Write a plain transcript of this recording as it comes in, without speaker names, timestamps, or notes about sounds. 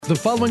The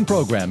following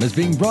program is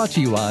being brought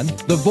to you on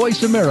the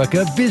Voice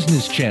America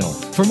Business Channel.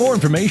 For more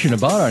information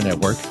about our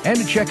network and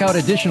to check out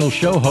additional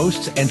show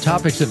hosts and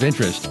topics of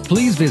interest,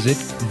 please visit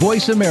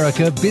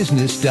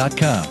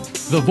voiceamericabusiness.com.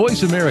 The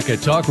Voice America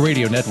Talk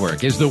Radio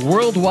Network is the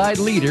worldwide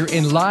leader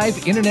in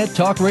live Internet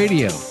talk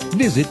radio.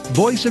 Visit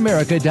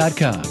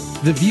voiceamerica.com.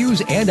 The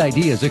views and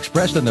ideas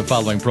expressed on the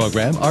following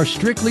program are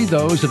strictly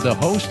those of the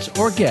hosts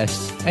or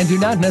guests and do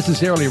not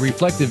necessarily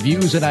reflect the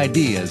views and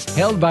ideas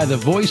held by the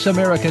Voice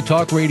America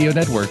Talk Radio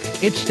Network,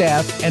 its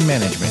staff, and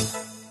management.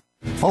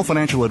 All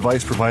financial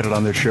advice provided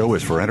on this show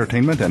is for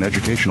entertainment and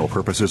educational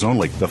purposes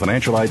only. The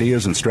financial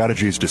ideas and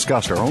strategies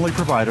discussed are only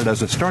provided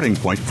as a starting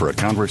point for a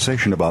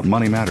conversation about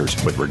money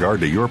matters. With regard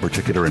to your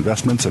particular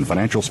investments and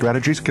financial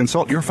strategies,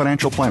 consult your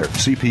financial planner,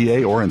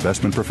 CPA, or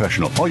investment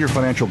professional. All your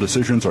financial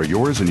decisions are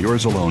yours and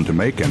yours alone to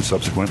make and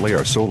subsequently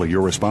are solely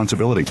your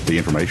responsibility. The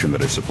information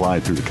that is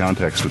supplied through the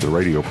context of the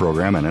radio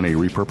program and any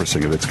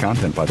repurposing of its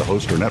content by the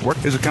host or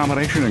network is a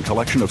combination and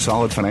collection of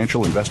solid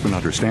financial investment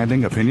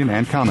understanding, opinion,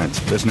 and comments.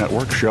 This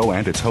network, show,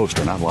 and its host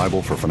are not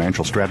liable for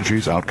financial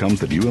strategies, outcomes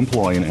that you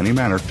employ in any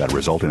manner that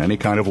result in any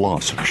kind of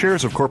loss.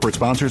 Shares of corporate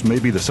sponsors may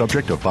be the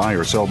subject of buy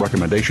or sell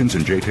recommendations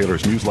in Jay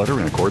Taylor's newsletter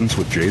in accordance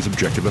with Jay's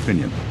objective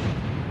opinion.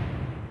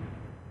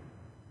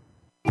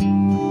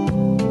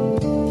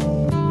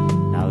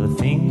 Now the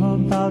thing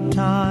about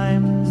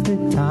time is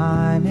that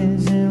time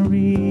isn't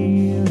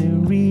really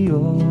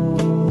real.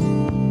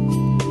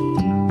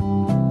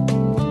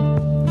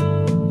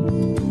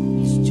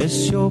 It's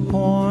just your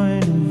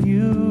point of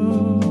view.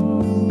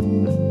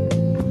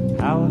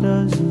 How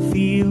does it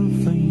feel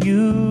for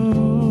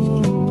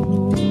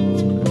you?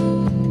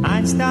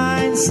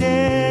 Einstein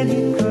said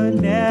he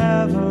could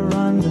never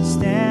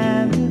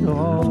understand it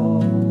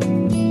all.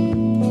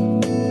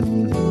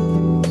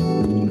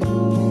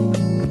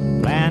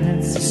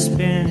 Planets are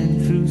spinning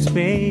through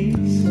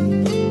space.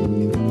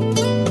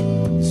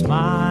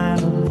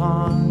 Smile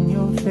upon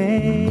your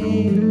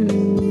face.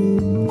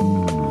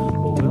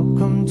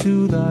 Welcome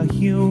to the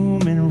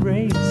human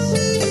race.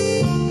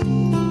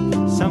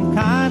 Some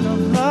kind of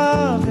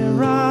love and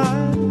ride.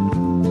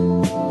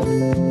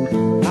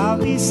 I'll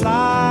be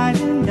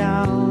sliding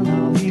down,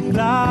 I'll be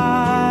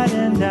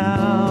gliding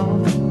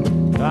down.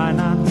 Try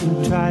not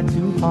to try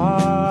too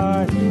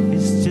hard,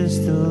 it's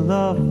just a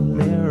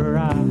lovely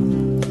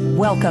ride.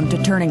 Welcome to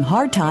Turning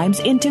Hard Times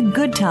into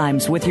Good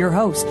Times with your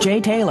host, Jay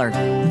Taylor.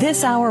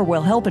 This hour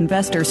will help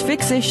investors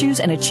fix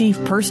issues and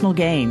achieve personal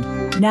gain.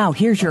 Now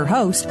here's your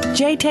host,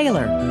 Jay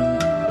Taylor.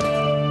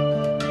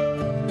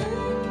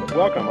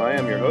 Welcome. I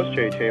am your host,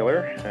 Jay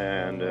Taylor,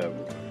 and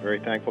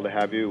very thankful to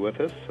have you with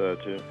us for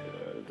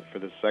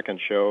the second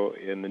show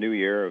in the new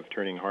year of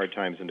Turning Hard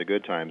Times into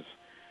Good Times.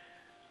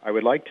 I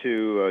would like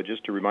to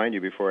just to remind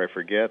you before I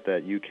forget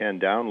that you can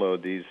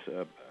download these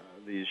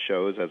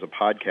shows as a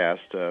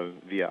podcast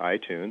via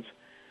iTunes.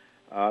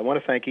 I want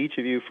to thank each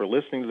of you for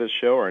listening to this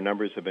show. Our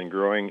numbers have been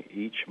growing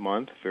each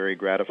month. Very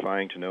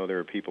gratifying to know there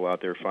are people out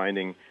there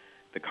finding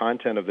the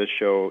content of this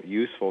show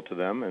useful to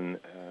them, and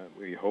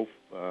we hope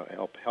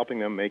helping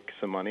them make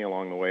some money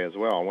along the way as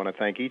well. I want to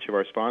thank each of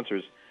our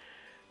sponsors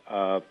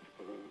for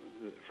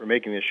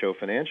making this show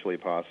financially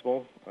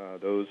possible.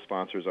 Those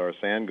sponsors are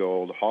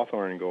Sandgold,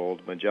 Hawthorne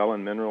Gold,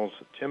 Magellan Minerals,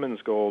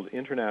 Timmins Gold,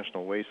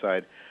 International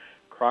Wayside,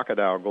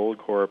 Crocodile Gold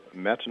Corp,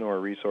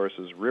 Metanor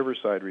Resources,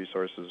 Riverside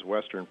Resources,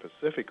 Western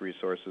Pacific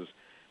Resources,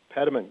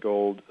 Pediment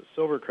Gold,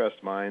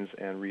 Silvercrest Mines,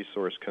 and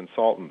Resource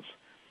Consultants.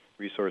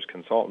 Resource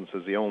Consultants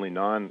is the only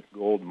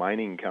non-gold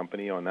mining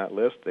company on that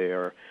list. They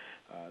are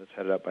it's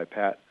headed up by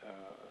Pat,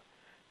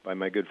 by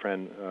my good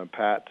friend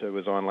Pat,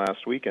 was on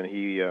last week, and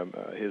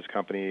his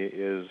company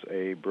is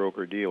a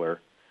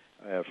broker-dealer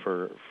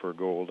for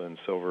gold and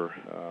silver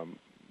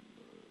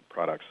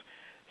products.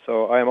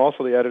 So I am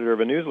also the editor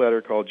of a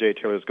newsletter called Jay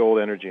Taylor's Gold,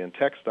 Energy, and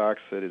Tech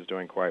Stocks. It is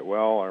doing quite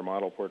well. Our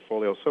model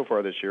portfolio so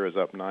far this year is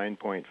up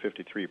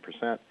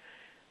 9.53%.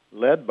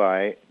 led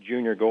by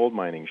junior gold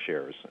mining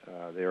shares.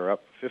 They are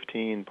up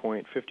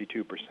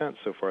 15.52%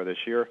 so far this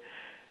year.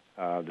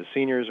 The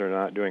seniors are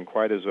not doing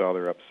quite as well.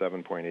 They're up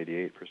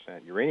 7.88%.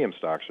 Uranium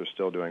stocks are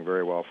still doing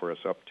very well for us,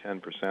 up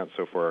 10%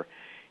 so far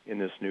in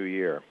this new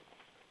year.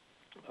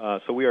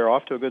 So we are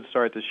off to a good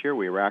start this year.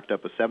 We racked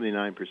up a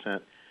 79%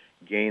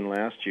 gain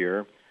last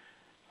year.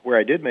 Where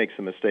I did make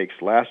some mistakes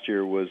last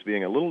year was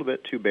being a little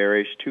bit too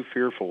bearish, too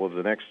fearful of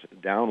the next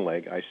down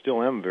leg. I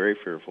still am very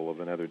fearful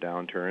of another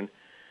downturn.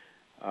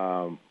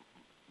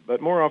 But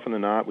more often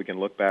than not, we can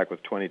look back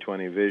with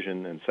 20/20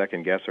 vision and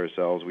second-guess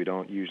ourselves. We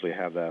don't usually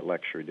have that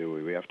luxury, do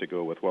we? We have to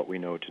go with what we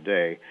know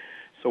today.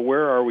 So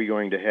where are we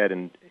going to head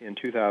in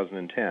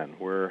 2010?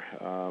 Where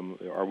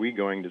are we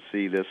going to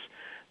see this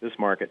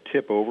market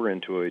tip over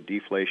into a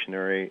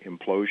deflationary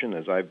implosion,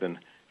 as I've been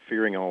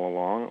fearing all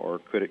along, or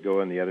could it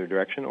go in the other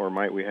direction, or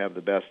might we have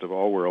the best of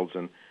all worlds,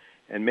 and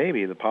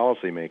maybe the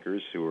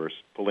policymakers who are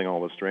pulling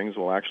all the strings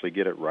will actually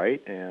get it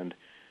right, and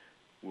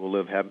we'll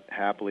live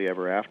happily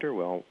ever after?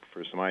 Well,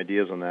 for some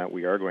ideas on that,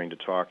 we are going to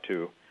talk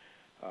to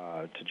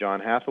John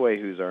Hathaway,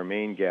 who's our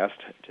main guest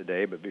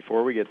today. But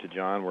before we get to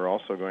John, we're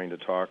also going to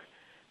talk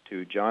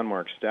to John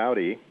Mark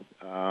Stouty.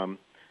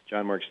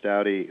 John Mark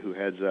Stouty, who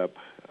heads up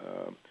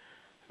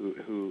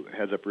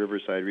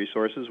Riverside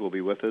Resources, will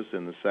be with us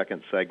in the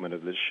second segment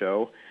of this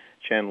show.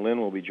 Chen Lin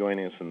will be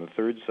joining us in the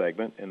third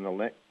segment. In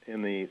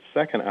the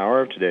second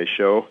hour of today's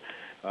show,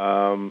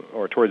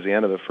 or towards the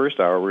end of the first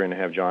hour, we're going to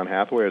have John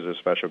Hathaway as a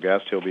special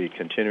guest. He'll be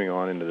continuing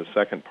on into the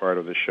second part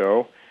of the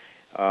show.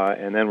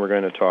 And then we're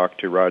going to talk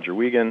to Roger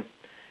Wiegand,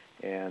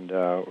 and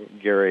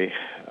Gary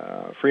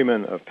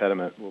Freeman of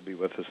Pediment will be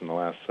with us in the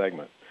last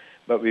segment.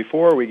 But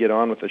before we get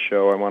on with the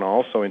show, I want to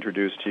also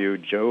introduce to you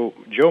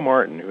Joe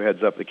Martin, who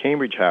heads up the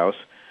Cambridge House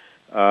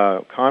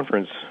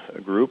conference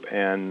group,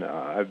 and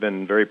I've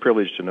been very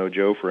privileged to know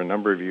Joe for a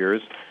number of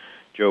years.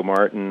 Joe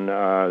Martin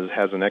has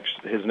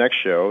his next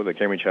show, the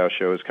Cambridge House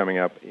show, is coming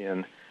up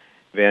in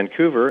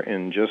Vancouver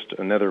in just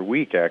another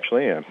week,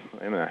 actually. And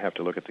I have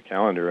to look at the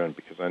calendar, and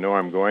because I know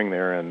I'm going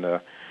there, and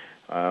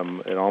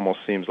it almost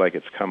seems like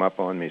it's come up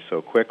on me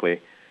so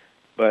quickly.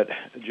 But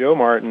Joe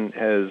Martin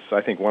is,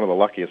 I think, one of the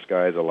luckiest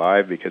guys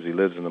alive because he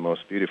lives in the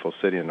most beautiful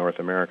city in North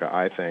America,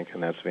 I think,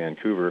 and that's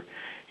Vancouver.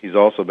 He's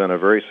also been a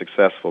very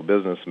successful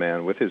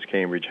businessman with his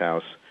Cambridge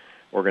House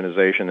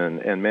organization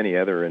and many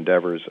other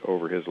endeavors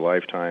over his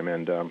lifetime.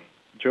 And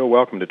Joe,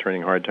 welcome to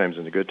Turning Hard Times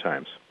into Good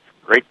Times.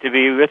 Great to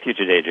be with you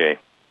today, Jay.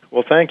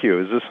 Well, thank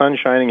you. Is the sun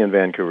shining in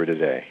Vancouver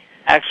today?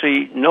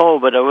 Actually, no,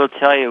 but I will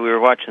tell you, we were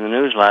watching the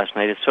news last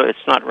night.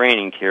 It's not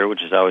raining here,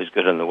 which is always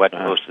good on the wet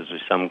coast, as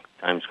we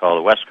sometimes call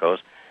the West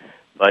Coast.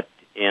 But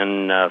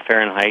in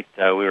Fahrenheit,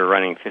 we were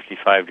running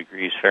 55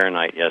 degrees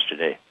Fahrenheit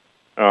yesterday.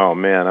 Oh,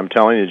 man, I'm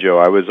telling you, Joe,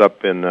 I was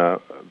up in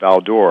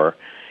Val-d'Or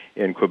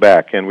in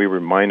Quebec, and we were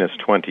minus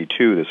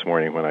 22 this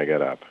morning when I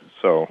got up.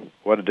 So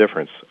what a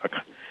difference.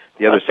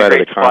 The other side of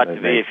the continent. That's a great spot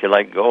to be if you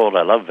like gold.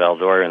 I love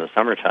Val-d'Or in the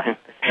summertime.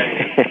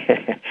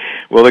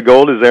 Well, the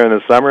gold is there in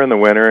the summer and the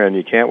winter, and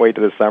you can't wait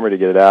to the summer to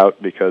get it out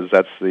because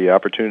that's the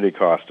opportunity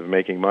cost of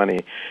making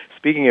money.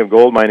 Speaking of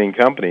gold mining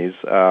companies,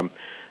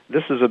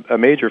 this is a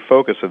major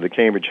focus of the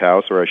Cambridge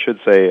House, or I should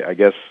say, I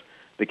guess,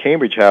 the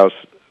Cambridge House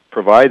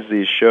provides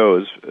these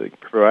shows,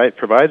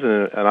 provides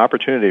an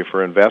opportunity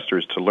for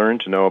investors to learn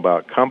to know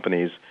about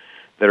companies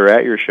that are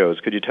at your shows.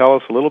 Could you tell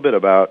us a little bit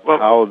about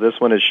how this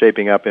one is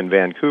shaping up in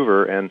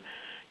Vancouver, and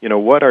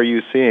what are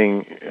you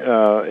seeing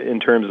in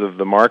terms of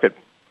the markets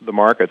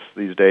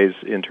these days,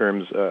 in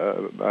terms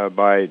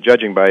by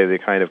judging by the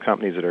kind of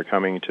companies that are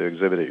coming to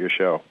exhibit at your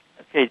show?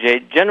 Okay, Jay,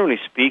 generally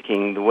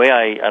speaking, the way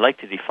I like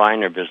to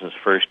define our business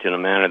first in a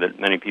manner that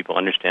many people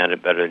understand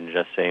it better than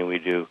just saying we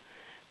do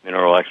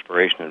mineral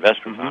exploration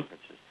investment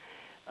conferences.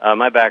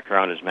 My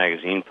background is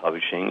magazine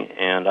publishing,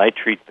 and I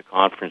treat the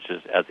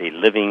conferences as a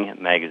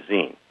living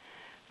magazine.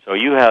 So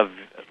you have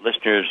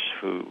listeners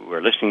who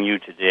are listening to you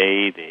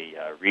today. They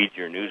read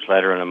your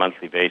newsletter on a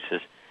monthly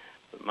basis.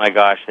 But my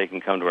gosh, they can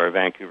come to our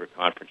Vancouver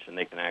conference and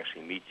they can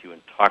actually meet you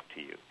and talk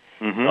to you.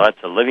 So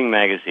that's a living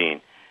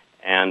magazine.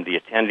 And the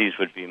attendees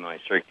would be my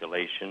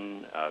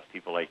circulation,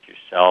 people like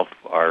yourself,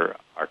 our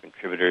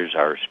contributors,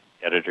 our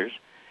editors.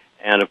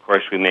 And, of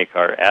course, we make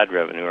our ad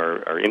revenue,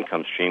 our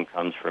income stream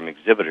comes from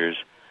exhibitors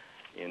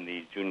in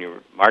the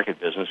junior market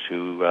business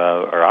who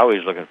are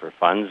always looking for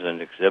funds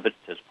and exhibit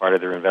as part of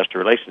their investor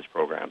relations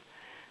program.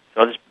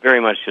 So it's very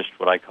much just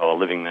what I call a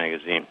living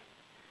magazine.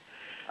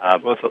 I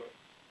was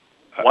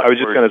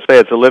just going to say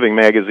it's a living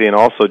magazine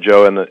also,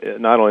 Joe,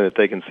 and not only that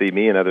they can see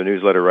me and other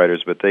newsletter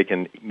writers, but they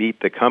can meet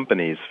the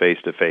companies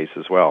face-to-face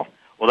as well.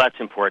 Well, that's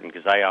important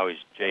because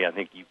Jay, I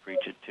think you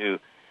preach it too.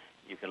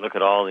 You can look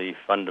at all the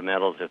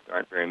fundamentals, if there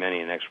aren't very many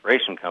in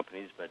exploration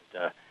companies, but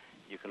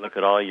you can look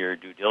at all your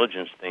due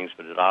diligence things,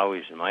 but it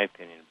always, in my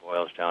opinion,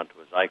 boils down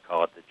to, as I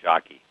call it, the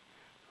jockey,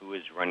 who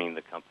is running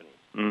the company.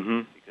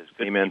 Because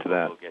good people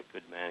will get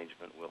good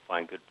management, will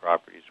find good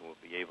properties, and will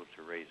be able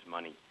to raise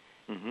money.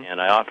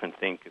 And I often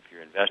think if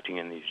you're investing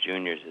in these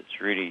juniors, it's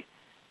really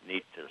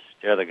neat to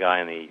stare the guy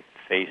in the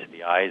face,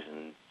 the eyes,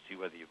 and see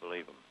whether you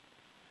believe him.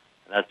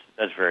 And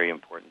that's very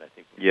important, I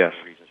think, one of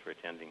the reasons for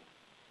attending.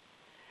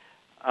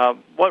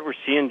 What we're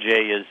seeing,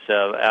 Jay, is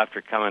after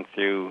coming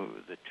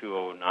through the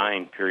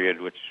 2009 period,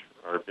 which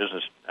our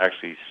business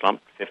actually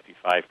slumped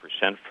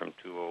 55% from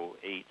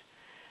 2008,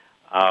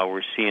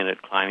 we're seeing it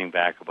climbing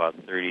back about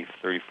 40%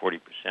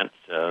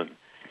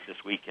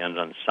 this weekend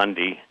on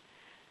Sunday.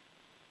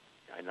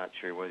 I'm not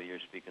sure whether you're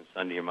speaking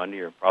Sunday or Monday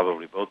or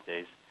probably both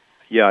days.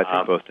 Yeah, I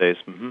think both days.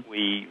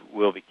 We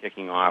will be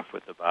kicking off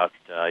with about,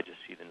 I just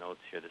see the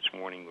notes here this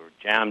morning, we're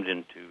jammed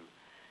into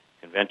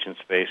convention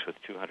space with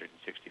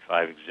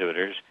 265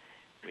 exhibitors.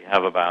 We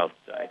have I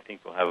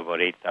think we'll have about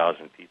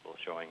 8,000 people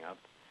showing up.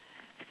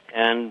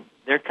 And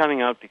they're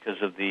coming out because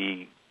of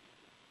the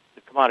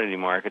commodity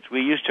markets.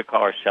 We used to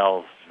call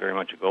ourselves very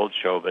much a gold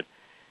show, but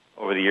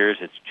over the years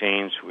it's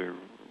changed. We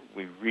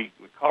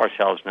call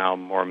ourselves now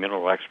more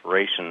mineral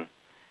exploration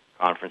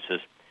conferences.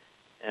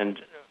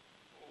 And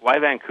why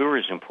Vancouver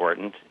is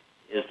important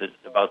is that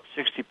about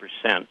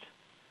 60%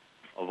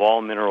 of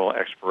all mineral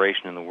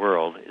exploration in the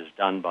world is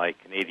done by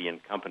Canadian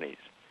companies.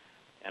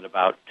 And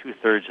about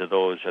two-thirds of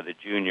those are the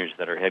juniors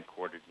that are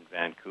headquartered in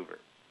Vancouver.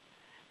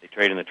 They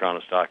trade in the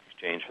Toronto Stock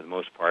Exchange for the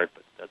most part,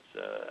 but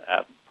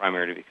that's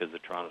primarily because the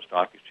Toronto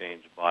Stock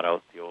Exchange bought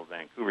out the old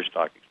Vancouver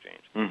Stock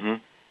Exchange. Mm-hmm.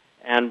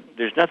 And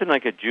there's nothing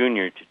like a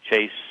junior to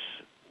chase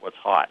what's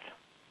hot.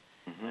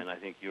 Mm-hmm. And I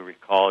think you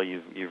recall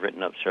you've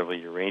written up several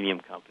uranium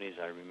companies.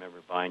 I remember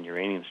buying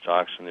uranium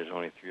stocks when there's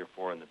only 3 or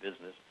 4 in the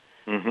business.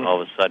 Mm-hmm.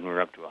 All of a sudden,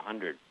 we're up to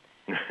 100.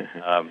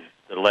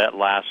 The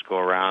last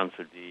go-arounds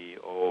would be,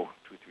 2-3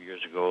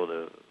 years ago,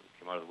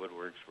 came out of the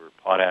woodworks were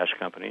potash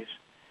companies.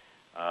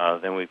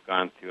 Then we've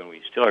gone through, and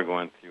we still are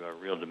going through, a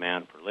real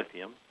demand for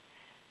lithium.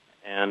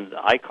 And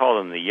I call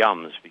them the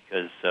yums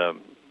because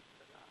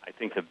I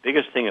think the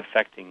biggest thing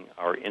affecting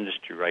our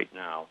industry right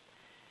now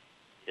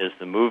is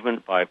the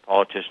movement by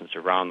politicians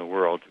around the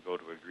world to go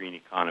to a green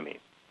economy.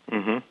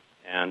 Mm-hmm.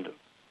 And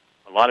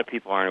a lot of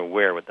people aren't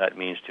aware what that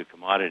means to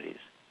commodities.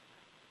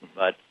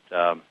 But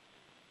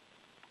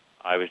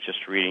I was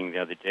just reading the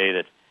other day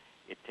that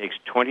it takes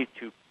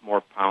 22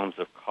 more pounds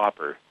of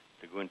copper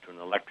to go into an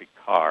electric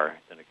car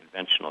than a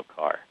conventional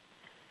car.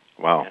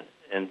 Wow.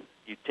 And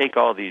you take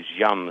all these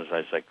yums,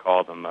 as I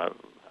call them. I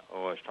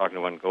was talking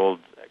to one gold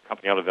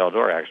company out of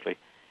Val-d'Or, actually,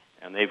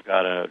 and they've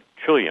got a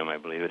trillium, I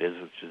believe it is,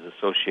 which is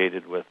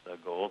associated with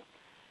gold.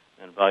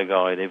 And by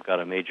golly, they've got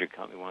a major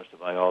company who wants to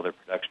buy all their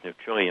production of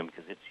trillium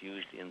because it's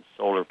used in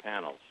solar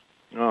panels.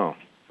 Oh.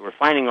 So we're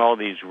finding all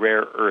these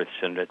rare earths,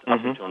 and up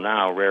until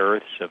now, rare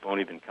earths have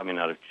only been coming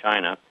out of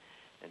China,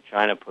 and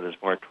China put its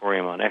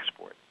moratorium on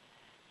export.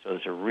 So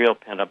there's a real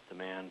pent-up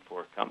demand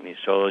for companies.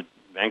 So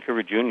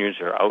Vancouver juniors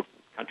are out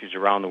countries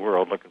around the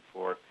world looking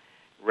for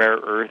rare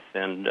earth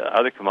and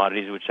other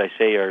commodities, which I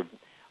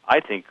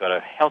think, got a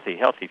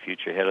healthy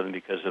future ahead of them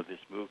because of this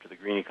move to the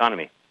green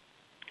economy.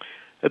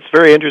 That's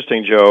very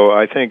interesting, Joe.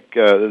 I think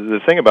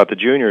the thing about the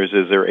juniors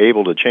is they're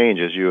able to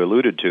change, as you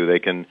alluded to. They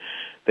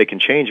can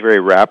change very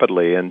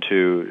rapidly and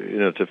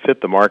to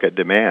fit the market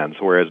demands,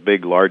 whereas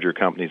big, larger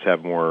companies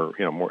have more.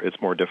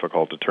 It's more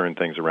difficult to turn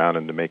things around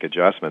and to make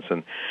adjustments.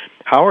 And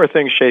how are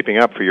things shaping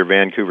up for your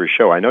Vancouver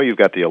show? I know you've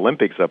got the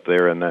Olympics up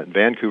there, and that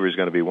Vancouver is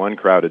going to be one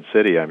crowded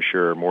city, I'm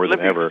sure, more than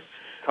ever.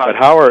 But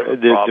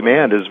the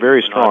demand is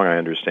very strong, I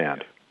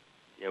understand.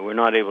 Yeah, we're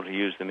not able to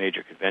use the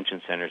major convention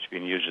center. It's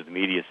being used as the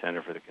media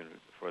center for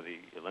the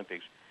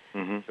Olympics.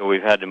 Mm-hmm. So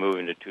we've had to move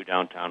into 2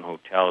 downtown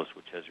hotels,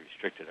 which has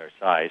restricted our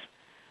size.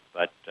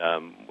 But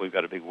we've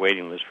got a big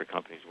waiting list for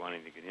companies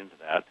wanting to get into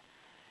that.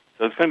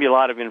 So it's going to be a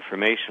lot of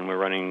information. We're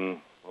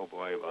running,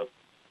 about,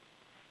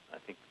 I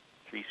think,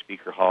 3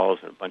 speaker halls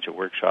and a bunch of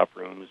workshop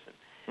rooms.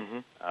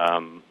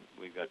 And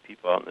we've got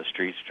people out in the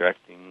streets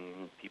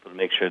directing people to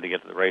make sure they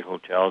get to the right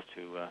hotels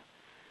to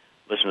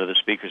listen to the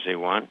speakers they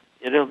want.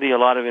 It'll be a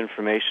lot of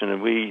information,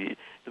 and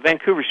the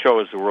Vancouver show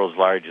is the world's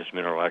largest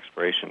mineral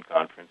exploration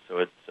conference, so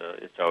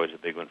it's always a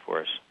big one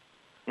for us.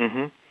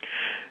 Mm-hmm.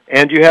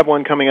 And you have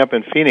one coming up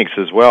in Phoenix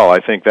as well. I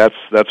think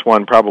that's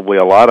one probably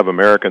a lot of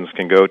Americans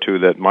can go to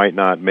that might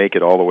not make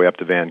it all the way up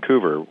to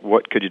Vancouver.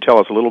 What could you tell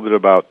us a little bit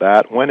about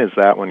that? When is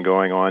that one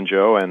going on,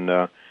 Joe? And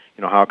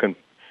how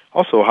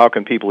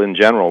can people in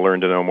general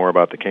learn to know more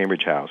about the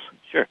Cambridge House?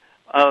 Sure.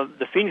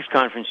 The Phoenix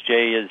Conference,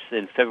 Jay, is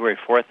in February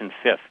 4th and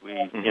 5th. We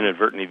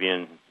inadvertently,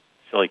 being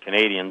silly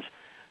Canadians,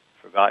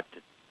 forgot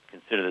to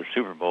consider the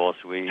Super Bowl,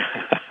 so we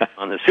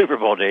on the Super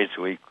Bowl day,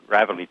 so we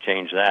rapidly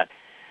changed that.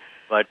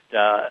 But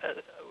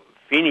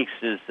Phoenix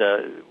is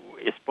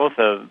it's both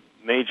a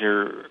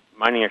major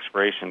mining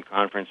exploration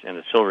conference and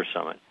a silver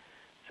summit.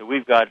 So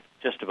we've got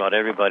just about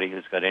everybody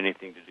who's got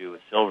anything to do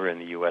with silver in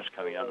the U.S.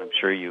 coming out, and I'm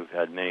sure you've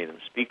had many of them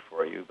speak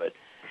for you, but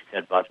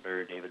Ted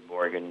Butler, David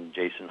Morgan,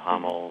 Jason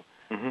Hummel,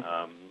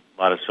 a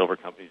lot of silver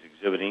companies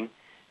exhibiting.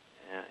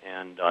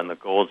 And on the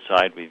gold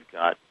side, we've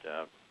got,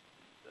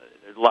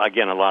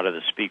 again, a lot of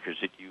the speakers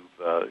that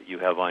you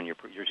have on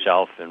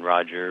yourself and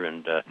Roger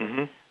and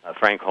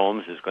Frank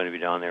Holmes is going to be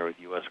down there with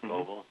U.S.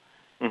 Global.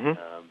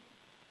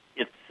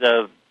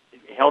 It's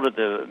held at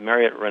the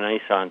Marriott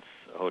Renaissance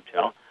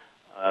Hotel.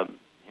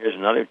 Here's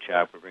another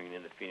chap we're bringing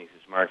into Phoenix.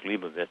 It's Mark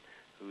Leibovitz,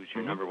 who's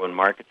your number 1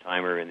 market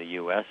timer in the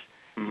U.S.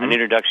 An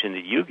introduction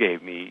that you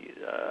gave me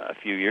a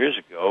few years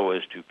ago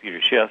was to Peter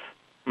Schiff.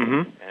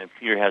 And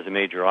Peter has a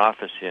major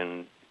office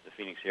in the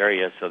Phoenix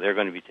area, so they're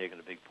going to be taking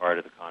a big part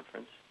of the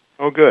conference.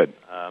 Oh, good.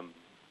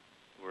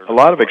 A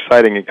lot of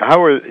exciting.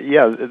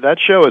 That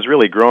show has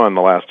really grown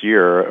the last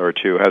year or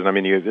two, hasn't? I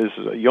mean, this is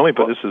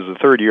the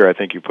 3rd year I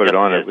think you put it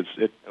on.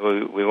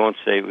 We won't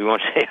say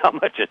how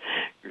much it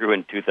grew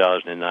in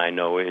 2009.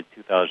 No,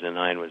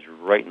 2009 was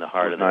right in the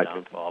heart of the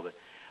downfall. But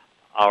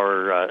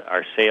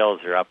our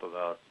sales are up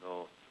about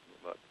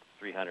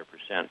 300%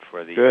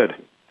 for the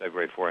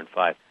February 4 and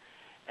 5.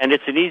 And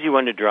it's an easy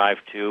one to drive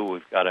to.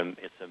 We've got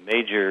it's a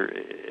major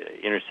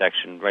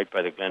intersection right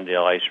by the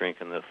Glendale Ice Rink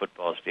and the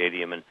football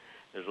stadium, and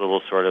there's a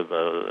little sort of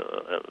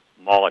a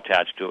mall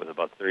attached to it with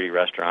about 30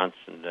 restaurants,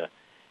 and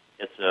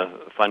it's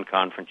a fun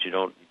conference.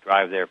 You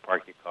drive there,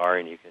 park your car,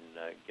 and you can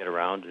get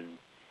around. And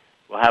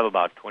we'll have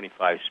about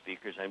 25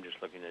 speakers. I'm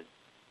just looking at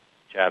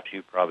chaps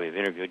you probably have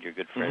interviewed. Your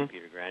good friend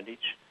Peter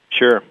Grandich.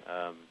 Sure.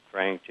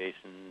 Frank,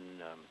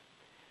 Jason,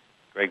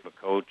 Greg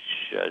McCoach,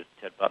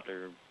 Ted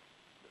Butler.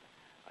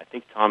 I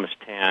think Thomas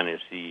Tan is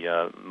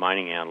the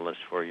mining analyst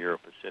for Euro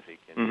Pacific,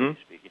 and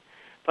speaking.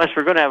 Plus,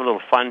 we're going to have a little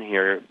fun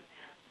here.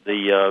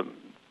 The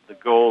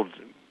Gold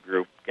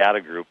Group, GATA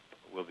Group,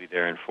 will be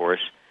there in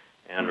force,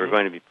 and we're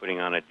going to be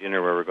putting on a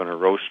dinner where we're going to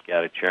roast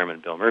GATA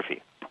Chairman Bill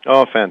Murphy.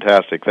 Oh,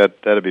 fantastic!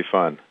 That'd be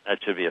fun.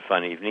 That should be a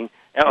fun evening.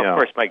 And of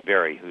course, Mike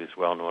Berry, who's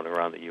well known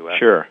around the U.S.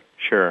 Sure.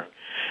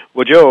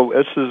 Well, Joe,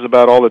 this is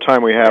about all the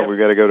time we have. We've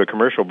got to go to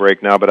commercial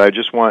break now, but I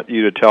just want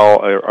you to tell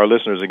our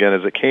listeners again,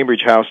 is it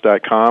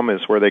CambridgeHouse.com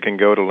is where they can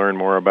go to learn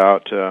more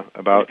about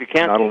If you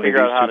can't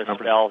figure out how to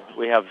spell,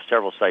 we have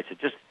several sites.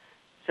 It's just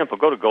simple.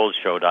 Go to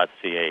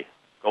goldshow.ca.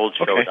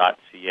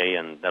 Goldshow.ca,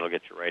 and that'll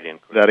get you right in.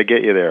 That'll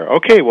get you there.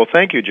 Okay, well,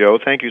 thank you, Joe.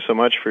 Thank you so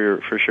much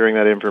for sharing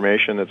that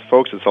information. It's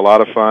a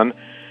lot of fun.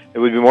 It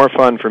would be more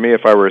fun for me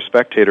if I were a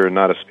spectator and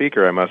not a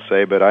speaker, I must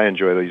say, but I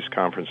enjoy these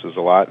conferences a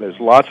lot. There's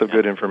lots of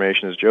good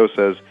information. As Joe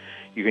says,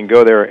 you can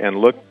go there and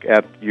look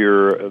at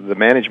the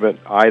management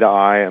eye to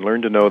eye and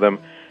learn to know them.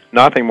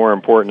 Nothing more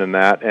important than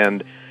that.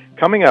 And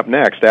coming up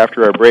next,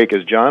 after our break,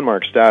 is John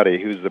Mark Staude,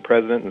 who's the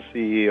president and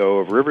CEO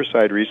of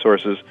Riverside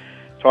Resources,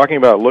 talking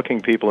about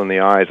looking people in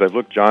the eyes. I've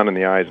looked John in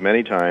the eyes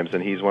many times,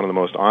 and he's one of the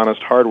most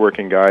honest,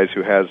 hardworking guys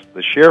who has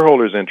the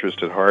shareholders'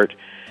 interest at heart.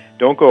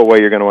 Don't go away.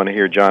 You're going to want to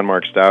hear John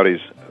Mark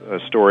Staude's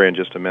story in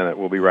just a minute.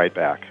 We'll be right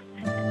back.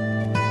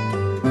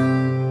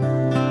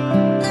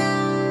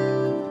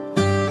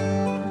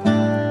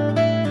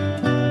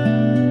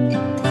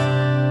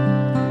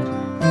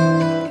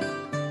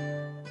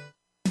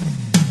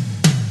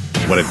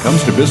 When it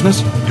comes to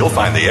business, you'll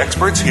find the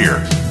experts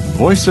here.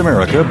 Voice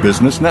America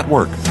Business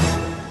Network.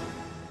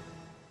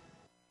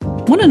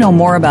 Want to know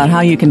more about how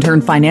you can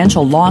turn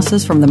financial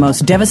losses from the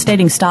most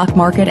devastating stock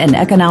market and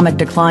economic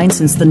decline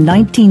since the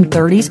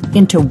 1930s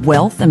into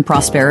wealth and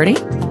prosperity?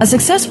 A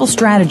successful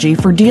strategy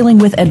for dealing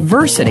with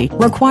adversity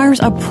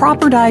requires a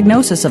proper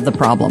diagnosis of the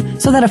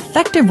problem so that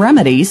effective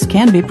remedies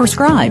can be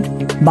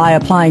prescribed. By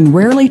applying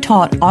rarely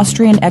taught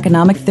Austrian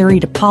economic theory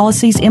to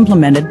policies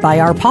implemented by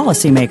our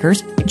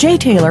policymakers, Jay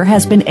Taylor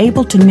has been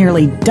able to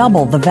nearly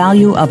double the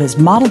value of his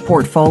model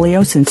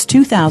portfolio since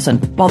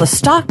 2000, while the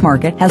stock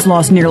market has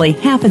lost nearly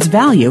half its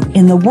value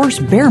in the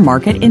worst bear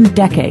market in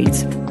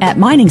decades. At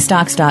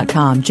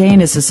miningstocks.com, Jay and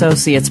his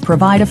associates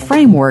provide a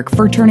framework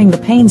for turning the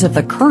pains of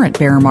the current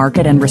bear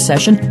market and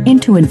recession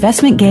into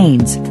investment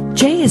gains.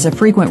 Jay is a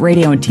frequent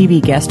radio and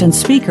TV guest and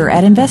speaker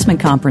at investment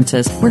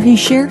conferences where he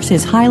shares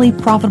his highly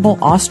profitable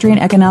Austrian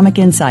economic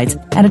insights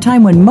at a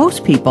time when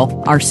most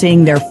people are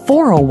seeing their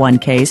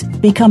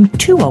 401ks become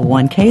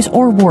 201ks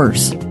or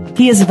worse.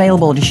 He is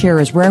available to share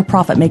his rare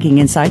profit-making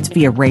insights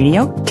via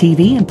radio,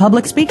 TV, and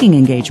public speaking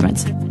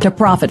engagements. To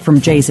profit from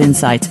Jay's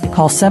insights,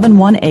 call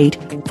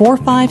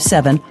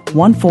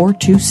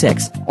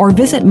 718-457-1426 or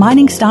visit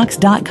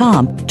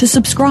miningstocks.com to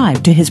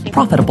subscribe to his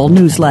profitable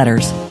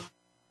newsletters.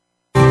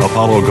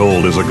 Apollo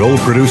Gold is a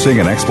gold-producing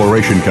and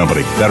exploration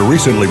company that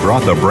recently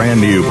brought the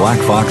brand-new Black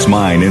Fox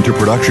Mine into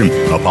production.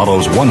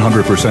 Apollo's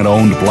 100%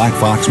 owned Black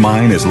Fox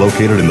Mine is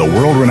located in the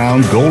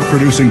world-renowned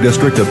gold-producing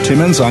district of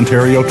Timmins,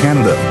 Ontario,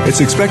 Canada.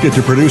 It's expected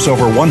to produce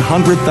over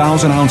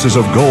 100,000 ounces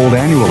of gold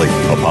annually.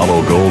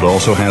 Apollo Gold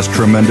also has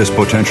tremendous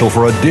potential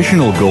for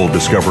additional gold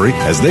discovery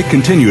as they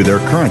continue their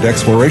current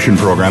exploration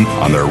program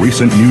on their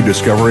recent new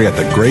discovery at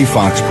the Gray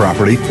Fox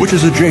property, which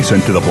is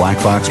adjacent to the Black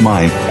Fox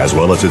Mine, as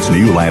well as its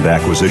new land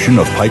acquisition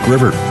of Pike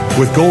River.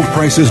 With gold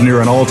prices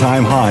near an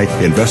all-time high,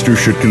 investors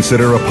should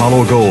consider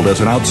Apollo Gold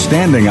as an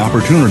outstanding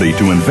opportunity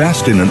to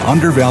invest in an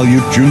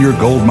undervalued junior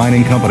gold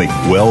mining company,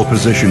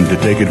 well-positioned to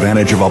take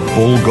advantage of a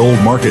bull gold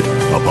market.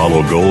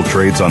 Apollo Gold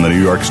trades on the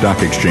New York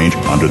Stock Exchange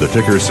under the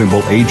ticker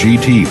symbol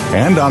AGT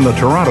and on the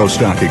Toronto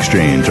Stock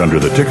Exchange under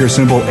the ticker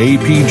symbol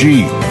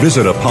APG.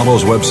 Visit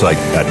Apollo's website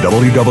at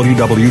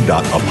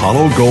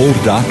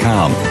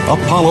www.apollogold.com.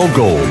 Apollo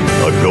Gold,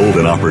 a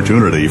golden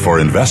opportunity for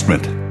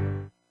investment.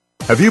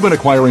 Have you been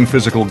acquiring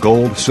physical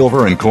gold,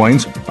 silver, and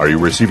coins? Are you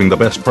receiving the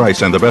best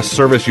price and the best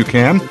service you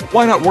can?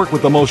 Why not work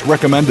with the most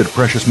recommended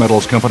precious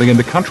metals company in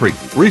the country?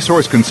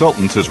 Resource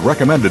Consultants is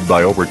recommended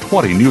by over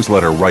 20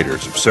 newsletter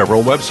writers,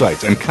 several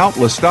websites, and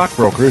countless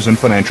stockbrokers and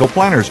financial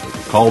planners.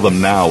 Call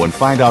them now and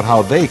find out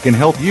how they can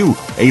help you.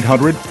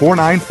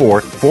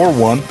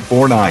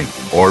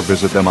 800-494-4149. Or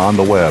visit them on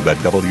the web at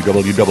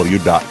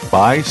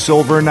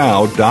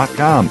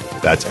www.buysilvernow.com.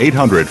 That's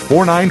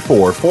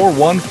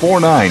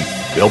 800-494-4149.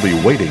 They'll be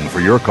waiting for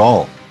your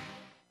call.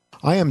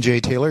 I am Jay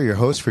Taylor, your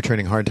host for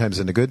Turning Hard Times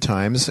into Good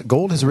Times.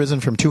 Gold has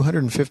risen from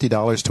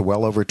 $250 to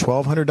well over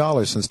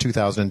 $1,200 since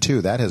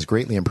 2002. That has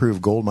greatly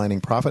improved gold mining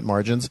profit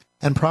margins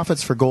and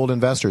profits for gold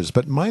investors.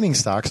 But mining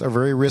stocks are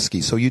very risky,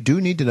 so you do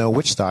need to know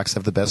which stocks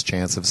have the best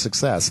chance of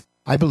success.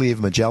 I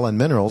believe Magellan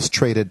Minerals,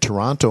 traded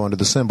Toronto under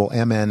the symbol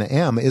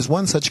MNM, is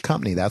one such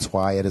company. That's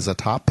why it is a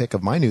top pick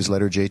of my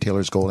newsletter, Jay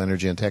Taylor's Gold,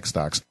 Energy, and Tech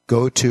Stocks.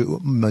 Go to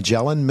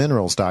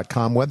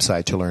MagellanMinerals.com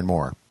website to learn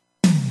more.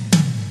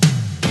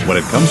 When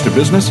it comes to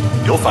business,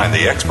 you'll find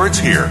the experts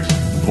here.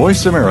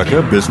 Voice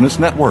America Business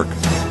Network.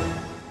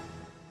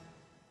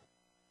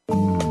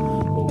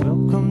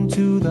 Welcome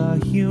to the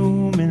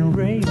human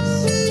race.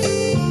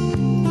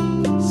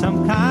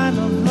 Some kind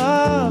of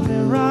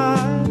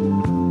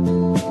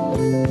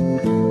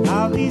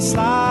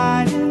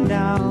sliding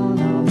down,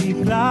 I'll be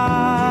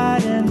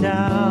gliding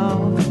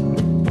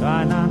down.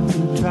 Try not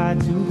to try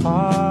too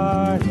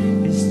hard,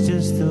 it's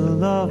just a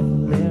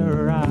lovely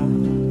ride.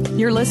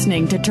 You're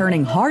listening to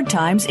Turning Hard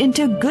Times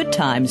into Good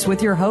Times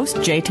with your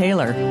host, Jay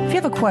Taylor. If you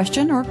have a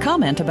question or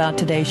comment about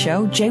today's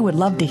show, Jay would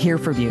love to hear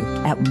from you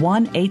at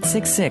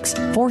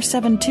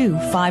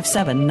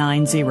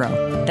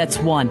 1-866-472-5790. That's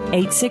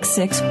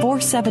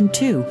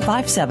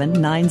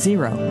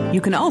 1-866-472-5790. You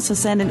can also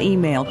send an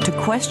email to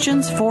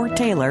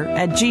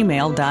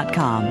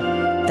questionsfortaylor@gmail.com.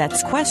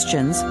 That's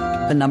questions,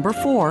 the number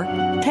 4,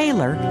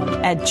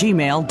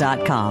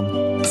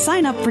 Taylor@gmail.com.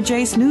 Sign up for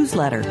Jay's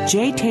newsletter,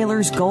 Jay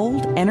Taylor's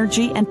Gold,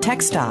 Energy, and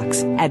Tech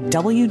Stocks at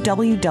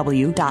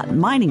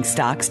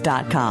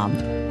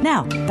www.miningstocks.com.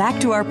 Now, back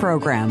to our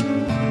program.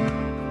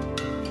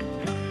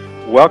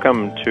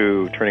 Welcome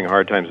to Turning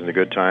Hard Times into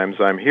Good Times.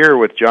 I'm here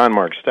with John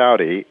Mark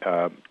Staude,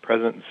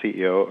 President and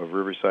CEO of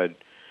Riverside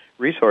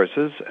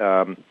Resources.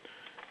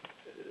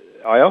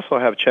 I also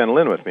have Chen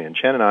Lin with me, and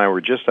Chen and I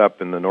were just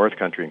up in the North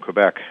Country in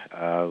Quebec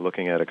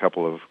looking at a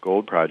couple of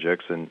gold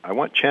projects, and I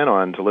want Chen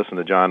on to listen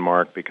to John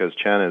Mark because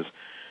Chen is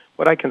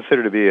what I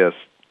consider to be an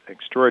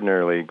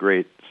extraordinarily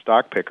great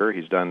stock picker.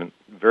 He's done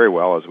very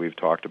well, as we've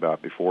talked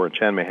about before, and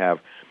Chen may have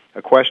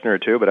a question or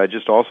two, but I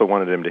just also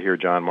wanted him to hear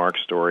John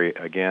Mark's story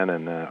again,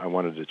 and I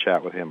wanted to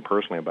chat with him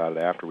personally about it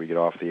after we get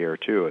off the air,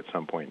 too, at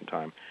some point in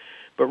time.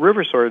 But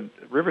Riverside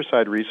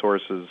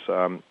Resources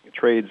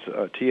trades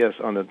TS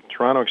on the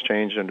Toronto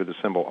Exchange under the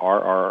symbol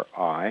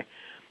RRI.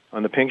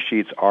 On the pink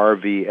sheets,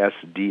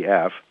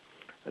 RVSDF.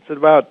 It's at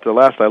about, the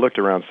last I looked,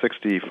 around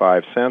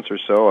 65 cents or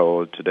so.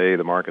 Although today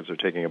the markets are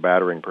taking a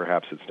battering.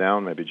 Perhaps it's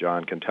down. Maybe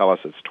John can tell us.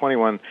 It's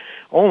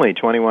only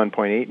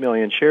 21.8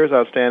 million shares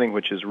outstanding,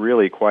 which is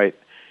really quite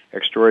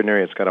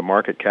extraordinary. It's got a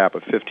market cap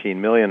of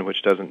 15 million,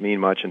 which doesn't mean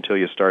much until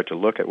you start to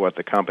look at what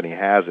the company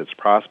has, its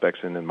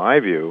prospects, and in my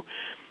view,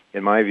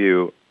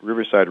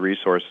 Riverside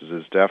Resources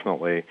is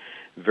definitely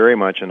very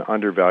much an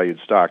undervalued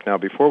stock. Now,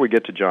 before we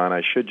get to John,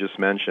 I should just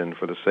mention,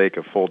 for the sake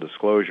of full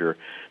disclosure,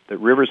 that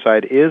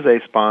Riverside is a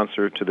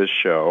sponsor to this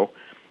show.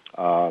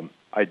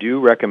 I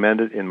do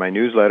recommend it in my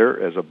newsletter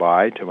as a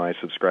buy to my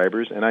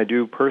subscribers, and I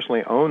do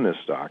personally own this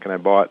stock. And I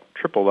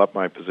tripled up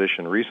my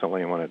position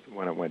recently when it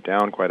went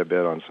down quite a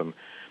bit on some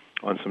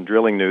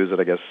drilling news that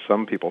I guess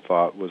some people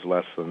thought was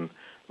less than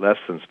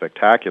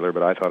spectacular,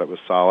 but I thought it was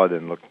solid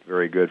and looked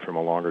very good from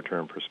a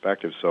longer-term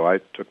perspective, so I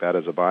took that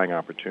as a buying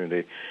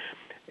opportunity.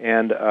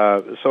 And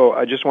so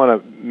I just want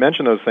to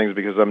mention those things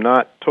because I'm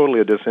not totally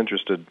a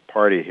disinterested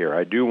party here.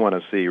 I do want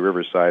to see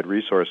Riverside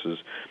Resources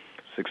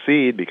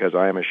succeed because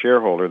I am a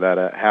shareholder.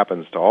 That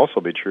happens to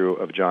also be true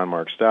of John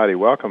Mark Staude.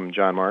 Welcome,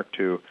 John Mark,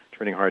 to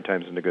Turning Hard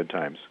Times into Good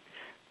Times.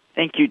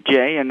 Thank you,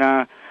 Jay. And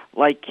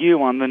like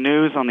you, on the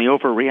news, on the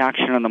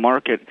overreaction in the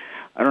market,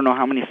 I don't know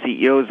how many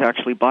CEOs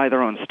actually buy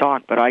their own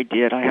stock, but I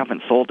did. I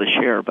haven't sold a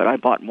share, but I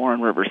bought more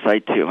in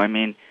Riverside, too. I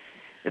mean,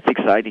 it's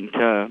exciting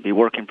to be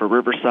working for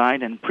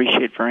Riverside and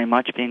appreciate very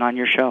much being on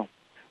your show.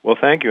 Well,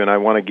 thank you, and I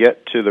want to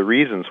get to the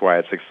reasons why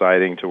it's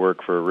exciting to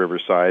work for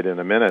Riverside in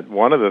a minute.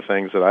 One of the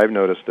things that I've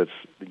noticed that's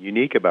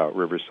unique about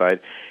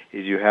Riverside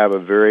is you have a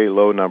very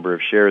low number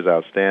of shares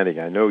outstanding.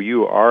 I know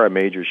you are a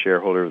major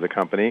shareholder of the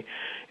company,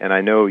 and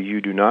I know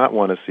you do not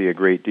want to see a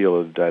great deal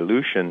of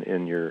dilution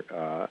in your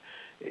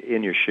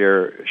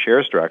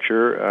share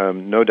structure,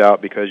 no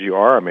doubt because you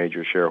are a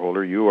major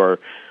shareholder. You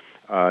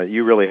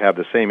really have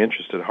the same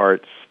interest at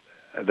heart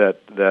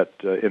that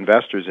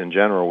investors in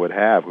general would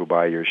have who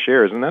buy your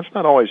shares, and that's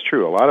not always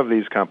true. A lot of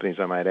these companies,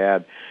 I might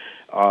add,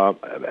 are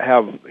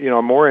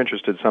more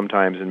interested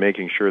sometimes in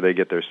making sure they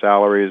get their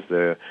salaries,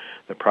 the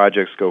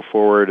projects go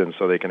forward, and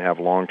so they can have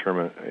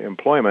long-term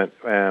employment.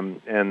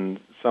 And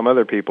some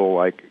other people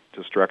like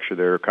to structure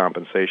their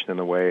compensation in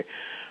a way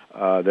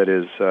that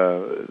is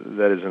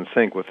in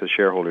sync with the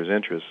shareholders'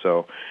 interests.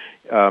 So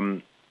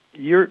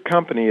your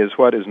company is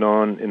what is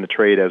known in the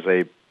trade as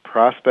a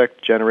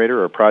prospect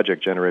generator or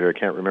project generator. I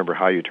can't remember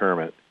how you term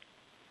it.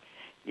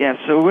 Yeah,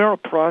 so we're a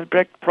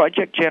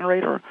project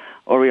generator,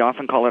 or we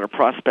often call it a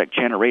prospect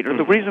generator. Mm-hmm.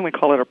 The reason we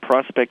call it a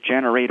prospect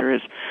generator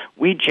is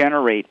we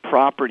generate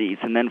properties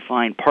and then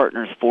find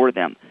partners for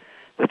them.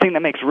 The thing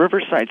that makes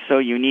Riverside so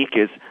unique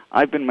is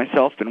I've been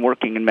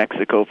working in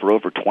Mexico for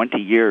over 20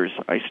 years.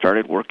 I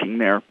started working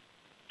there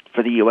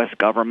for the U.S.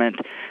 government,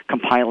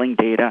 compiling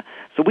data.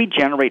 So we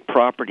generate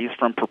properties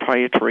from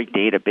proprietary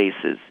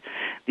databases.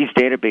 These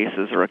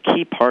databases are a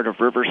key part of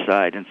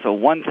Riverside. And so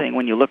one thing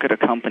when you look at a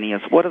company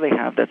is what do they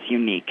have that's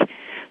unique?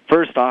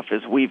 First off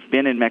is we've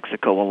been in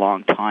Mexico a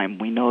long time.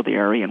 We know the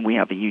area, and we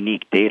have a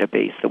unique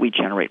database that we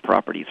generate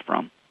properties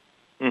from.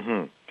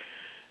 Mm-hmm.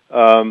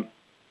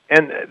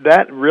 And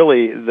that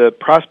really, the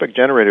prospect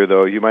generator,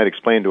 though, you might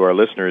explain to our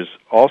listeners,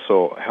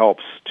 also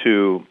helps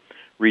to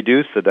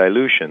reduce the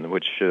dilution,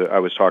 which I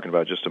was talking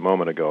about just a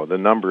moment ago.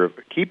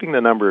 Keeping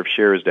the number of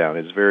shares down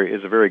is a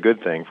very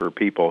good thing for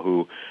people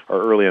who are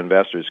early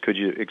investors. Could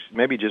you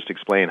maybe just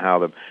explain how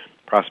the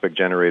prospect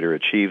generator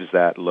achieves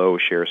that low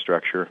share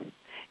structure?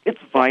 It's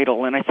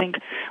vital, and I think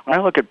when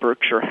I look at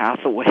Berkshire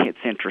Hathaway, it's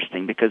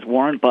interesting because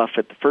Warren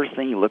Buffett, the first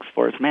thing he looks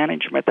for is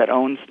management that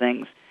owns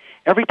things.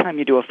 Every time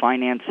you do a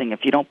financing,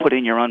 if you don't put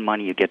in your own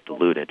money, you get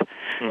diluted.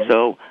 Mm-hmm.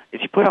 So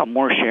if you put out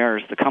more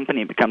shares, the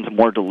company becomes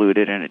more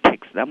diluted, and it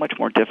takes that much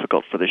more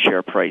difficult for the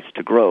share price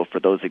to grow for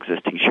those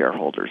existing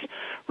shareholders.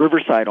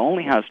 Riverside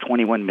only has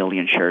 21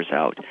 million shares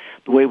out.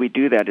 The way we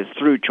do that is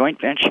through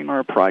joint venturing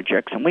our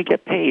projects, and we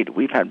get paid.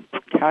 We've had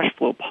cash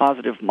flow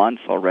positive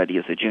months already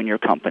as a junior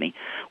company.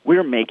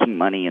 We're making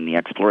money in the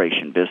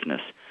exploration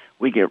business.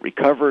 We get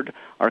recovered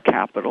our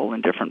capital in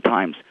different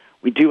times.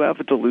 We do have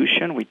a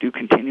dilution. We do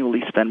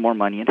continually spend more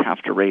money and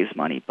have to raise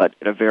money, but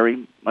at a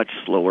very much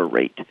slower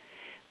rate.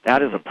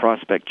 That is a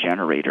prospect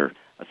generator.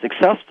 A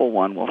successful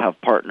one will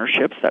have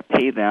partnerships that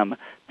pay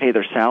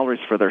their salaries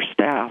for their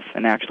staff,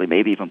 and actually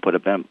maybe even put a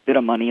bit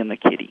of money in the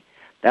kitty.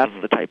 That's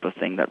the type of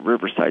thing that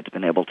Riverside's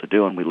been able to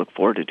do, and we look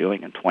forward to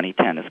doing in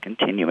 2010 is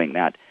continuing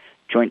that,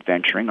 joint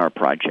venturing our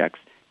projects,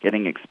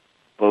 getting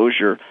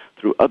exposure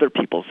through other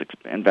people's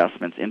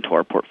investments into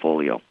our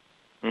portfolio.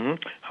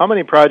 Mm-hmm. How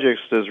many projects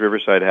does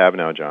Riverside have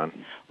now, John?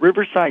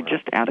 Riverside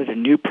just added a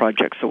new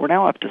project, so we're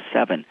now up to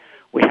 7.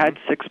 We had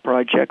 6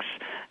 projects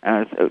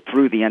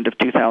through the end of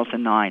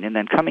 2009, and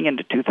then coming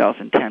into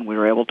 2010, we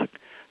were able to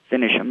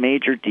finish a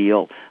major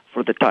deal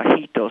for the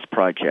Tajitos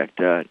project.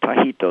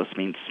 Tajitos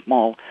means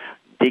small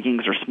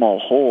diggings or small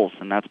holes,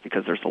 and that's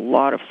because there's a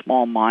lot of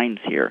small mines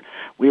here.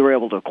 We were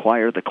able to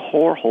acquire the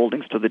core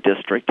holdings to the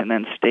district and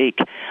then stake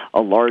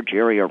a large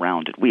area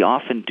around it. We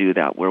often do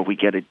that where we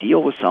get a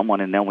deal with someone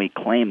and then we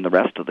claim the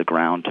rest of the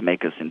ground to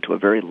make us into a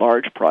very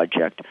large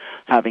project,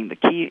 having the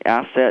key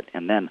asset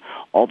and then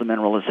all the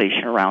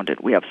mineralization around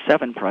it. We have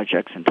 7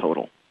 projects in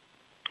total.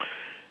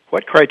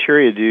 What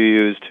criteria do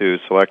you use to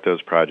select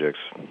those projects?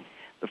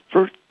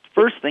 The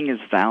first thing is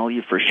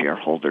value for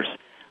shareholders.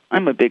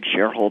 I'm a big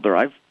shareholder.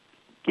 I've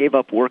gave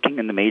up working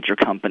in the major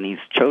companies,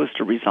 chose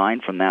to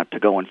resign from that to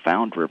go and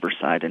found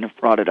Riverside, and have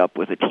brought it up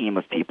with a team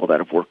of people that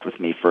have worked with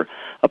me for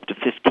up to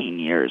 15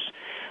 years.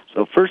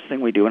 So first thing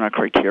we do in our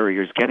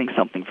criteria is getting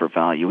something for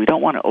value. We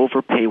don't want to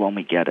overpay when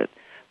we get it.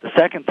 The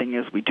second thing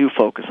is we do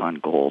focus on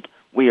gold.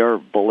 We are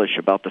bullish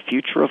about the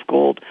future of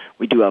gold.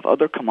 We do have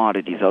other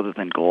commodities other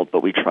than gold,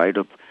 but we try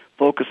to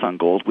focus on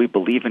gold. We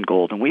believe in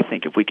gold, and we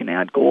think if we can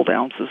add gold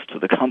ounces to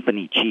the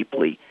company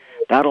cheaply,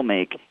 that'll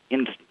make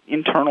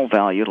internal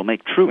value. It'll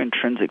make true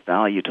intrinsic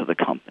value to the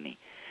company.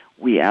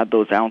 We add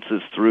those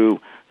ounces through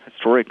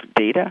historic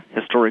data,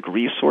 historic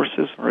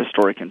resources, or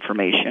historic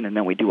information, and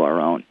then we do our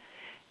own.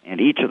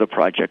 And each of the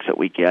projects that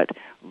we get,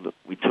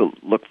 we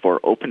look for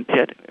open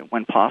pit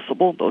when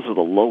possible. Those are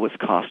the lowest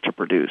cost to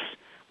produce.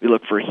 We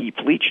look for heap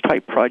leach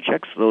type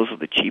projects. Those are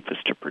the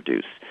cheapest to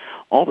produce.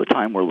 All the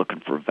time we're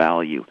looking for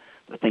value.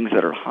 The things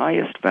that are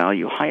highest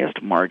value,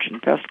 highest margin,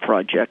 best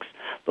projects,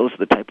 those are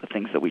the type of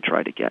things that we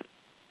try to get.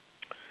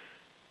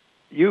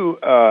 You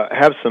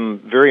have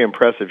some very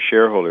impressive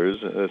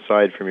shareholders,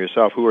 aside from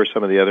yourself. Who are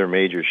some of the other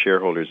major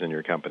shareholders in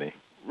your company?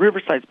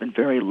 Riverside's been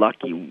very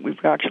lucky.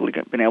 We've actually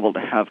been able to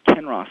have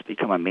Kinross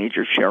become a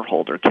major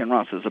shareholder.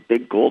 Kinross is a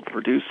big gold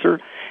producer,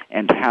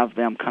 and to have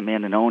them come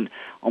in and own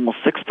almost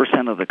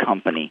 6% of the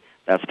company,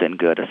 that's been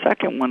good. A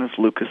second one is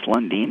Lucas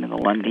Lundin and the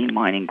Lundin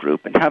Mining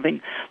Group, and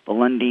having the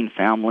Lundin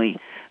family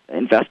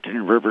invested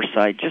in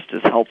Riverside just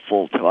is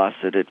helpful to us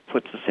that it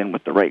puts us in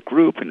with the right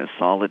group and a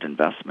solid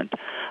investment.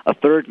 A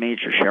third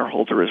major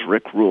shareholder is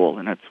Rick Rule,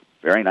 and it's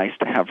very nice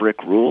to have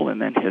Rick Rule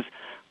and then his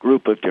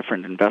group of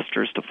different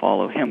investors to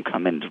follow him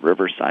come into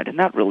Riverside, and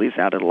that really has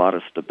added a lot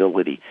of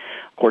stability.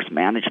 Of course,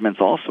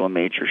 management's also a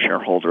major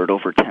shareholder at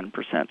over 10%.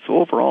 So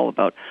overall,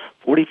 about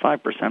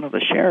 45% of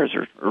the shares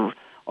are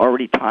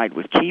already tied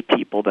with key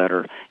people that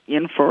are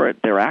in for it.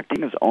 They're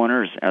acting as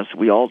owners, as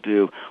we all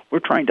do. We're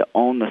trying to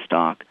own the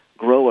stock,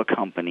 grow a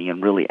company,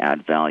 and really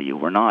add value.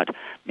 We're not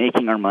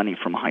making our money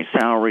from high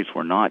salaries.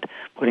 We're not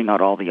putting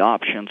out all the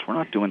options. We're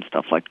not doing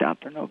stuff like that.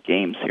 There are no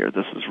games here.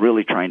 This is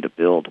really trying to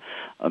build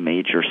a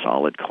major,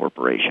 solid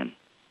corporation.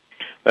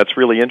 That's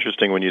really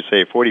interesting when you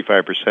say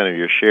 45% of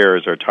your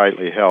shares are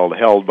tightly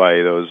held by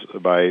those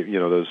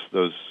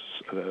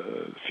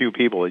few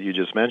people that you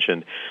just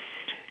mentioned.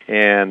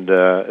 And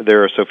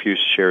there are so few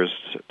shares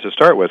to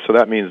start with, so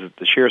that means that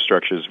the share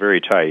structure is very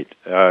tight.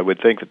 I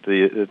would think that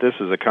this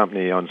is a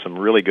company on some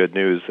really good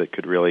news that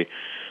could really,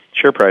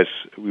 share price,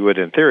 we would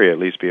in theory at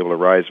least be able to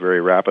rise very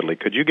rapidly.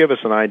 Could you give us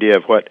an idea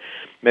of what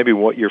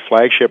your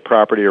flagship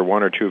property or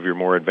one or two of your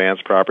more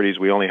advanced properties?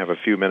 We only have a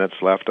few minutes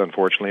left,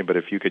 unfortunately, but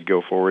if you could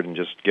go forward and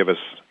just give us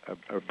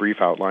a brief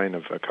outline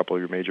of a couple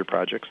of your major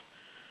projects.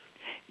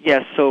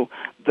 Yes, so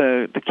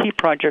the key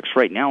projects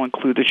right now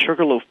include the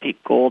Sugarloaf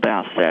Peak Gold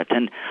asset,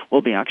 and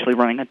we'll be actually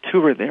running a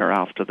tour there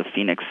after the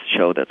Phoenix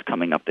show that's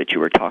coming up that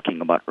you were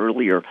talking about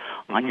earlier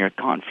on your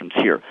conference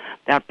here.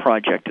 That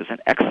project is an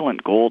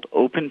excellent gold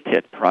open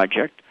pit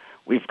project.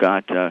 We've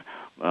got a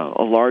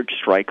large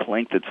strike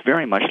length that's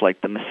very much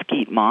like the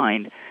Mesquite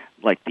mine,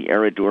 like the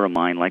Herradura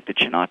mine, like the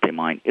Chinate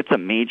mine. It's a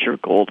major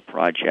gold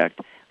project,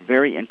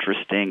 very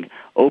interesting,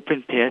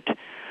 open pit.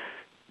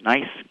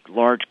 nice,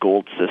 large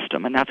gold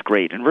system, and that's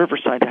great. And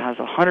Riverside has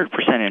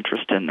 100%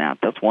 interest in that.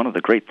 That's one of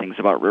the great things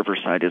about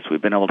Riverside is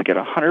we've been able to get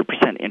 100%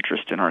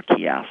 interest in our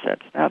key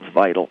assets. That's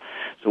vital.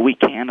 So we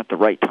can, at the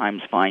right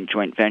times, find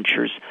joint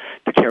ventures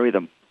to carry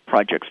the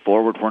projects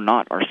forward. We're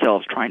not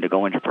ourselves trying to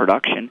go into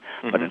production,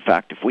 but in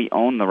fact, if we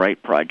own the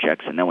right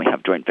projects and then we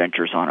have joint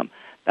ventures on them,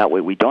 that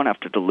way we don't have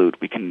to dilute.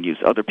 We can use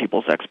other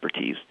people's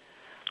expertise.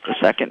 The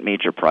second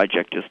major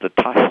project is the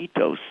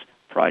Tajitos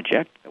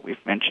project that we've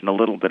mentioned a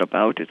little bit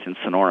about. It's in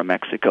Sonora,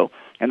 Mexico.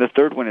 And the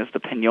third one is the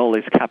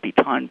Peñoles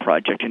Capitan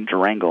project in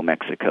Durango,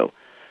 Mexico.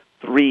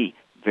 3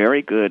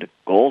 very good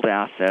gold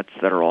assets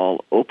that are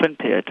all open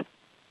pit,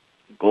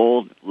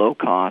 gold, low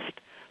cost,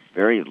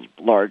 very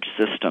large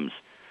systems.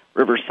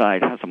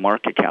 Riverside has a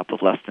market cap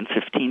of less than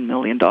 $15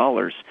 million.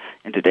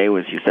 And today,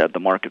 as you said, the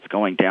market's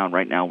going down.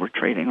 Right now we're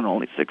trading on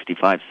only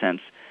 65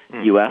 cents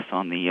U.S.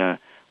 on the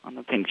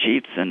pink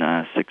sheets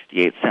and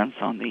 68 cents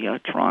on the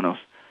Toronto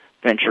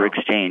Venture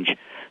Exchange.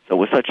 So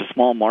with such a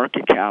small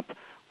market cap,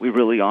 we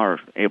really are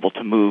able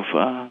to move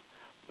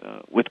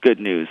with good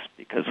news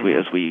because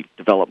as we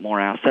develop more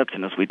assets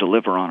and as we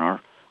deliver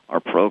on our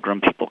program,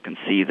 people can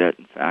see that,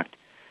 in fact,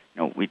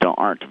 we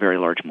aren't a very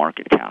large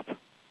market cap.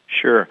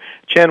 Sure.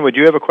 Chen, would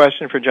you have a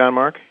question for John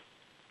Mark?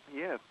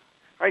 Yes.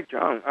 Hi,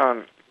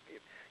 John.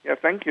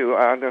 Thank you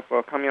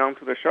for coming on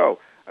to the show.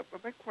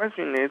 My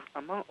question is,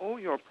 among all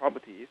your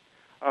properties,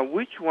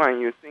 which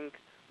one you think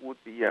would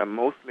be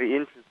mostly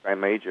interested by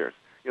majors?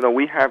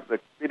 We have the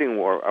bidding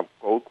war of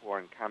Goldcorp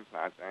and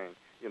Canplat,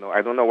 and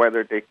I don't know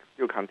whether they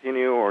still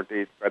continue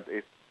but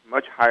it's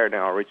much higher than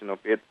our original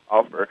bid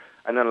offer.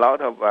 And a lot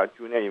of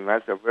junior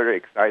investors are very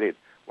excited,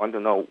 want to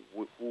know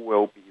who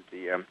will be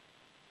the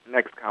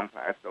next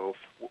Canplat. So,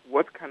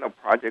 what kind of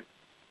project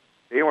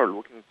they are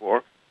looking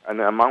for?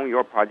 And among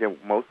your project,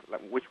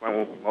 which one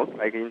will be most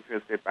likely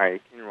interested by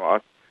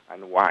Kinross,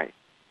 and why?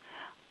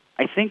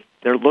 I think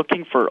they're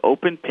looking for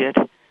open pit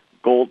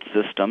gold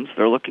systems.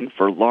 They're looking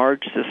for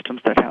large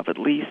systems that have at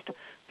least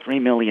 3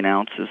 million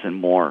ounces and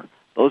more.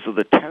 Those are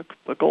the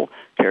typical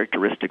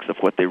characteristics of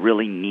what they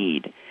really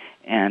need.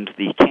 And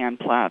the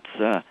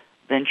Canplat's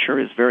venture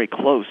is very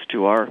close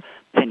to our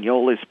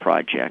Peñoles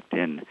project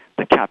in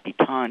the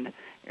Capitan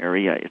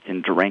area. It's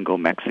in Durango,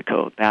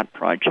 Mexico. That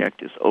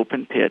project is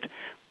open pit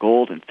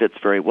gold and fits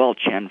very well,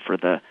 Chen, for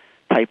the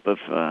type of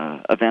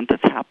event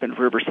that's happened.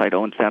 Riverside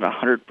owns that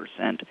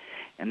 100%,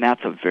 and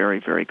that's a very,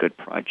 very good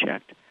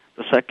project.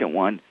 The second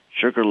one,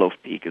 Sugarloaf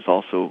Peak, is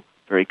also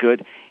very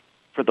good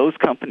for those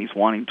companies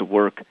wanting to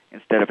work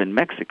instead of in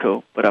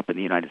Mexico, but up in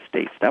the United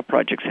States. That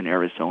project's in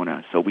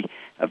Arizona. So we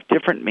have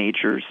different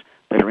majors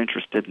that are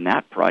interested in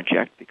that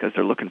project because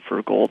they're looking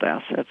for gold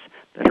assets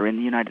that are in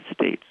the United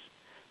States.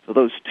 So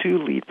those 2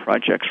 lead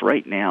projects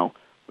right now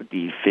would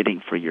be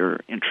fitting for your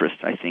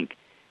interest. I think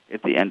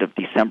at the end of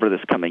December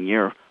this coming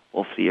year,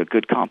 we'll see a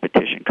good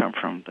competition come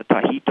from the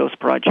Tajitos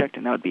project,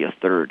 and that would be a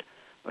third.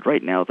 But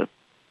right now, the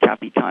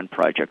Capitan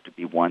project would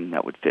be one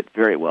that would fit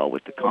very well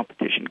with the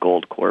competition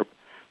Goldcorp,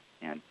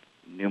 and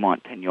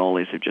Newmont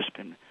Peñoles have just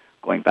been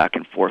going back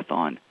and forth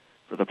on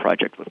for the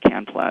project with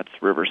Canplat's.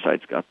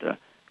 Riverside's got the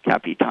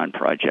Capitan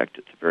project.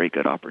 It's a very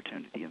good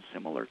opportunity in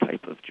similar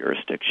type of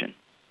jurisdiction.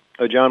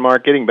 John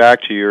Mark, getting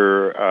back to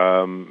your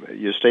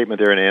statement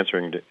there in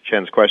answering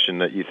Chen's question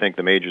that you think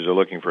the majors are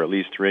looking for at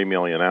least 3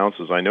 million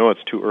ounces, I know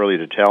it's too early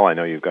to tell. I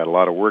know you've got a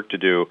lot of work to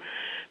do.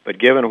 But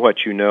given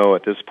what you know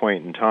at this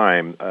point in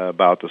time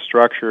about the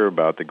structure,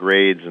 about the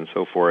grades and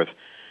so forth,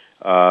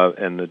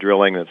 and the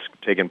drilling that's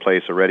taken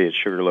place already at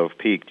Sugarloaf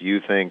Peak, do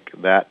you think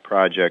that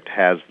project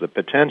has the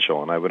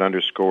potential, and I would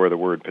underscore the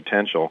word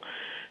potential,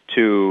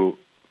 to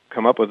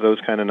come up with those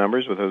kind of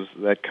numbers, with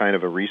that kind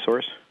of a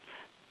resource?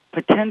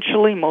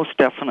 Potentially, most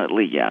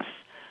definitely, yes.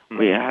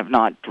 We have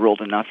not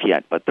drilled enough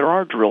yet, but there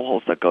are drill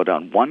holes that go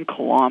down 1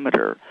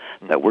 kilometer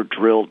that were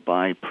drilled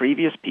by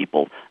previous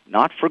people,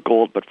 not for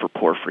gold, but for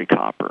porphyry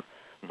copper.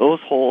 Those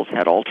holes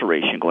had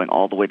alteration going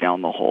all the way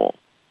down the hole.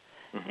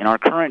 In our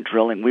current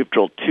drilling, we've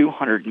drilled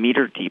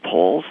 200-meter deep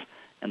holes,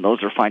 and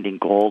those are finding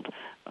gold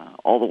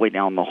all the way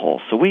down the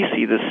hole. So we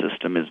see this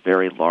system as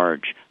very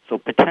large. So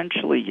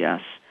potentially,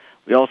 yes.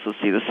 We also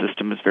see the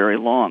system as very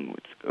long.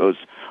 It goes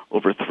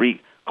over 3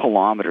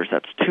 kilometers.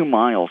 That's 2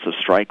 miles of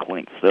strike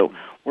length. So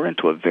we're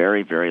into a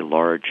very, very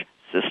large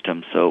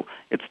system. So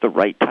it's the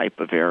right type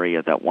of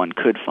area that one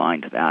could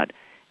find that.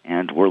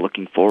 And we're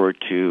looking forward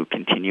to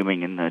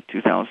continuing in the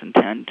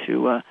 2010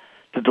 to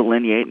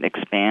delineate and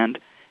expand.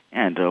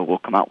 And we'll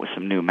come out with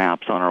some new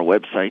maps on our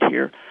website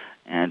here.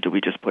 And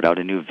we just put out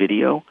a new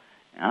video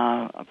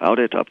about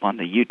it up on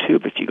the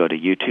YouTube. If you go to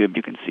YouTube,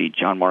 you can see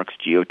John Mark's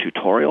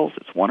Geo-Tutorials.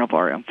 It's one of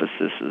our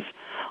emphases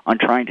on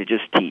trying to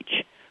just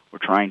teach. We're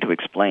trying to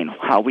explain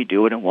how we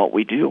do it and what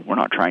we do. We're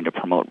not trying to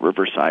promote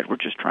Riverside. We're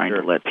just trying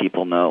to let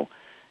people know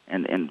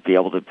and be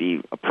able to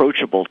be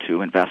approachable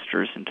to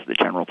investors and to the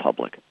general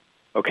public.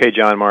 Okay,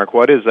 John Mark,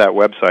 what is that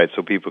website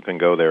so people can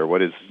go there?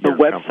 What is the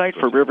website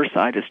for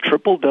Riverside is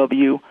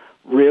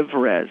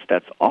www.rivres.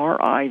 That's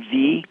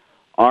RIVRES.com.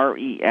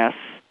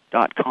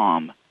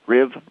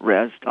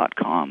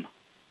 Rivres.com.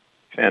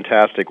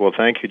 Fantastic. Well,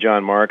 thank you,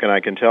 John Mark. And I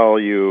can tell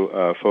you,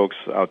 folks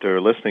out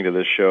there listening to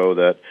this show,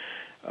 that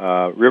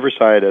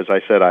Riverside, as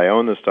I said, I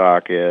own the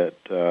stock. It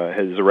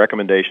has a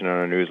recommendation on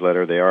our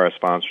newsletter. They are a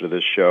sponsor to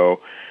this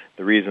show.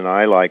 The reason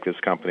I like this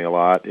company a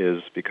lot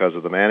is because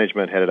of the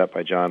management headed up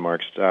by John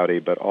Mark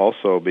Stouty, but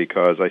also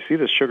because I see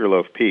the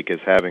Sugarloaf Peak as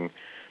having,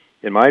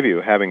 in my view,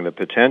 having the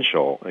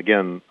potential,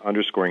 again,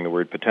 underscoring the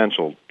word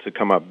potential, to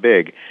come up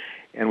big.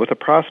 And with a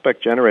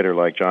prospect generator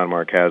like John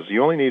Mark has,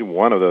 you only need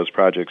one of those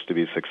projects to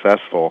be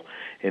successful.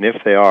 And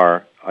if they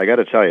are, I got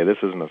to tell you, this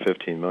isn't a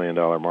 $15 million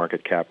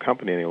market cap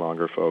company any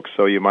longer, folks.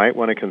 So you might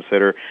want to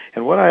consider,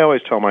 and what I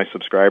always tell my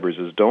subscribers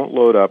is don't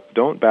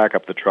back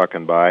up the truck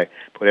and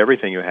put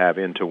everything you have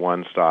into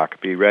one stock.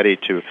 Be ready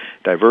to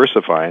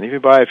diversify. And if you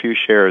buy a few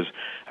shares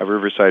of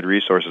Riverside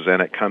Resources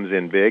and it comes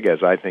in big,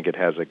 as I think it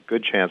has a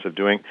good chance of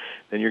doing,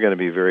 then you're going to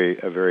be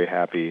a very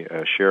happy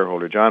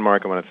shareholder. John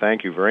Mark, I want to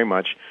thank you very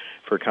much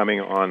for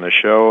coming on the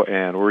show,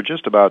 and we're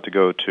just about to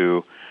go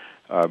to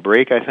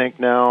break, I think,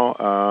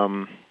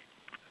 now.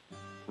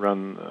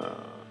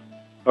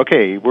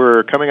 Okay,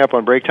 we're coming up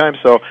on break time,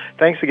 so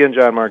thanks again,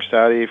 John Mark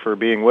Stouty, for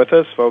being with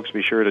us. Folks,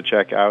 be sure to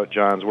check out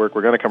John's work.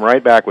 We're going to come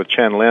right back with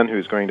Chen Lin,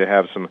 who's going to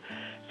have some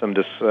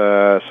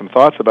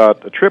thoughts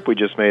about the trip we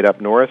just made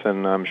up north,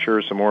 and I'm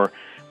sure some more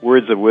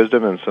words of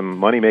wisdom and some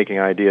money-making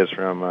ideas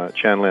from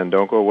Chen Lin.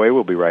 Don't go away.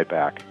 We'll be right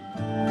back.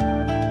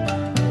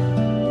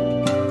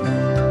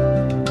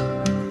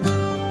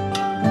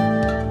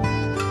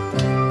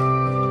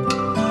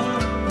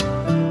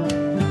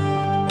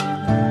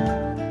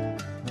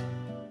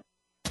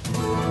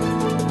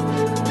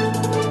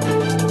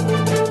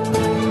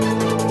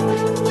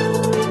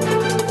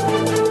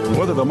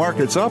 The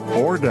market's up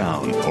or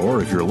down, or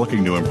if you're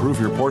looking to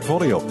improve your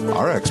portfolio,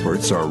 our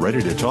experts are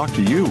ready to talk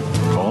to you.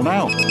 Call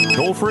now,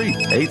 toll free,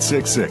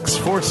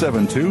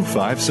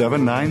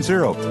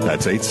 866-472-5790.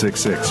 That's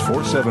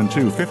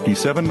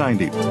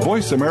 866-472-5790.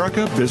 Voice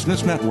America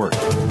Business Network.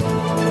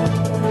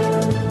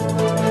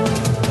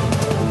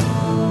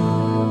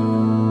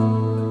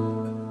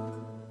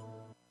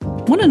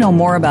 Want to know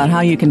more about how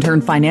you can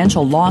turn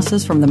financial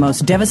losses from the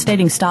most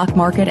devastating stock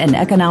market and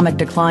economic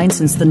decline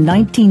since the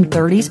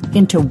 1930s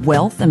into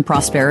wealth and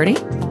prosperity?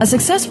 A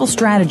successful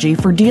strategy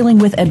for dealing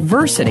with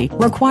adversity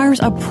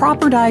requires a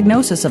proper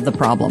diagnosis of the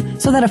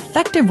problem so that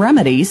effective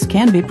remedies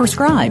can be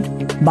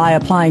prescribed. By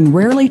applying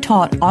rarely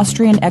taught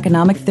Austrian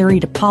economic theory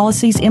to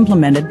policies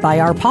implemented by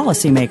our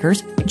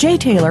policymakers, Jay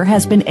Taylor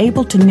has been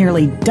able to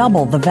nearly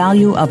double the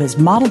value of his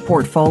model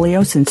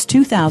portfolio since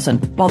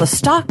 2000, while the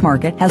stock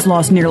market has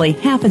lost nearly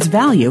half its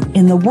value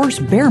in the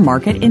worst bear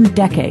market in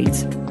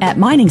decades. At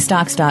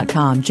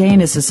miningstocks.com, Jay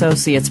and his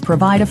associates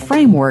provide a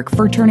framework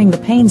for turning the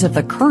pains of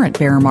the current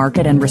bear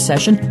market and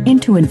recession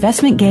into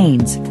investment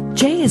gains.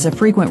 Jay is a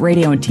frequent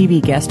radio and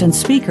TV guest and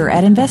speaker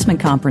at investment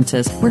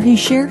conferences where he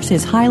shares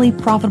his highly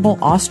profitable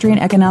Austrian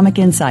economic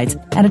insights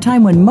at a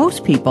time when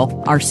most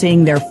people are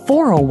seeing their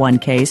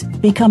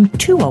 401ks become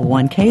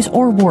 201ks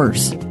or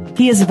worse.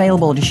 He is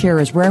available to share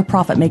his rare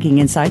profit-making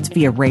insights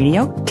via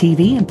radio,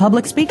 TV, and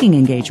public speaking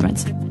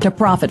engagements. To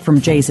profit from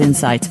Jay's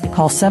insights,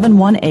 call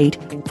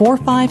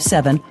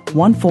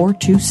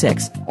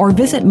 718-457-1426 or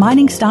visit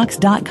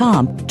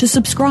miningstocks.com to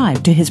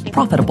subscribe to his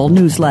profitable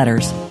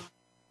newsletters.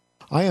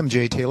 I am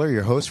Jay Taylor,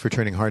 your host for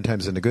Turning Hard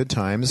Times into Good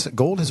Times.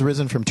 Gold has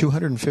risen from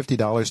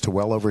 $250 to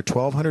well over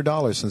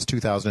 $1,200 since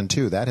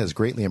 2002. That has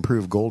greatly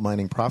improved gold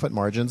mining profit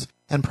margins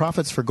and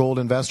profits for gold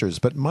investors.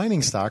 But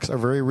mining stocks are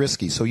very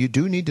risky, so you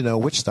do need to know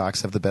which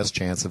stocks have the best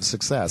chance of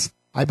success.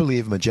 I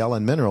believe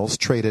Magellan Minerals,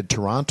 traded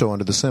Toronto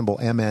under the symbol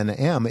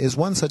MNM, is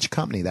one such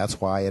company.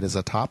 That's why it is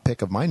a top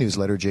pick of my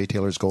newsletter, Jay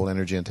Taylor's Gold,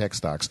 Energy, and Tech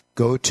Stocks.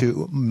 Go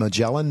to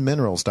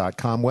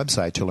MagellanMinerals.com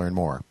website to learn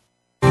more.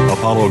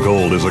 Apollo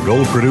Gold is a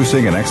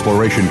gold-producing and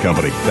exploration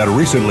company that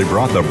recently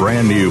brought the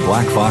brand-new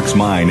Black Fox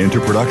Mine into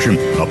production.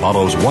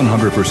 Apollo's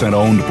 100%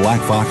 owned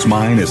Black Fox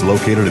Mine is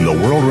located in the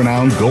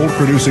world-renowned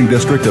gold-producing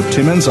district of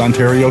Timmins,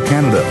 Ontario,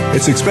 Canada.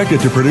 It's expected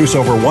to produce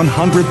over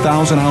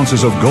 100,000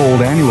 ounces of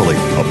gold annually.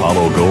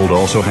 Apollo Gold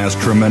also has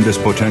tremendous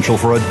potential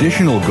for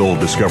additional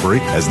gold discovery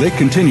as they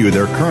continue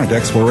their current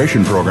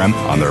exploration program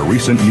on their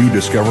recent new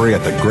discovery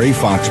at the Gray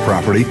Fox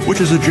property,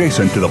 which is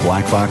adjacent to the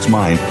Black Fox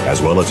Mine,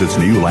 as well as its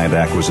new land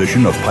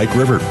acquisition of Pike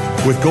River.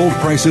 With gold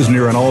prices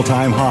near an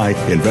all-time high,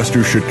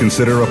 investors should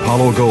consider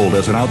Apollo Gold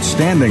as an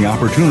outstanding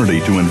opportunity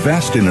to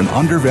invest in an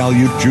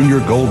undervalued junior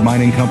gold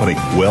mining company,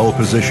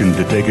 well-positioned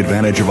to take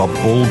advantage of a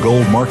bull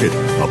gold market.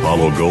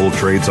 Apollo Gold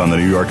trades on the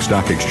New York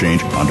Stock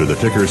Exchange under the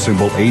ticker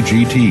symbol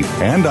AGT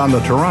and on the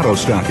Toronto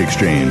Stock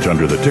Exchange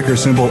under the ticker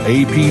symbol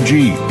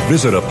APG.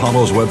 Visit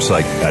Apollo's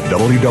website at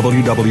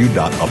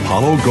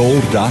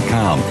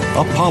www.apollogold.com.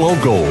 Apollo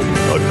Gold,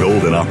 a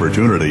golden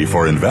opportunity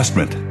for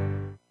investment.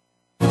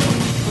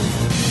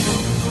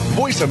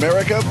 Voice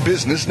America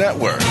Business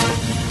Network,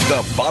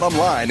 the bottom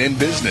line in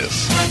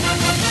business.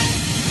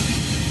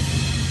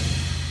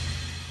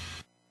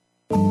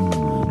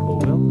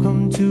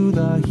 Welcome to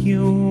the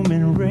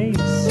human race.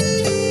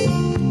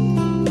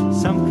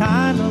 Some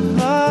kind of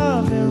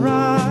love and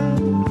ride.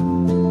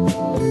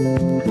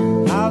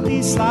 I'll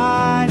be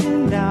sliding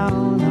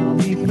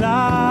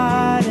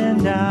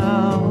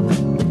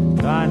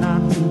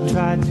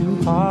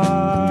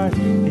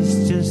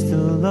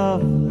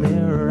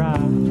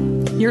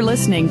You're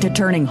listening to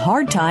Turning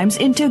Hard Times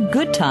into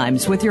Good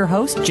Times with your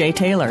host, Jay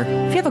Taylor.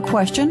 If you have a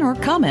question or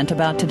comment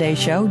about today's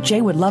show,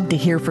 Jay would love to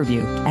hear from you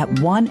at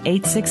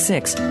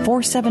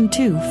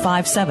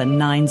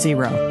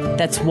 1-866-472-5790.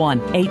 That's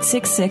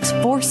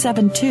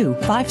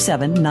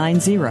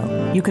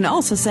 1-866-472-5790. You can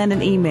also send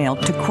an email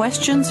to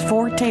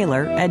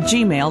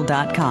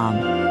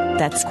questionsfortaylor@gmail.com.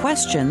 That's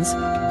questions,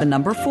 the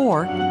number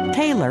 4,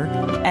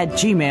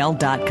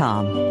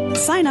 Taylor@gmail.com.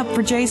 Sign up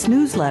for Jay's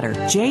newsletter,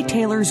 Jay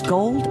Taylor's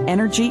Gold,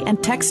 Energy,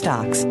 and Tech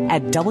Stocks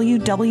at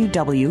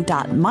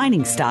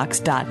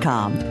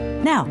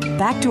www.miningstocks.com. Now,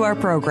 back to our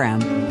program.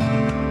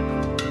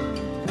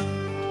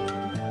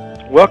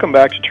 Welcome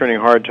back to Turning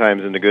Hard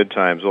Times into Good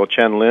Times. Well,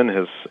 Chen Lin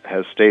has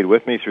stayed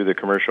with me through the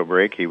commercial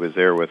break. He was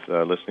there with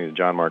listening to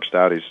John Mark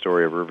Stouty's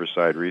story of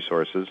Riverside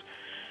Resources.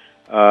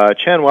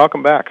 Chen,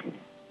 welcome back.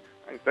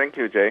 Thank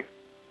you, Jay.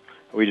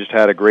 We just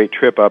had a great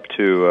trip up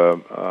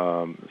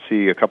to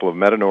see a couple of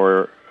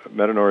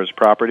Metanor's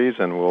properties,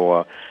 and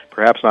we'll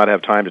perhaps not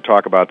have time to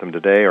talk about them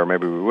today, or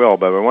maybe we will.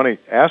 But I want to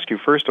ask you,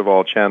 first of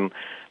all, Chen,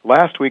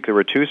 last week there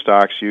were two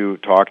stocks you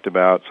talked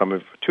about,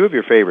 two of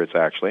your favorites,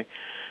 actually.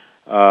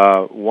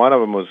 One of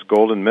them was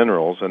Golden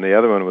Minerals, and the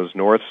other one was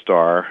North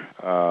Star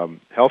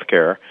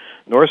Healthcare.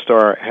 North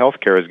Star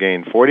Healthcare has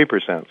gained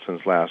 40%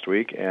 since last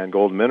week, and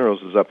Golden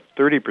Minerals is up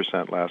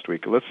 30% last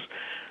week.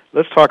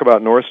 Let's talk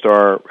about North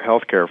Star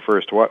Healthcare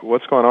first.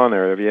 What's going on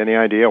there? Have you any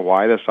idea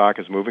why the stock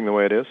is moving the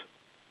way it is?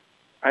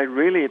 I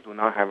really do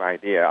not have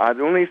idea.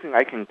 The only thing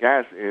I can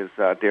guess is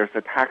there's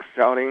a tax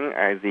selling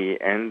at the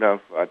end of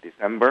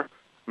December,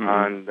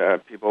 and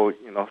people,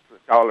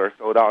 sellers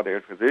sold out their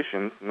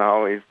positions.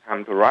 Now it's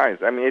time to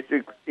rise. I mean, it's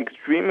an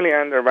extremely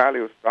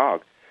undervalued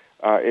stock.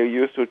 It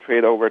used to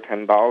trade over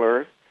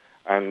 $10,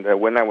 and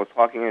when I was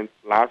talking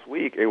last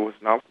week, it was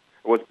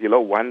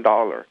below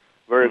 $1,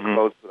 very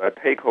close to a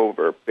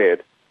takeover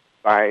bid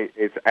by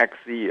its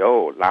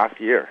ex-CEO last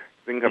year.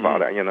 Think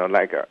about it,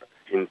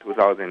 in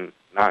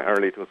 2009,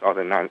 early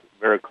 2009,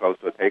 very close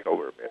to a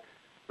takeover bid.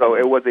 So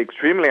it was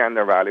extremely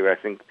undervalued. I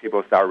think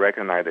people start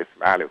recognizing its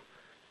value.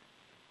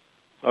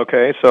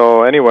 Okay,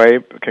 so anyway,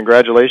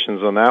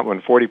 congratulations on that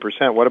one,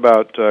 40%. What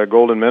about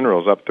Golden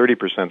Minerals, up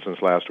 30%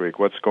 since last week?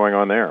 What's going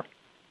on there?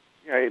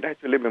 Yeah, it's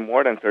actually a little bit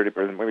more than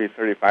 30%, maybe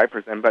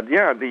 35%. But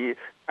yeah,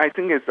 I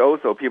think it's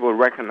also people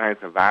recognize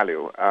the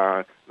value.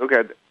 Look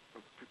at a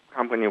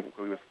company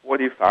with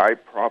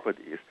 45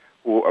 properties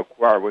who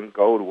acquired when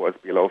gold was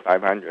below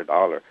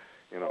 $500,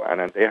 and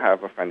then they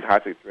have a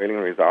fantastic drilling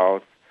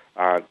results.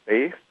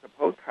 They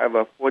supposed to have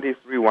a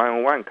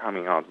 43-101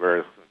 coming out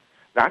very soon.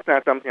 That's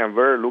something I'm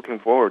very looking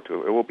forward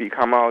to. It will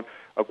come out,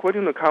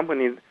 according to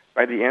companies,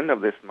 by the end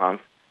of this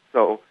month.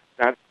 So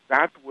that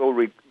will,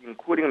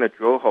 including the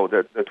drill hole,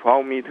 the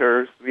 12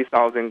 meters,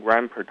 3,000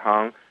 grams per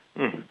ton,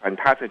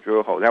 fantastic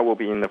drill hole. That will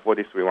be in the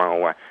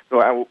 43-101. So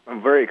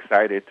I'm very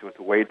excited to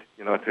wait,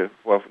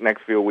 for the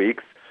next few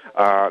weeks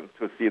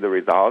to see the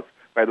results.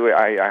 By the way,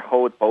 I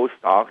hold both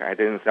stocks. I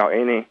didn't sell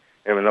any,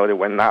 even though they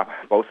went up.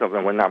 Both of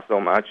them went up so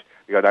much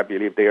because I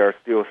believe they are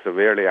still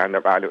severely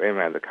undervalued even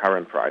at the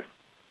current price.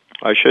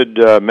 I should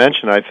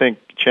mention, I think,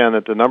 Chen,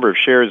 that the number of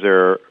shares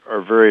there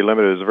are very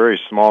limited. It's a very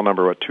small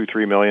number,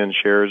 2-3 million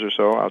shares or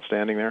so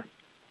outstanding there?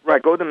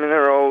 Right. Golden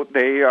Mineral,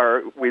 they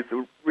are with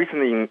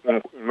recent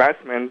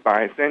investment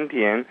by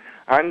Sentient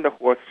and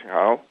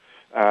Hochschild.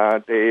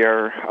 They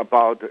are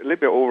about a little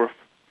bit over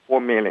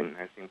 4 million,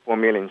 I think, 4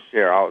 million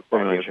share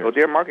outstanding. So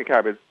their market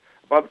cap is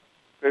about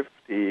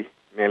 50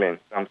 million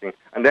something,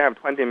 and they have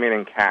 20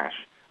 million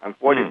cash and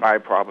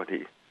 45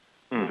 properties.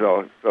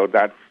 So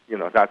that's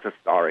that's a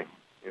story.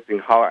 You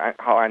think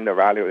how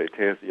undervalued it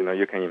is.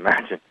 You can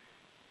imagine.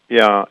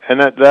 Yeah,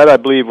 and that I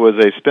believe was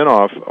a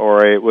spinoff,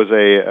 or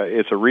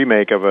it's a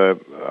remake of a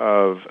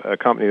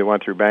company that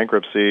went through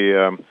bankruptcy.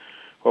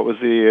 What was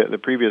the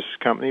previous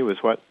company?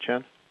 Was what,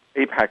 Chen?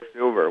 Apex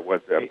Silver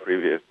was the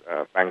previous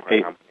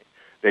bankrupt company.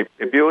 They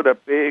built a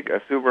big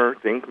silver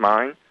zinc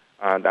mine,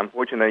 and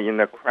unfortunately, in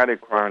the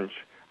credit crunch,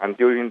 and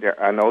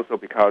also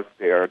because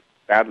their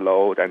bad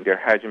load and their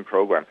hedging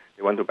program,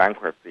 they went to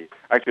bankruptcy.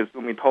 Actually,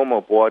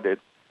 Sumitomo bought it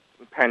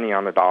penny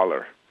on the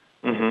dollar.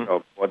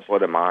 So for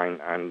the mine,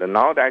 and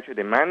now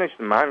they manage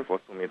the mine for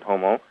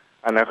Sumitomo,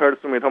 and I heard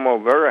Sumitomo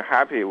very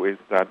happy with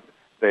that.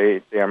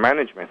 Their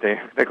management,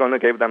 they're going to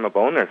give them a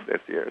bonus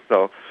this year.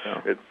 So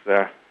it's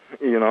it's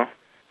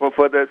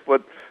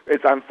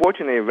an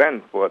unfortunate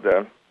event for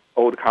the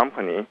old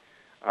company,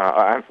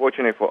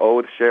 unfortunate for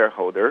old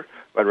shareholder.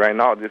 But right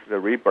now, this is a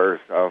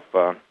rebirth of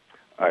a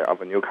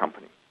new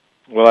company.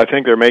 Well, I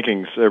think they're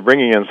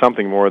bringing in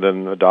something more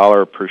than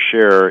 $1 per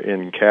share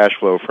in cash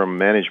flow from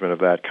management of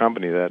that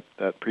company, that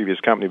previous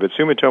company. But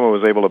Sumitomo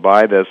was able to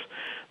buy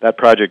that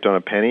project on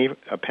a penny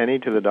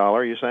to the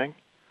dollar. You're saying?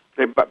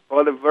 They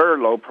bought a very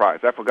low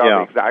price. I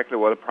forgot exactly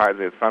what the price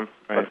is from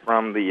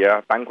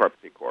the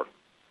bankruptcy court.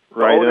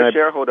 So all the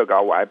shareholder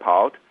got wiped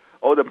out.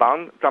 All the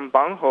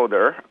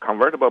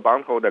convertible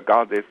bondholder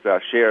got these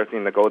shares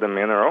in the Golden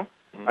Mineral.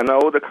 And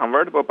all the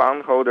convertible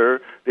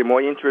bondholder, they're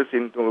more interested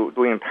in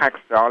doing tax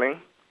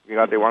selling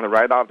because they want to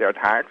write off their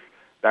tax.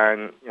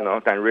 than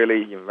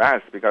really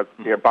invest because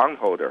they're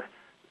bondholder.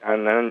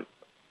 And then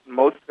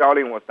most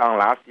selling was done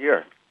last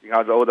year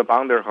because all the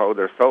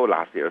bondholders sold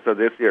last year. So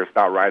this year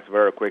stock rise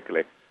very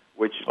quickly.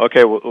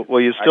 Okay, well,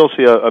 you still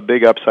see a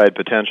big upside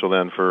potential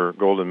then for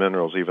gold and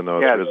minerals, even though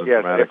it's risen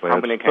dramatically.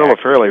 It's still a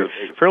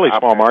fairly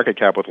small market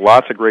cap with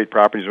lots of great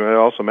properties. And I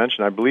also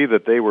mentioned, I believe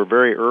that they were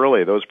very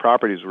early. Those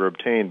properties were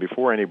obtained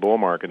before any bull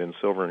market in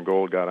silver and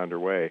gold got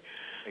underway.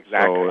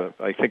 Exactly. So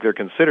I think they're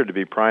considered to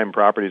be prime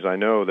properties. I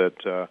know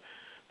that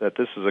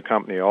this is a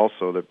company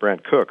also that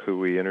Brent Cook, who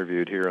we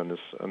interviewed here on this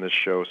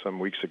show some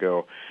weeks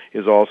ago,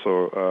 is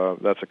also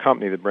that's a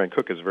company that Brent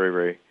Cook is very,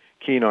 very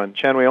keen on.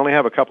 Chen, we only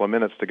have a couple of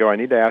minutes to go. I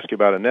need to ask you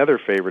about another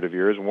favorite of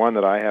yours, one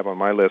that I have on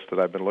my list that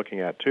I've been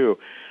looking at too,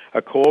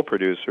 a coal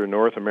producer,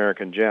 North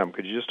American Gem.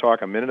 Could you just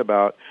talk a minute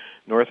about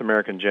North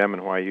American Gem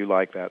and why you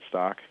like that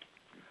stock?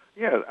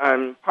 Yes,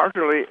 and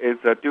partially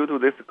it's due to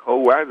this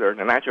cold weather.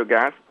 The natural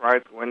gas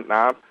price went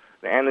up,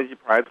 the energy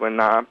price went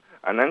up,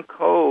 and then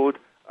coal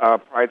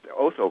price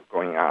also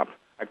going up.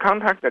 I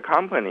contact the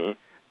company.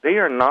 They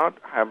are not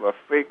have a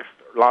fixed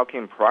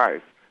lock-in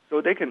price,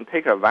 so they can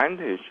take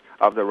advantage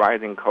of the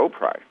rising coal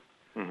price.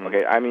 Mm-hmm.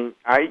 Okay, I mean,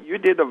 you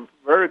did a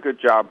very good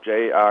job,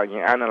 Jay, in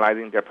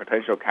analyzing their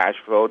potential cash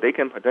flow. They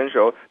can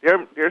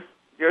their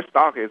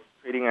stock is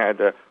trading at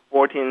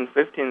 14,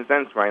 15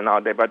 cents right now,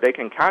 but they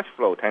can cash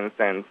flow 10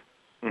 cents,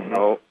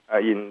 mm-hmm.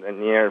 In the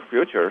near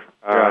future.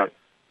 Right.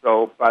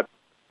 But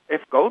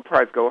if gold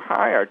price go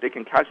higher, they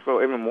can cash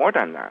flow even more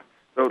than that.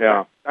 So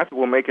that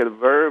will make it a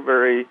very,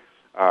 very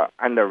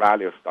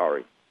undervalued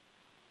story.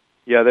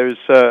 Yeah, there's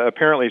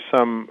apparently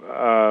some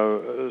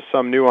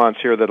nuance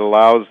here that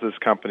allows this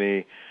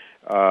company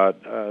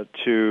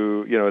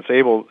to, it's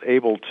able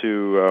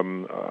to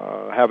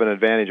have an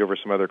advantage over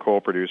some other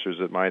coal producers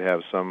that might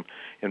have some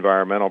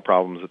environmental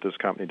problems that this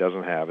company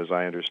doesn't have, as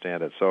I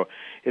understand it. So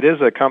it is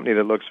a company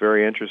that looks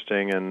very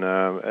interesting and,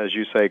 as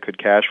you say, could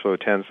cash flow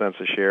 10 cents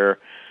a share.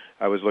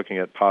 I was looking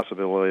at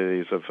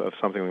possibilities of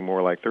something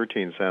more like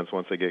 13 cents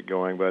once they get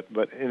going. But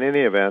in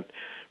any event,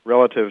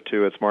 relative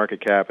to its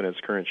market cap and its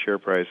current share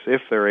price,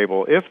 if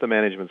the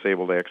management's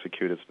able to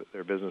execute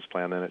their business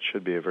plan, then it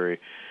should be a very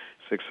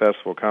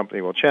successful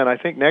company. Well, Chen, I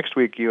think next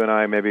week you and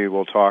I maybe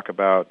will talk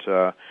about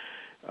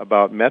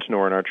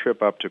Metanor and our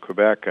trip up to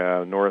Quebec,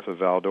 north of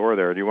Val-d'Or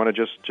there. Do you want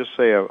to just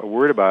say a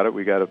word about it?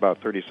 We got about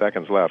 30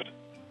 seconds left.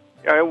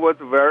 Yeah, it was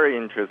very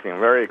interesting,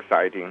 very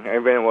exciting.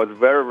 Even it was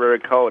very, very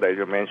cold, as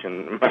you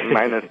mentioned,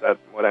 minus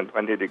more than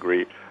 20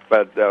 degrees.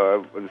 But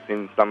we've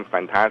seen some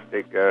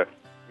fantastic,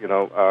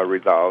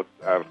 results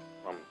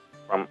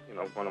from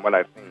what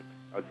I've seen.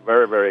 It was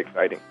very, very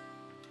exciting.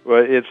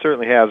 Well, it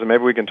certainly has, and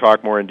maybe we can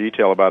talk more in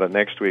detail about it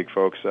next week,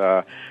 folks.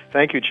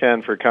 Thank you,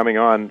 Chen, for coming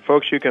on.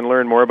 Folks, you can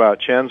learn more about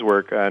Chen's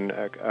work and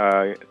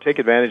take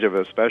advantage of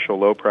a special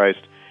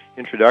low-priced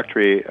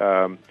introductory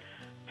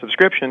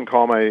subscription.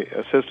 Call my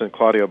assistant,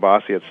 Claudio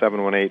Bassi, at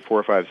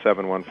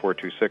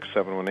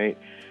 718-457-1426,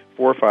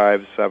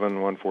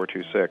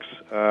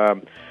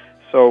 718-457-1426.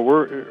 So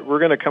we're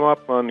going to come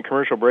up on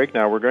commercial break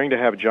now. We're going to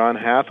have John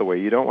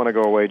Hathaway. You don't want to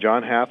go away.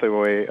 John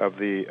Hathaway of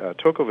the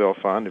Tocqueville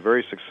Fund, a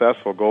very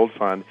successful gold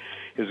fund,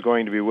 is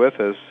going to be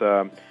with us.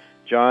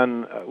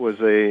 John was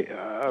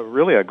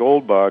really a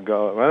gold bug.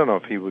 I don't know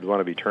if he would want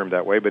to be termed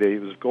that way, but he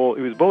was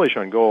bullish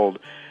on gold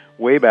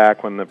way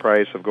back when the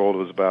price of gold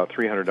was about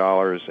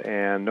 $300,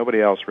 and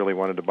nobody else really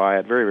wanted to buy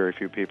it. Very, very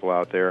few people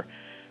out there.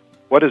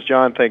 What does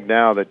John think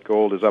now that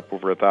gold is up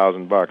over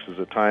 $1,000? Is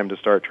it time to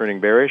start turning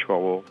bearish?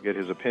 Well, we'll get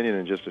his opinion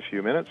in just a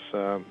few minutes.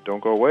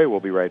 Don't go away. We'll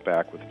be right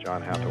back with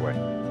John Hathaway.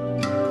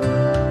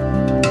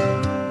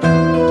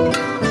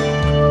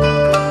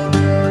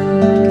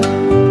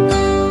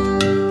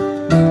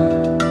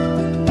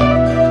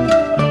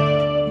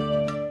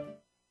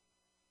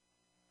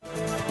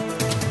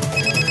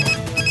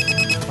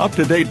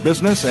 Up-to-date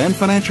business and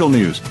financial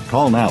news.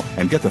 Call now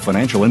and get the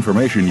financial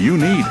information you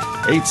need.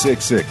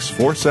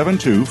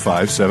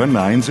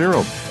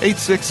 866-472-5790.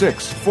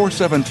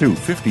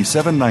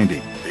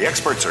 866-472-5790. The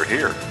experts are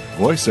here.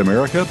 Voice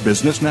America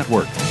Business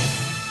Network.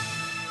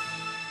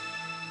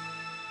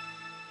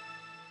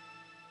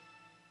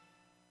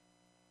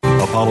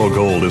 Apollo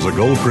Gold is a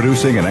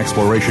gold-producing and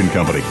exploration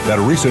company that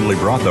recently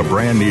brought the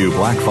brand-new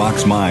Black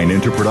Fox Mine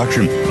into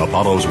production.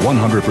 Apollo's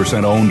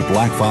 100% owned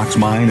Black Fox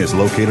Mine is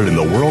located in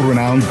the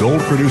world-renowned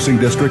gold-producing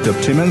district of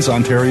Timmins,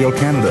 Ontario,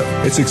 Canada.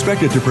 It's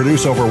expected to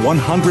produce over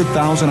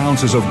 100,000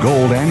 ounces of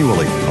gold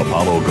annually.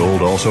 Apollo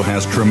Gold also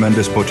has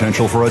tremendous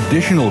potential for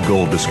additional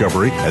gold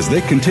discovery as they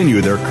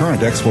continue their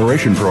current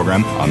exploration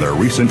program on their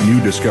recent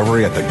new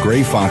discovery at the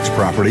Gray Fox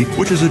property,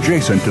 which is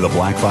adjacent to the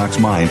Black Fox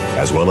Mine,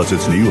 as well as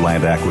its new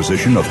land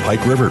acquisition of Pike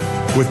Snake River.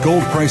 With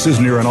gold prices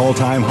near an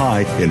all-time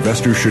high,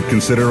 investors should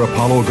consider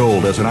Apollo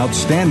Gold as an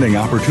outstanding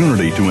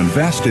opportunity to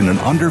invest in an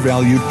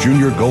undervalued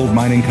junior gold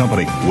mining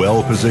company,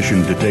 well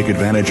positioned to take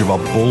advantage of a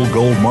bull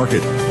gold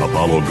market.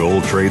 Apollo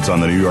Gold trades on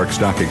the New York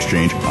Stock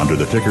Exchange under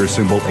the ticker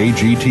symbol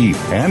AGT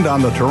and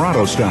on the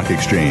Toronto Stock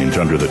Exchange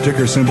under the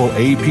ticker symbol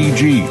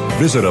APG.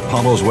 Visit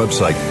Apollo's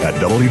website at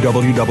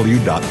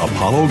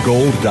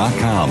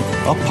www.apollogold.com.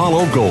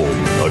 Apollo Gold,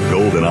 a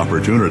golden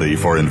opportunity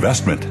for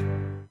investment.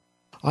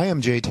 I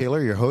am Jay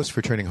Taylor, your host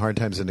for Turning Hard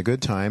Times into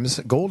Good Times.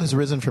 Gold has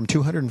risen from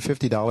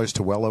 $250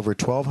 to well over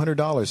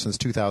 $1,200 since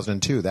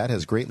 2002. That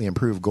has greatly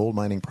improved gold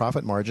mining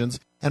profit margins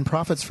and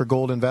profits for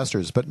gold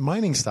investors. But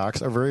mining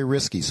stocks are very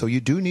risky, so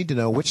you do need to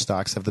know which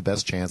stocks have the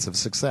best chance of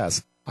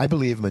success. I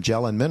believe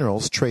Magellan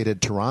Minerals,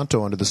 traded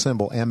Toronto under the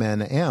symbol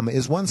MNM,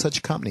 is one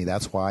such company.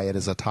 That's why it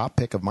is a top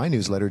pick of my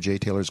newsletter, Jay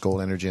Taylor's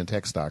Gold, Energy, and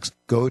Tech Stocks.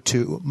 Go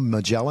to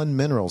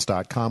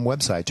MagellanMinerals.com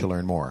website to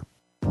learn more.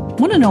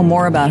 Want to know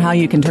more about how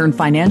you can turn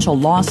financial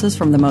losses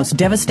from the most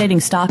devastating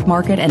stock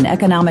market and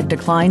economic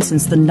decline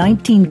since the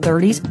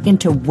 1930s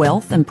into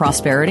wealth and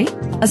prosperity?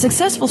 A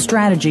successful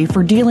strategy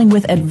for dealing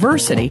with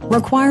adversity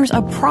requires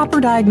a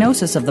proper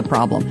diagnosis of the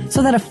problem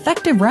so that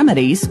effective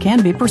remedies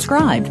can be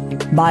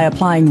prescribed. By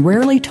applying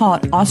rarely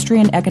taught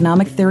Austrian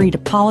economic theory to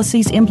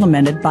policies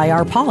implemented by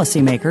our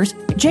policymakers,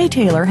 Jay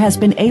Taylor has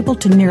been able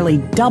to nearly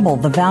double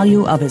the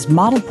value of his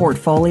model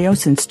portfolio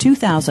since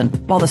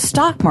 2000, while the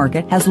stock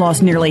market has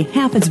lost nearly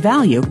half its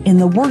value in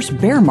the worst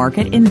bear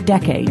market in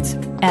decades.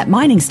 At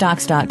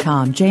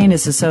miningstocks.com, Jay and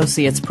his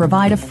associates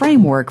provide a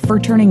framework for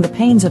turning the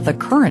pains of the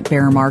current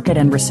bear market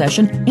and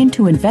recession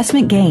into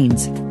investment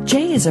gains.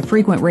 Jay is a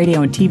frequent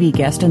radio and TV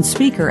guest and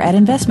speaker at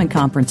investment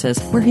conferences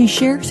where he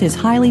shares his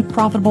highly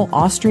profitable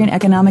Austrian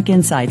economic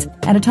insights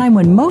at a time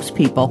when most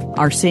people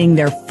are seeing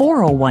their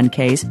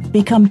 401ks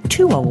become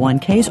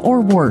 201ks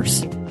or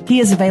worse. He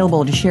is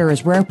available to share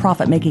his rare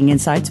profit-making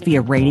insights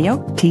via radio,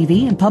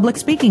 TV, and public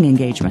speaking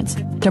engagements.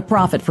 To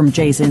profit from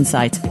Jay's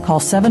insights,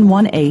 call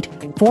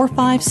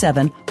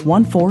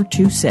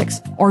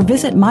 718-457-1426 or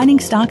visit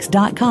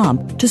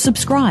miningstocks.com to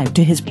subscribe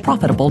to his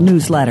profitable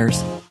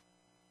newsletters.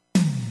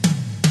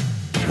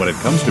 When it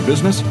comes to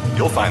business,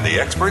 you'll find the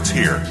experts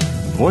here.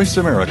 Voice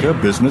America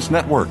Business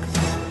Network.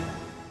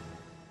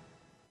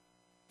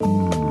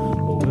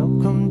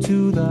 Welcome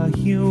to the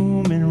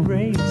human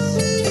race.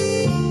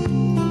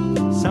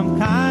 Some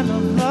kind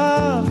of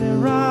love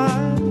and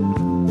ride.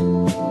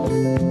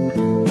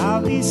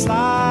 I'll be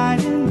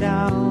sliding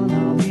down,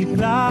 I'll be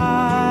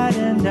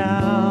gliding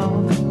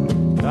down.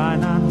 Try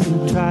not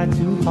to try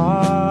too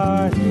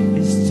hard,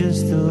 it's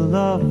just a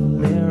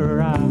lovely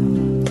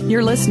ride.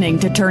 You're listening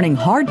to Turning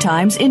Hard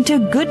Times into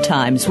Good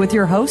Times with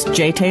your host,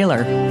 Jay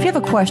Taylor. If you have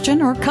a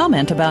question or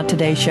comment about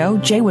today's show,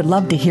 Jay would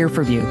love to hear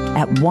from you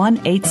at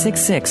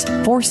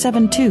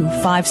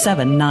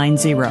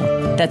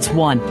 1-866-472-5790. That's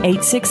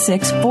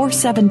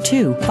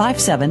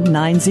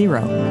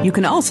 1-866-472-5790. You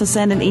can also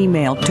send an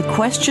email to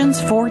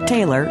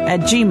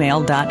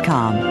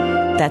questionsfortaylor@gmail.com.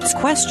 That's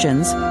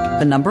questions,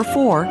 the number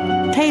 4,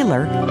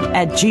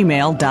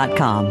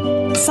 Taylor@gmail.com.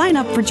 Sign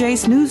up for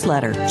Jay's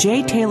newsletter,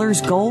 Jay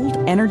Taylor's Gold,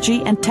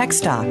 Energy, and Tech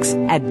Stocks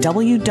at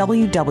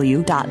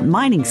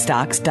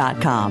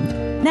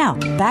www.miningstocks.com. Now,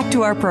 back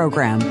to our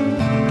program.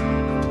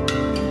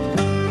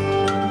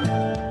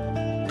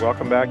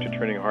 Welcome back to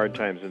Turning Hard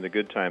Times into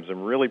Good Times.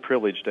 I'm really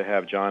privileged to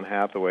have John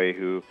Hathaway,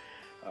 who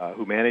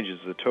manages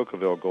the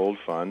Tocqueville Gold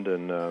Fund,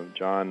 and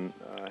John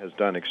has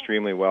done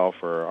extremely well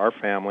for our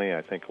family.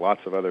 I think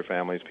lots of other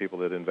families, people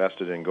that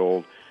invested in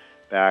gold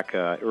back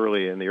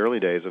early in the early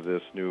days of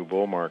this new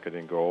bull market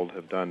in gold,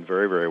 have done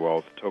very, very well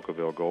with the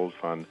Tocqueville Gold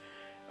Fund.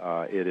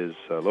 It is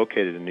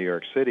located in New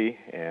York City,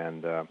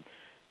 and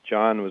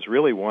John was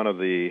really one of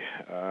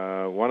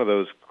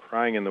those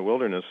crying in the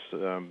wilderness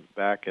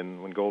back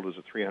when gold was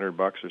at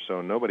 $300 or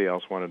so. Nobody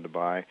else wanted to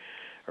buy,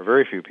 or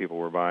very few people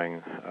were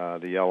buying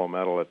the yellow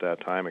metal at that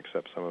time,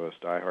 except some of us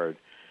diehard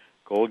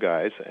gold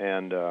guys.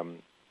 And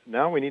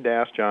now we need to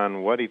ask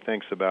John what he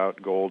thinks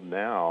about gold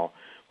now.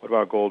 What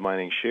about gold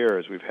mining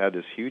shares? We've had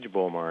this huge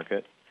bull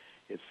market,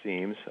 it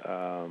seems.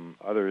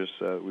 Others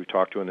we've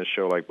talked to in this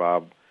show, like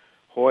Bob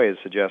Hoy, is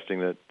suggesting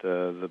that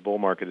the bull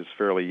market is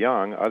fairly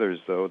young.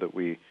 Others, though, that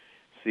we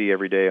see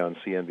every day on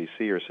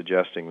CNBC are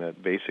suggesting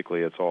that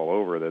basically it's all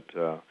over,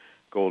 that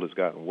gold has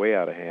gotten way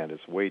out of hand.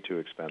 It's way too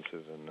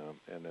expensive,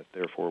 and that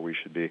therefore we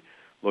should be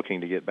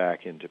looking to get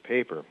back into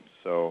paper.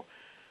 So,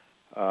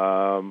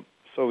 John,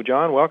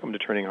 welcome to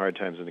Turning Hard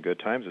Times into Good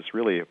Times. It's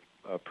really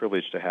a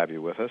privilege to have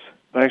you with us.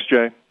 Thanks,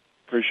 Jay.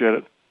 Appreciate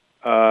it.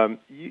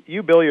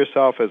 You bill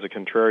yourself as a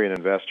contrarian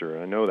investor,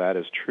 and I know that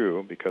is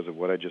true because of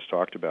what I just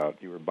talked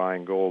about. You were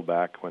buying gold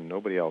back when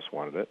nobody else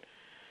wanted it.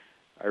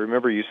 I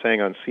remember you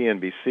saying on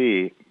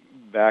CNBC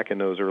back in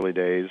those early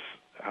days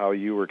how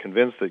you were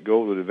convinced that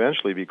gold would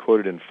eventually be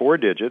quoted in 4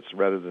 digits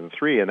rather than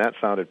 3, and that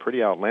sounded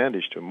pretty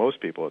outlandish to most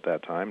people at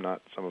that time,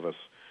 not some of us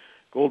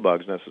gold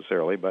bugs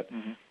necessarily. But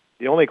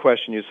the only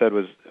question you said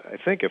was, I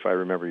think if I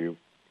remember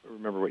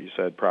what you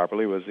said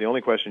properly, was the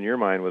only question in your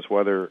mind was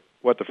what the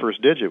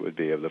first digit would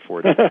be of the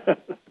 4 digits.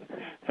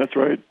 That's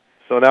right.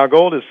 So now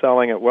gold is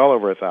selling at well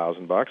over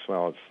 $1,000.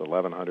 Well, it's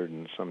 1,100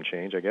 and some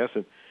change, I guess.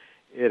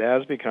 It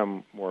has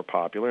become more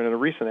popular. And in a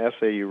recent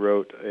essay you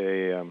wrote,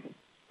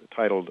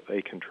 titled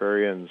 "A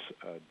Contrarian's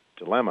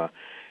Dilemma,"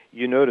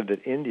 you noted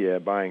that India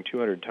buying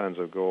 200 tons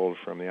of gold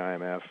from the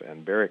IMF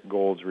and Barrick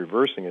Gold's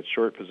reversing its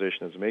short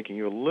position is making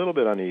you a little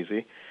bit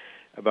uneasy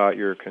about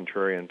your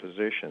contrarian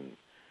position.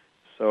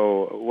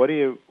 So, what do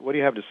you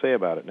have to say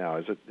about it now?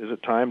 Is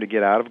it time to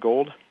get out of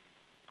gold?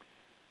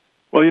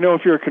 Well,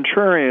 if you're a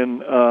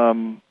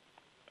contrarian,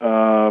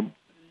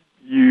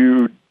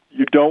 you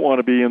don't want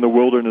to be in the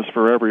wilderness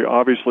forever.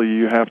 Obviously,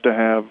 you have to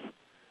have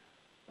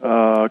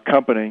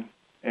company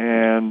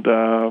and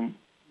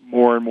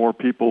more and more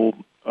people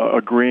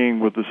agreeing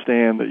with the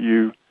stand that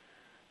you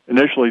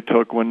initially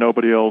took when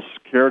nobody else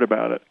cared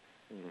about it.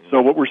 Mm-hmm.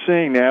 So what we're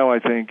seeing now, I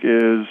think,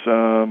 is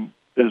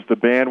the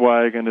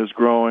bandwagon is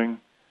growing.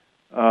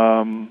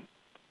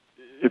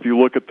 If you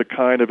look at the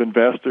kind of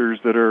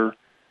investors that are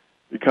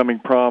becoming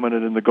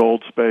prominent in the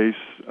gold space,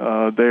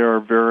 they are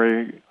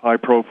very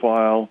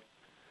high-profile,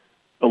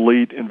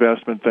 elite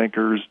investment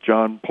thinkers.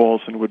 John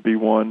Paulson would be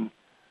one.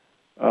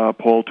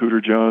 Paul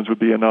Tudor Jones would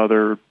be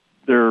another.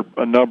 There are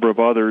a number of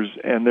others,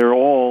 and they're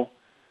all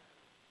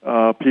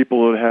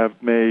people that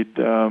have made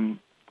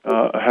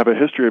have a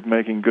history of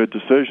making good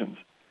decisions.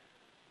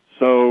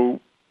 So,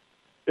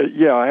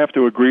 yeah, I have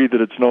to agree that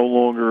it's no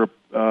longer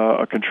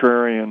a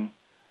contrarian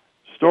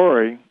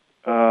story,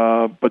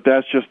 but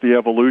that's just the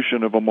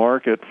evolution of a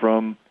market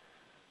from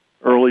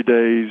early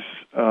days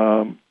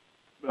of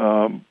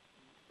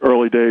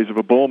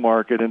a bull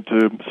market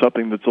into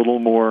something that's a little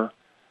more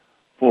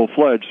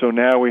full-fledged. So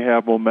now we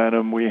have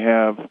momentum. We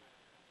have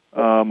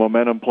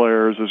momentum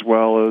players as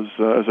well as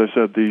I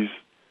said, these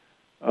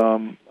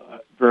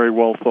very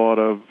well thought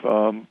of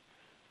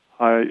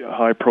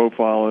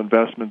high-profile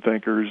investment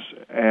thinkers,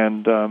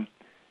 and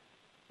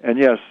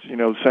yes,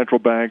 central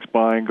banks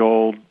buying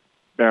gold,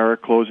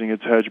 Barrick closing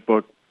its hedge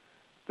book.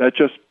 That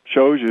just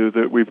shows you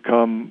that we've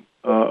come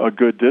a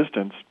good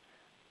distance.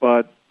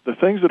 But the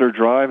things that are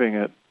driving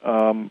it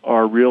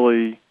are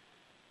really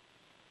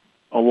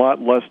a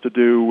lot less to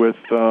do with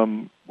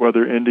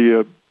whether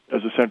India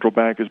as a central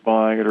bank is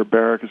buying it or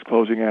Barrick is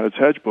closing out its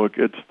hedge book.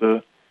 It's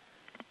the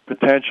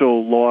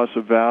potential loss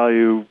of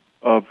value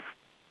of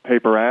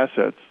paper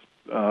assets,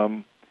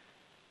 the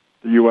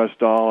U.S.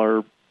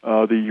 dollar,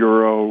 the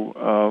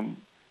euro,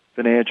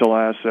 financial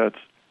assets,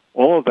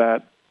 all of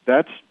that.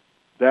 That's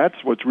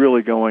what's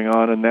really going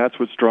on, and that's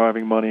what's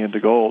driving money into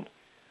gold.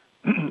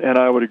 And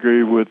I would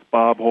agree with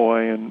Bob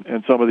Hoy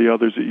and some of the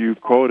others that you've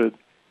quoted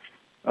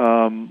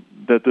that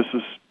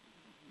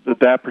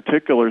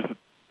particular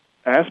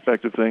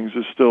aspect of things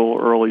is still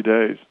early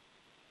days.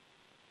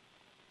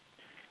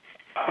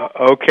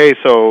 Okay,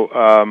 so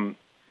I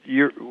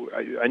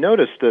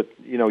noticed that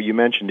you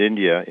mentioned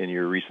India in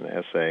your recent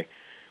essay.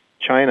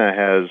 China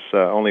has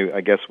only,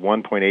 I guess,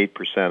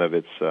 1.8% of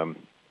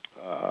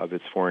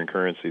its foreign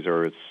currencies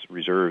or its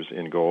reserves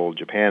in gold.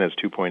 Japan has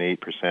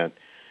 2.8%.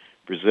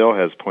 Brazil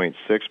has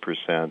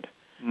 0.6%.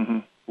 Mm-hmm.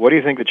 What do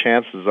you think the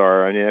chances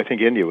are? I mean, I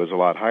think India was a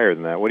lot higher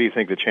than that. What do you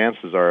think the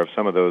chances are of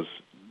some of those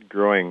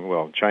growing?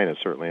 Well, China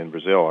certainly and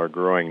Brazil are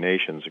growing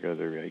nations because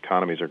their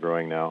economies are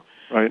growing now.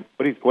 Right.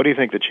 What do you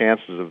think the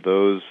chances of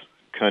those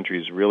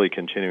countries really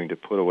continuing to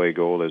put away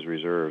gold as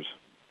reserves,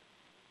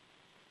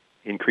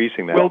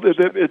 increasing that? Well,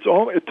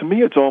 to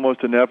me, it's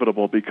almost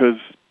inevitable because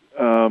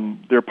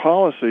their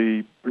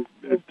policy.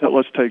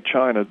 Let's take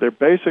China. They're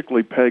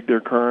basically pegged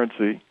their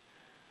currency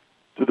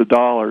to the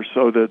dollar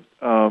so that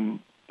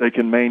they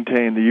can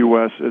maintain the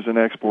U.S. as an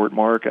export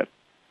market.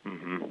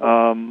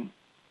 Mm-hmm.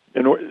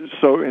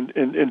 So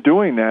in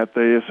doing that,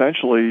 they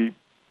essentially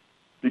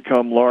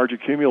become large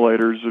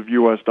accumulators of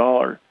U.S.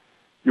 dollar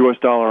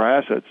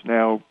assets.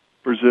 Now,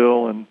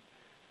 Brazil and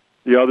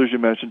the others you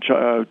mentioned,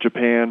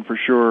 Japan for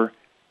sure,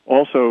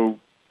 also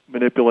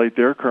manipulate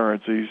their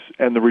currencies.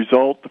 And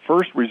the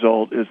first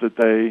result is that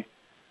they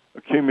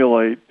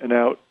accumulate an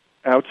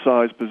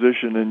outsized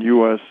position in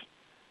U.S.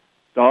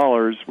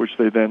 dollars, which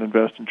they then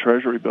invest in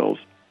Treasury bills.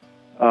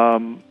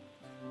 So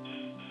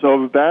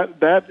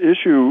that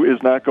issue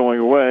is not going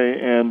away,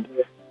 and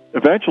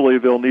eventually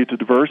they'll need to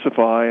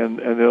diversify, and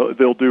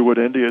they'll do what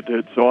India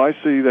did. So I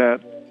see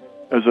that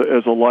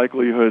as a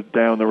likelihood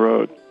down the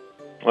road.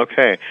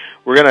 Okay.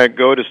 We're going to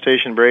go to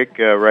station break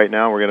right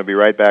now. We're going to be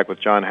right back with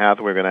John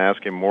Hathaway. We're going to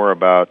ask him more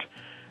about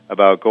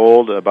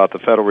gold, about the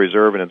Federal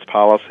Reserve and its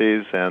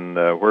policies, and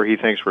where he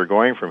thinks we're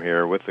going from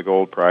here with the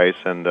gold price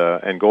and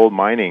gold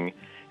mining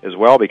as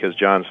well, because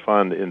John's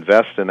fund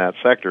invests in that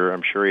sector.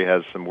 I'm sure he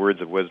has some words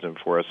of wisdom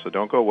for us. So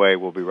don't go away.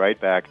 We'll be right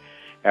back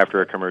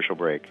after a commercial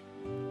break.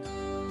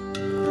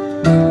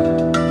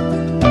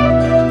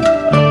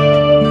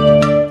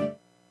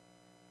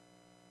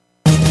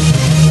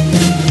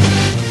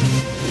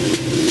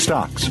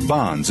 Stocks,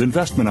 bonds,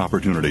 investment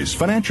opportunities,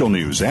 financial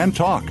news, and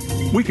talk.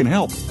 We can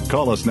help.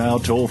 Call us now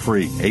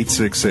toll-free,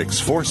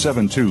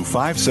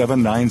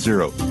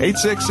 866-472-5790,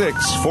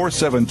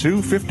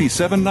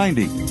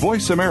 866-472-5790,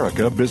 Voice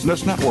America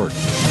Business Network.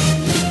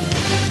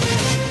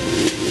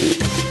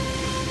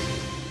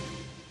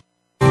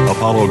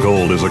 Apollo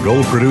Gold is a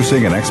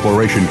gold-producing and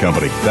exploration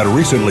company that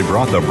recently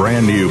brought the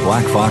brand-new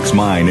Black Fox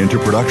Mine into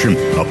production.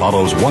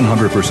 Apollo's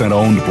 100%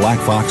 owned Black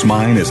Fox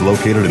Mine is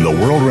located in the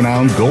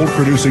world-renowned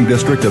gold-producing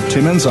district of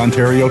Timmins,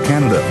 Ontario,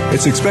 Canada.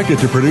 It's expected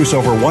to produce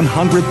over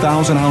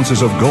 100,000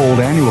 ounces of gold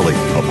annually.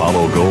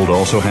 Apollo Gold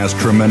also has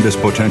tremendous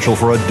potential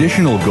for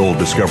additional gold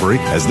discovery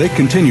as they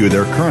continue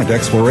their current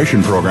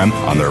exploration program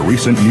on their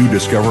recent new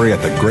discovery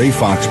at the Gray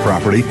Fox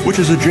property, which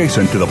is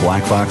adjacent to the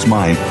Black Fox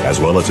Mine, as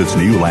well as its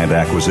new land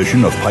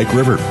acquisition of Pike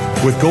River.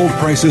 With gold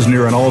prices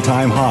near an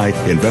all-time high,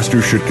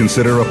 investors should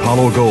consider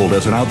Apollo Gold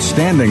as an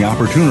outstanding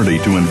opportunity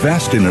to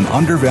invest in an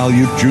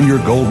undervalued junior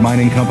gold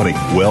mining company,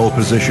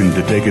 well-positioned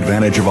to take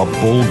advantage of a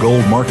bull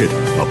gold market.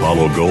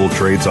 Apollo Gold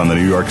trades on the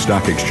New York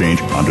Stock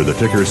Exchange under the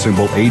ticker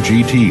symbol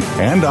AGT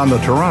and on the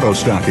Toronto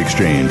Stock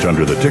Exchange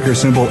under the ticker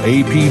symbol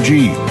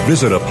APG.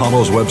 Visit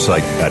Apollo's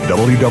website at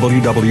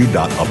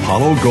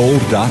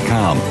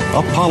www.apollogold.com.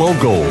 Apollo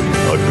Gold,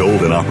 a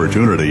golden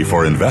opportunity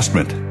for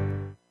investment.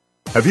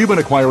 Have you been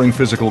acquiring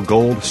physical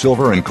gold,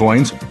 silver, and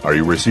coins? Are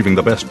you receiving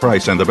the best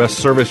price and the best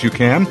service you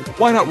can?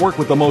 Why not work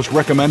with the most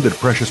recommended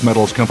precious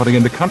metals company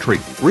in the country?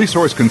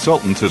 Resource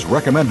Consultants is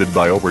recommended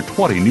by over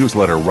 20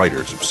 newsletter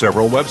writers,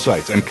 several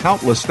websites, and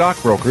countless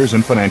stockbrokers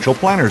and financial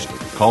planners.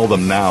 Call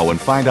them now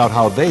and find out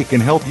how they can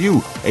help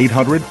you.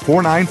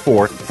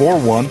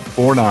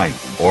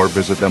 800-494-4149. Or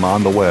visit them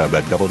on the web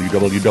at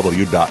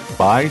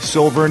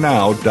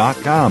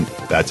www.buysilvernow.com.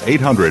 That's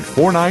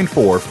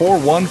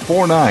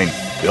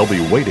 800-494-4149. They'll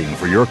be waiting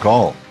for your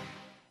call.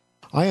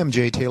 I am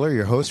Jay Taylor,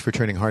 your host for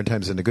Turning Hard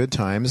Times into Good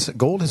Times.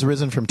 Gold has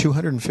risen from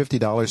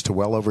 $250 to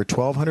well over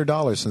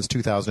 $1,200 since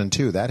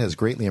 2002. That has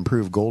greatly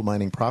improved gold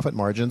mining profit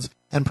margins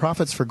and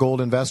profits for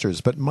gold investors.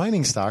 But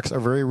mining stocks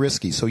are very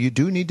risky, so you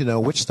do need to know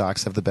which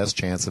stocks have the best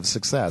chance of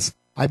success.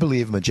 I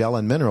believe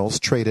Magellan Minerals,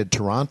 traded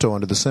Toronto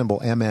under the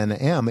symbol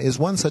MNM, is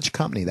one such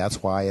company.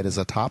 That's why it is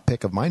a top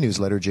pick of my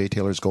newsletter, Jay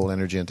Taylor's Gold,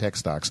 Energy, and Tech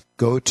Stocks.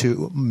 Go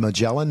to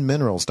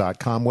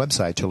MagellanMinerals.com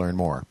website to learn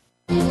more.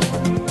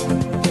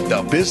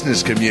 The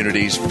business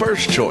community's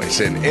first choice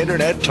in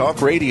Internet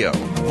Talk Radio.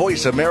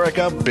 Voice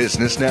America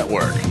Business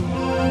Network.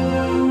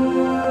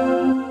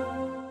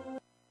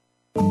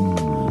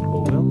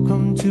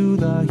 Welcome to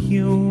the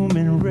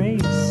human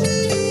race.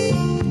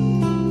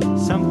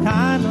 Some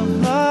kind of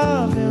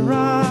love and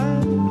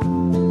ride.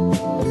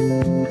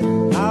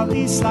 I'll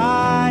be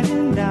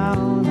sliding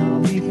down, I'll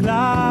be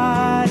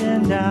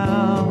gliding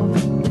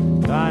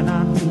down. Try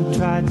not to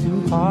try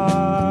too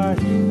hard.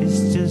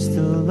 It's just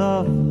a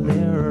lovely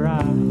ride.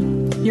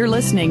 You're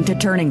listening to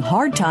Turning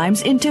Hard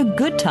Times into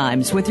Good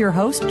Times with your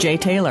host, Jay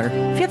Taylor.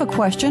 If you have a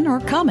question or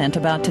comment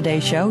about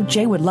today's show,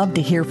 Jay would love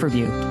to hear from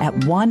you at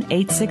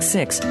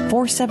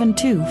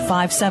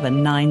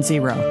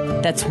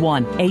 1-866-472-5790. That's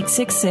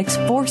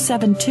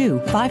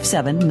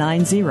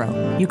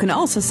 1-866-472-5790. You can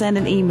also send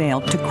an email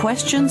to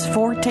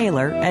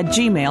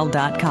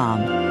questionsfortaylor@gmail.com.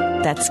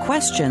 That's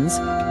questions,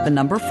 the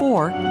number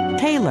 4,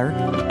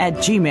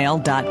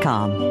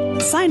 Taylor@gmail.com.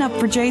 Sign up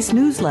for Jay's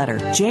newsletter,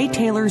 Jay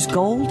Taylor's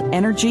Gold,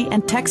 Energy,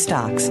 and Tech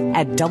Stocks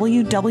at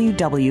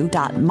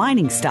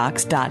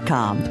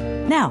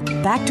www.miningstocks.com. Now,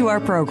 back to our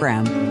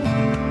program.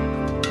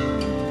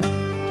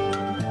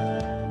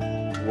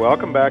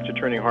 Welcome back to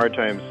Turning Hard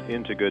Times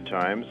into Good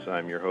Times.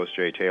 I'm your host,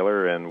 Jay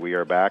Taylor, and we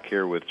are back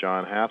here with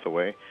John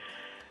Hathaway.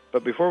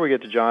 But before we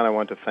get to John, I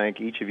want to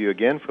thank each of you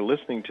again for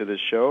listening to this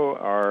show.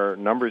 Our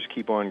numbers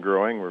keep on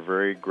growing. We're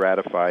very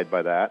gratified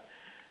by that.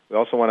 We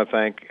also want to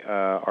thank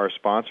our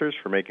sponsors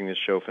for making this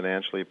show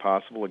financially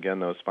possible. Again,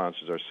 those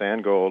sponsors are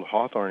Sandgold,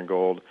 Hawthorne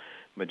Gold,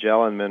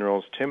 Magellan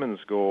Minerals, Timmins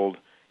Gold,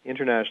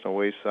 International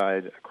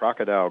Wayside,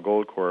 Crocodile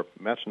Gold Corp,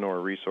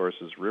 Metanor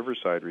Resources,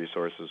 Riverside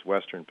Resources,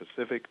 Western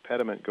Pacific,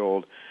 Pediment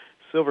Gold,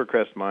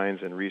 Silvercrest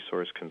Mines, and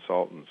Resource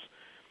Consultants.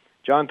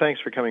 John,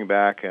 thanks for coming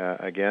back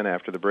again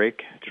after the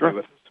break to be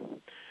with us.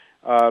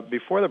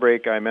 Before the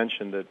break, I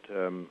mentioned that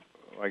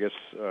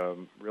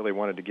really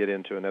wanted to get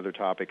into another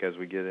topic as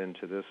we get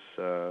into this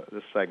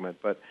segment.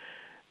 But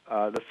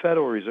the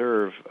Federal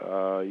Reserve,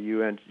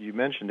 you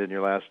mentioned in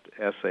your last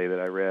essay that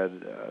I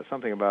read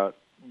something about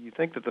you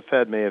think that the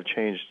Fed may have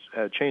changed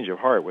a change of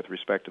heart with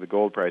respect to the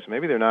gold price.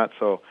 Maybe they're not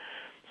so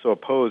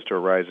opposed to a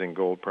rising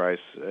gold price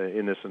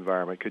in this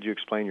environment. Could you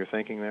explain your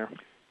thinking there?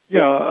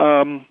 Yeah.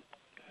 I'm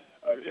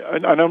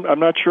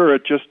not sure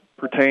it just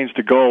pertains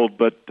to gold,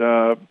 but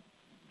I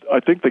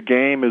think the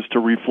game is to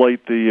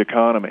reflate the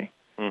economy.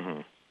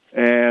 Mm-hmm.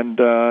 And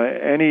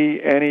any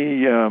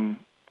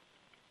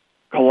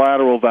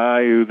collateral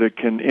value that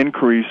can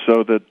increase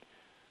so that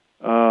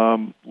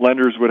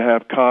lenders would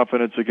have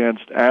confidence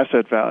against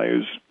asset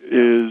values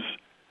is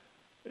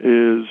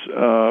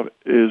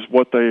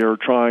what they are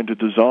trying to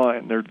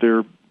design.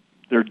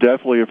 They're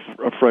definitely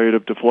afraid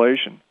of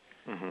deflation.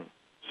 Mm-hmm.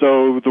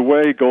 So the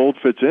way gold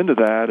fits into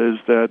that is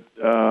that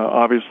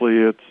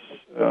obviously at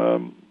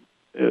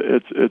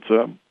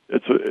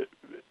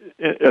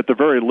the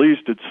very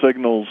least it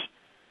signals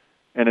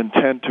an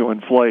intent to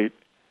inflate.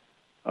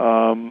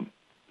 So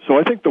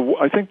I think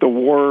the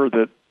war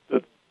that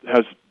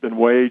has been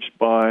waged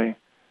by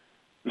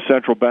the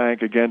central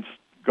bank against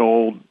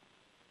gold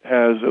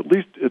has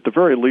at the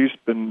very least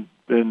been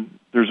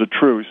there's a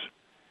truce.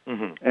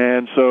 Mm-hmm.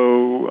 And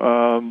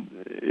so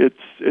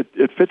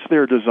it fits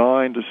their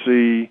design to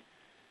see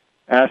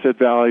asset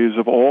values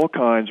of all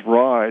kinds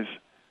rise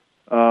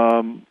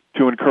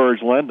to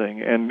encourage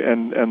lending,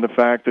 and the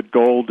fact that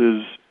gold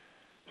is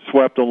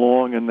swept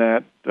along in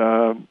that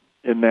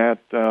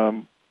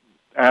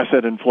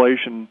asset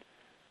inflation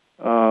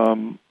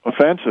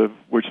offensive,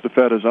 which the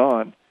Fed is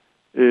on,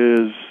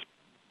 is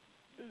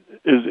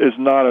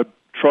not a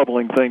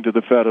troubling thing to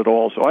the Fed at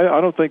all. So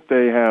I don't think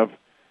they have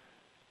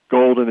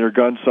gold in their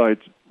gun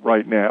sights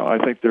right now. I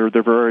think they're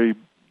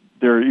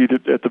either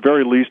at the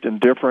very least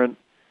indifferent,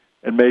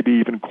 and maybe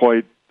even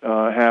quite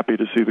happy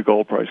to see the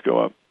gold price go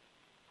up.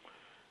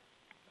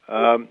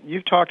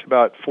 You've talked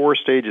about 4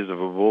 stages of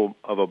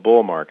a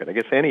bull market, I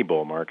guess any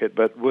bull market,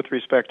 but with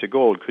respect to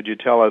gold, could you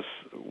tell us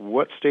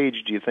what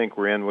stage do you think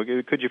we're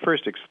in? Could you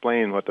first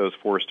explain what those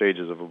 4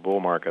 stages of a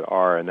bull market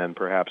are, and then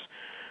perhaps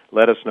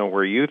let us know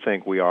where you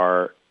think we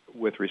are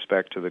with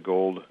respect to the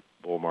gold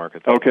bull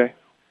market? Okay.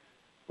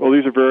 Well,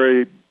 these are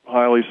very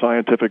highly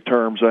scientific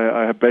terms.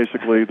 I have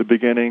basically the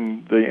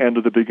beginning, the end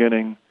of the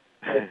beginning,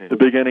 the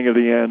beginning of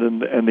the end,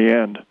 and the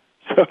end.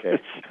 So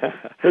okay.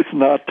 it's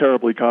not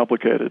terribly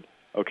complicated.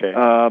 Okay.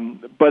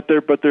 But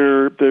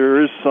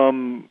there is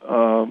some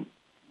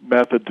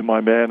method to my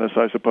madness,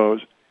 I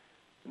suppose.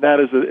 And that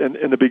is that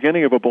in the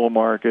beginning of a bull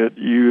market,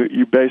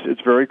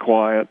 it's very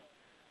quiet.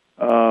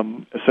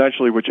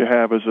 Essentially, what you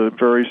have is a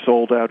very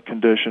sold-out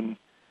condition.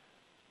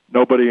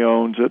 Nobody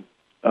owns it,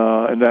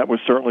 and that was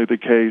certainly the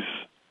case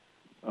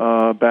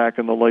back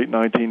in the late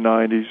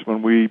 1990s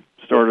when we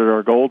started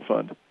our gold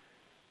fund.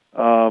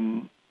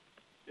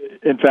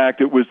 In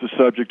fact, it was the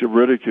subject of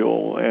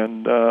ridicule,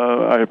 and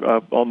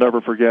I'll never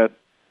forget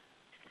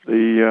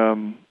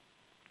the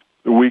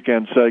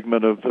weekend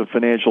segment of the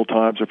Financial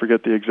Times. I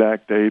forget the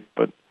exact date,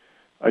 but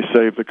I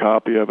saved a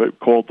copy of it,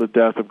 called "The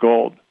Death of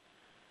Gold,"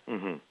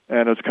 mm-hmm.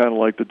 and it's kind of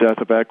like the death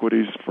of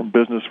equities from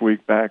Business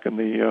Week back in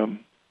the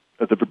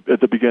at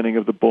the beginning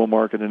of the bull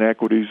market in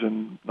equities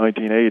in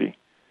 1980.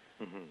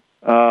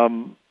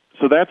 Mm-hmm.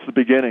 So that's the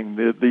beginning.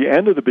 The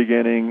end of the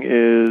beginning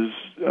is.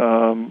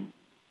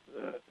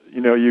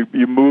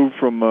 You move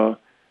from a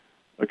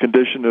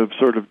condition of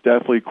sort of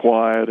deathly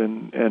quiet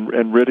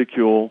and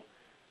ridicule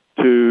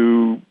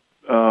to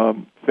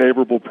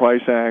favorable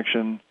price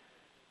action,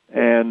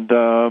 and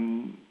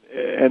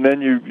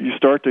then you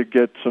start to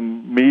get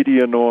some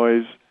media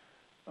noise,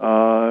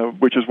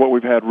 which is what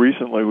we've had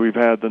recently. We've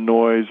had the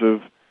noise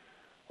of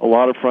a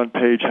lot of front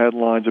page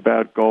headlines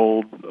about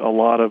gold, a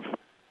lot of,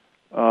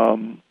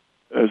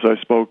 as I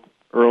spoke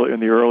in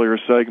the earlier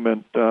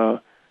segment,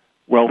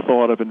 well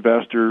thought of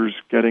investors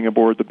getting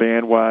aboard the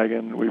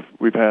bandwagon.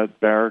 We've had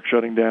Barrick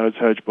shutting down its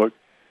hedge book.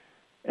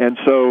 And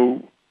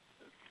so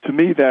to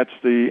me that's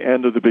the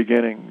end of the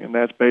beginning, and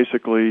that's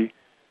basically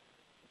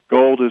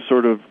gold has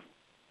sort of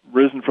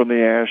risen from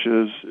the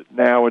ashes.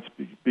 Now it's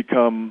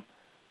become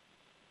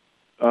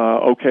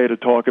okay to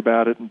talk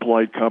about it in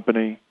polite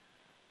company.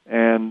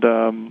 And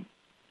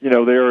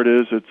there it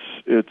is.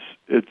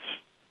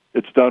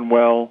 It's done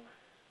well.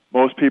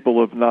 Most people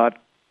have not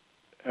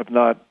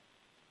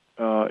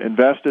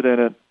invested in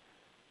it,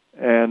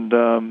 and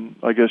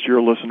I guess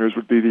your listeners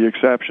would be the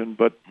exception.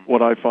 But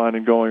what I find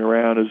in going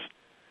around is,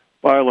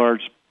 by and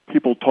large,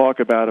 people talk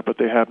about it, but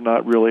they have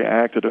not really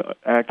acted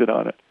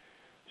on it.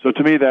 So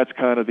to me, that's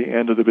kind of the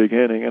end of the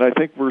beginning, and I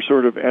think we're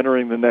sort of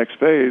entering the next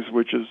phase,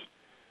 which is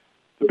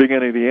the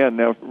beginning of the end.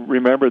 Now,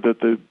 remember that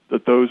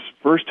those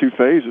first 2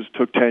 phases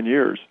took 10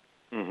 years.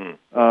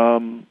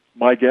 Mm-hmm.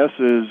 My guess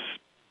is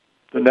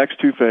the next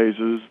 2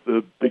 phases,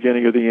 the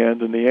beginning of the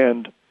end and the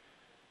end,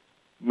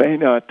 may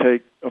not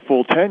take a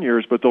full 10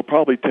 years, but they'll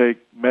probably take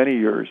many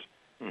years.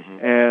 Mm-hmm.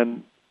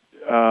 And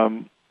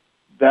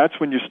that's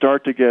when you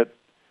start to get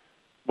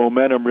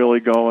momentum really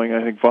going.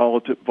 I think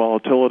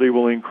volatility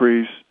will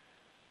increase.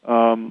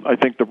 I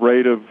think the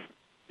rate of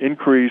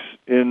increase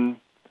in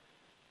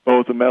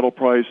both the metal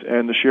price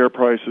and the share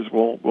prices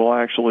will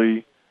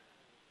actually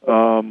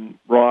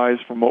rise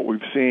from what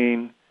we've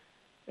seen.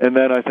 And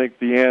then I think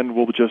the end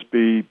will just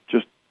be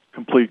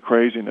complete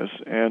craziness,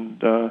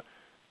 and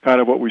kind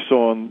of what we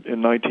saw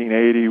in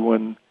 1980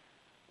 when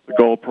the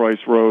gold price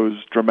rose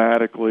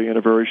dramatically in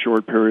a very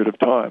short period of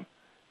time.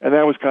 And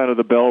that was kind of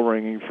the bell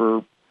ringing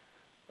for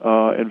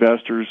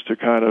investors to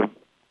kind of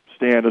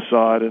stand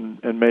aside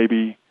and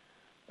maybe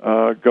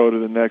go to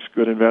the next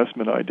good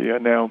investment idea.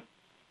 Now,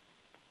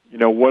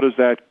 what is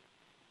that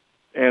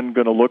end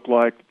going to look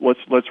like?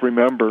 Let's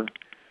remember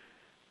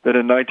that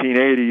in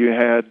 1980 you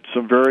had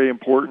some very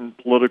important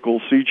political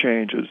sea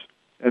changes,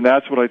 and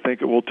that's what I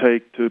think it will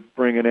take to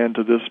bring an end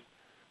to this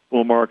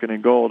bull market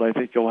in gold. I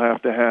think you'll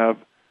have to have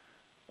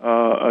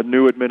a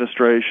new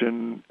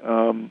administration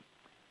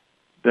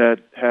that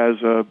has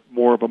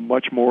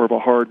much more of a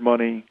hard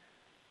money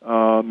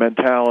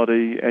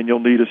mentality, and you'll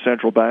need a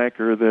central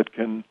banker that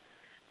can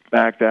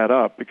back that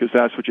up, because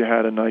that's what you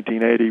had in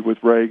 1980 with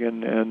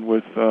Reagan and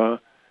with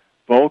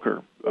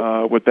Volcker.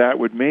 What that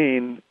would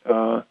mean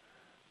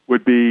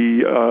would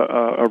be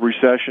a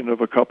recession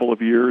of a couple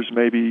of years,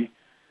 maybe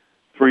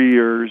 3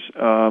 years,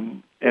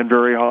 and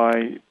very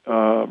high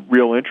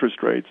real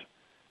interest rates.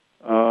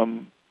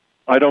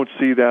 I don't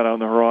see that on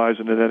the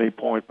horizon at any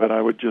point, but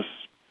I would just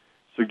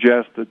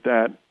suggest that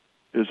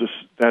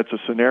that's a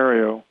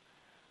scenario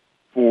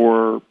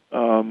for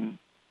a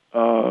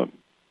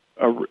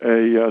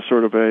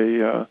sort of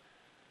a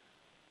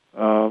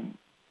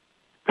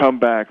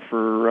comeback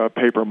for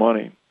paper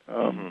money.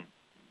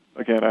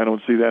 Again, I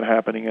don't see that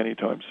happening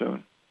anytime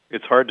soon.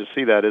 It's hard to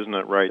see that, isn't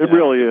it, right now? It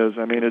really is.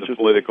 I mean, it's just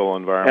political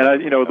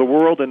environment. And, the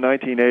world in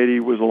 1980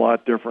 was a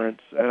lot different.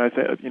 And I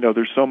think,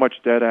 there's so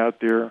much debt out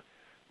there.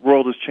 The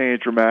world has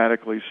changed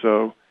dramatically.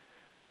 So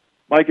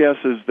my guess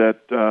is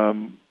that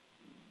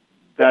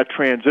that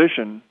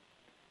transition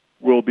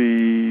will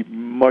be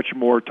much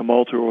more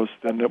tumultuous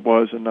than it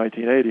was in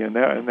 1980. And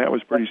that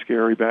was pretty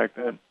scary back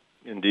then.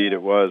 Indeed,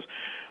 it was.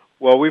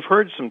 Well, we've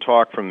heard some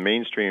talk from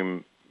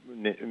mainstream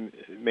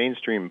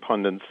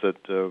pundits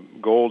that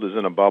gold is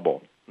in a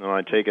bubble. And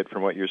I take it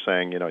from what you're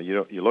saying,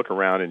 you look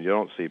around and you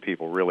don't see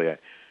people really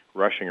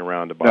rushing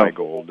around to buy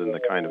gold and the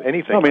kind of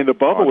anything. I mean, the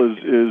bubble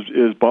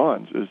is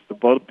bonds.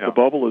 The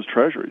bubble is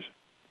treasuries.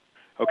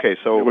 Okay,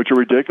 so which are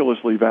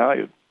ridiculously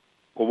valued.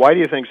 Well, why do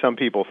you think some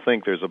people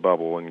think there's a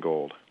bubble in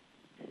gold?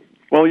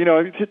 Well,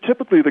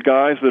 typically the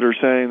guys that are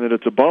saying that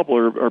it's a bubble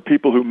are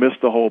people who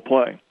missed the whole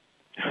play.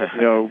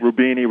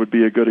 Rubini would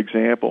be a good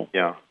example.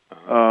 Yeah.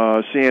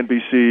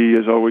 CNBC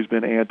has always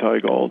been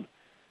anti-gold.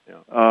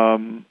 Yeah.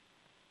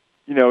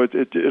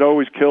 It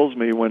always kills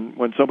me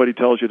when somebody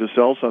tells you to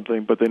sell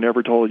something, but they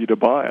never told you to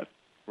buy it.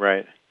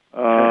 Right.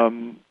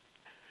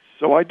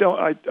 So I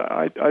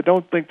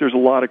don't think there's a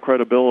lot of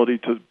credibility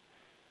to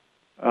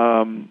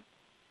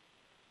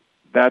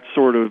that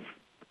sort of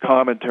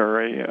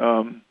commentary.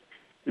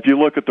 If you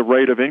look at the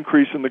rate of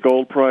increase in the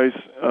gold price,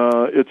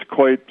 it's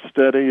quite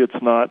steady.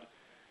 It's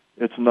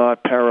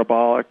not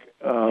parabolic.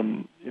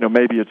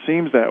 Maybe it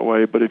seems that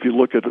way, but if you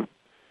look at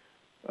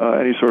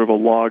any sort of a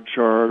log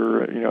chart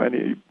or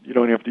you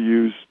don't have to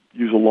use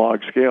a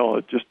log scale.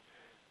 It just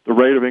the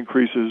rate of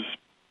increase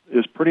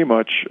is pretty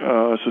much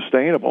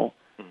sustainable.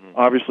 Mm-hmm.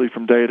 Obviously,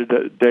 from day to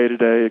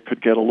day, it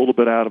could get a little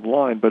bit out of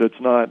line, but it's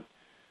not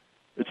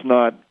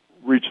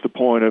reached the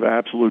point of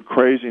absolute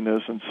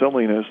craziness and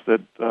silliness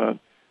that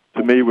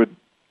to me would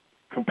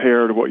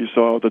compare to what you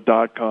saw with the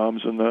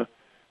dot-coms and the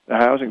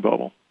housing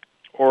bubble.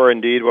 Or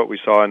indeed what we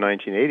saw in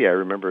 1980. I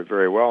remember it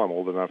very well. I'm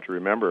old enough to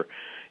remember.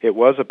 It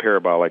was a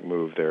parabolic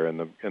move there in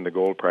the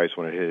gold price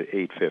when it hit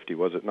 $850,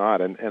 was it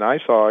not? And I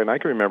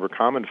can remember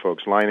common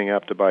folks lining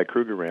up to buy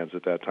Krugerrands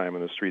at that time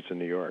in the streets of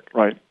New York.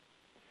 Right.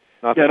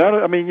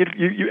 I mean,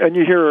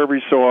 you hear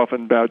every so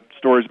often about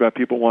stories about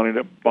people wanting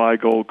to buy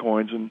gold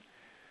coins, and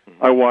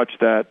I watch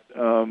that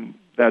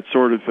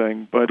sort of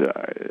thing. But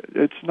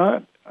it's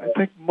not. I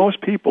think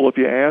most people, if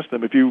you ask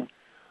them, if you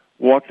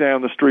walk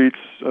down the streets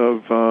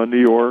of New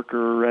York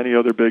or any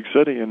other big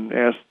city and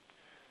ask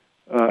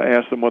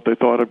them what they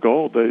thought of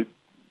gold,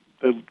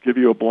 they'll give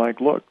you a blank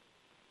look.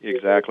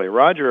 Exactly.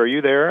 Roger, are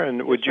you there?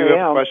 And would you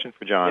have a question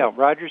for John? Yeah,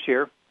 Roger's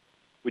here.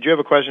 Would you have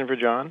a question for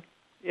John?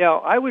 Yeah,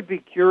 I would be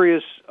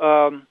curious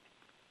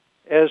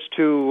as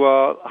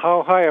to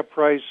how high a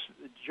price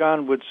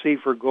John would see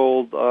for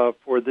gold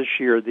for this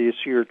year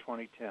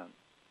 2010.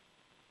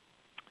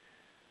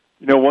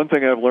 One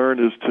thing I've learned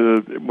is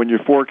to, when you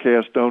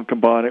forecast, don't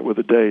combine it with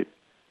a date.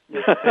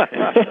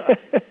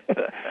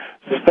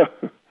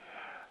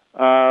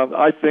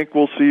 I think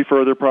we'll see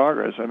further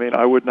progress. I mean,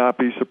 I would not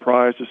be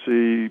surprised to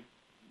see,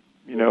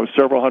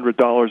 several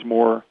 $100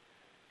 more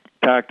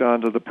tacked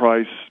onto the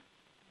price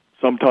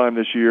sometime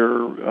this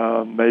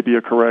year. Maybe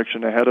a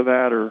correction ahead of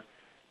that, or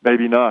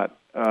maybe not.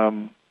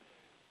 The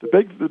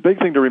big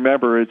thing to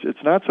remember is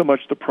it's not so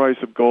much the price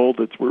of gold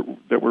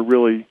that we're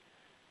really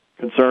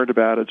concerned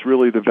about. It's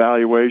really the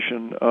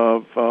valuation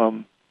of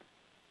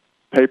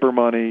paper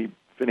money,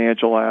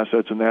 financial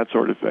assets, and that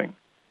sort of thing.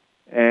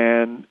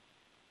 And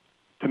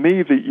to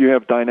me, you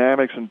have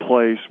dynamics in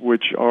place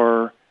which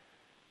are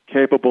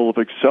capable of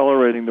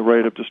accelerating the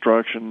rate of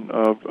destruction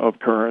of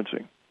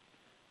currency.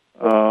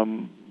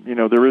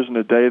 There isn't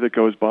a day that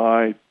goes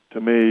by, to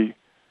me,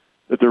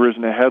 that there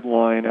isn't a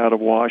headline out of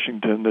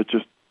Washington that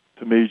just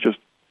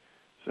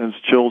sends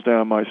chills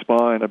down my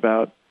spine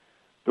about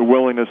the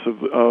willingness of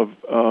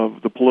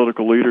the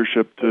political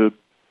leadership to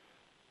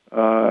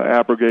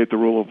abrogate the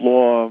rule of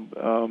law,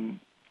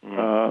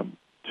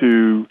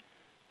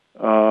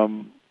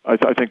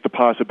 I think the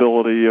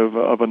possibility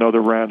of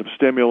another round of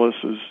stimulus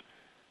is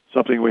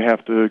something we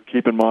have to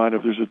keep in mind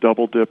if there's a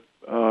double-dip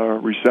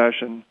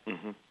recession.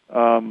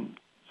 Mm-hmm.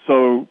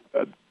 So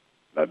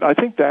I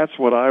think that's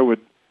what I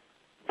would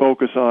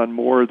focus on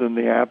more than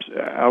the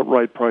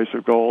outright price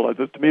of gold.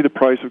 To me, the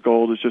price of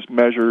gold just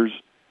measures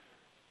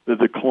the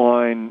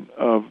decline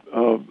of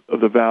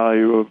the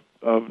value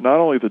of not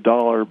only the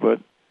dollar, but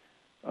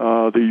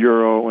the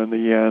euro and the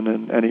yen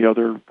and any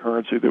other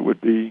currency that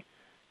would be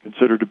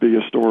considered to be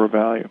a store of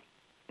value.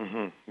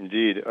 Mm-hmm.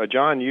 Indeed.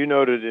 John, you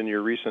noted in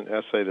your recent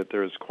essay that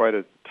there's quite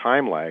a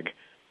time lag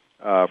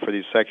for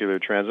these secular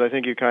trends. I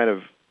think you kind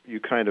of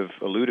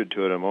alluded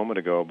to it a moment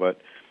ago, but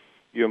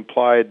you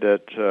implied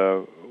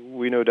that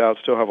we no doubt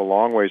still have a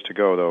long ways to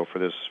go, though, for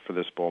this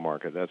bull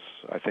market. That's,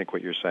 I think,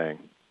 what you're saying.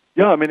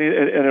 Yeah, I mean,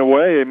 in a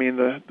way, I mean,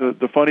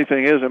 the funny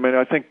thing is, I mean,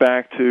 I think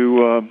back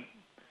to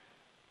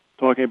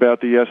talking about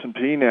the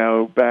S&P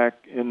now,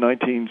 back in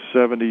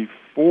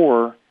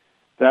 1974,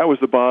 that was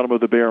the bottom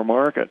of the bear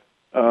market.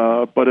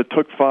 But it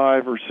took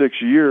 5 or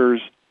 6 years,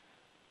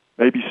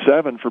 maybe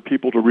 7, for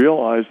people to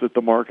realize that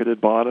the market had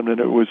bottomed and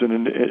it was in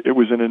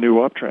a new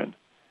uptrend.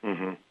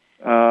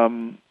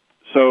 Mm-hmm.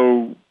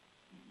 So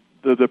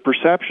the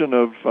perception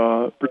of,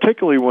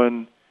 particularly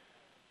when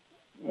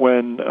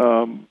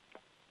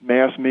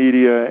mass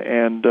media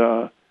and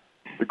the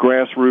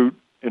grassroots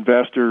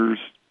investors,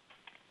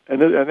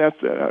 and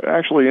that's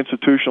actually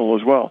institutional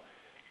as well,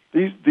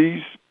 these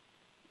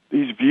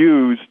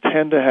views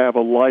tend to have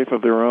a life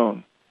of their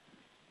own.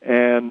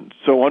 And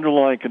so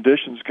underlying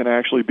conditions can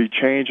actually be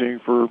changing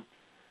for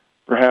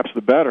perhaps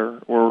the better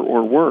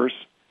or worse.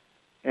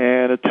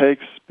 And it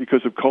takes,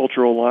 because of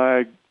cultural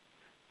lag,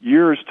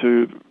 years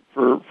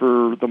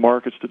for the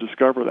markets to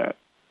discover that.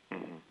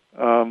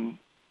 Mm-hmm.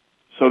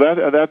 So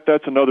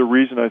that's another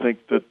reason I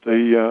think that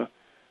the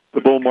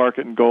bull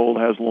market in gold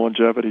has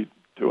longevity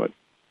to it.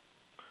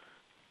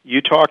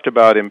 You talked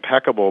about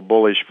impeccable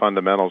bullish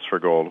fundamentals for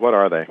gold. What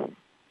are they?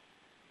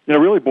 It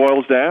really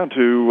boils down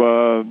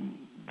to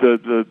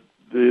the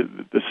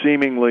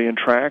seemingly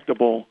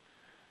intractable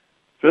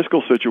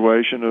fiscal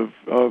situation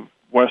of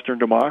Western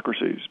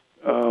democracies.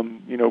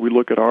 We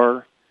look at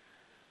our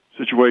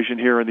situation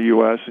here in the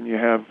U.S., and you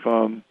have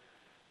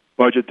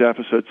budget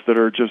deficits that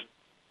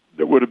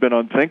would have been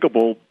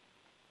unthinkable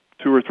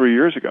 2 or 3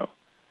 years ago.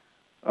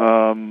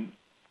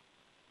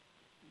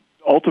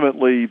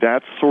 Ultimately,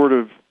 that sort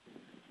of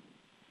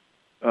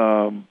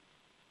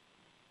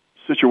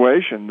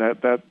situation,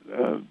 that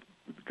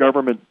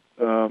government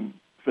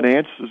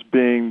finances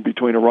being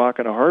between a rock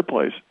and a hard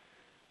place,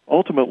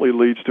 ultimately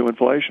leads to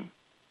inflation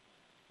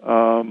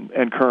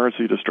and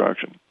currency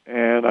destruction.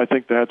 And I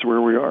think that's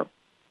where we are.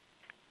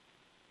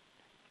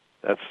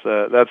 That's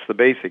the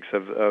basics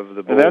of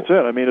the bull. And that's it.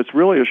 I mean, it's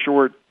really a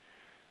short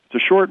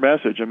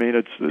message. I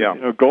mean,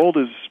 gold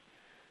is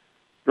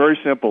very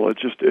simple.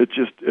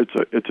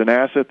 It's an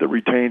asset that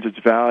retains its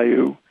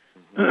value.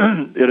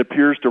 It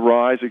appears to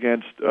rise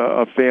against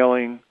a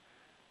failing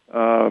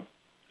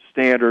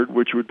standard,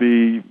 which would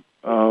be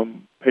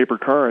paper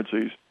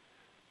currencies.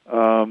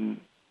 In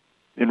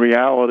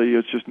reality,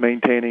 it's just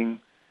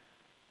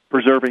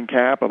preserving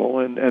capital,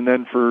 and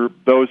then for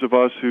those of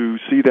us who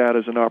see that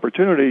as an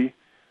opportunity,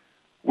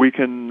 we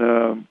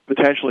can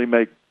potentially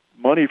make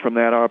money from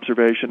that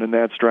observation and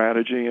that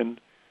strategy, and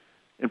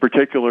in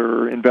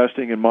particular,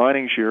 investing in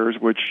mining shares,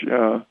 which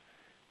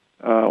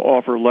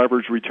offer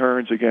leveraged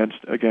returns against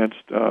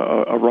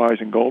a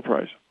rising gold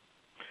price.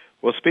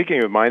 Well,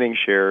 speaking of mining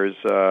shares,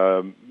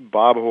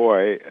 Bob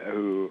Hoye,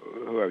 who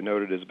I've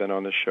noted has been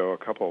on this show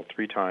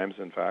 3 times,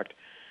 in fact,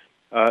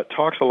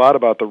 talks a lot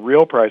about the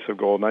real price of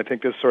gold, and I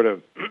think this sort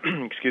of,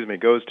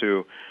 goes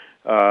to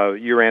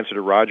your answer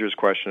to Roger's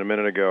question a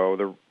minute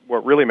ago.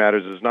 What really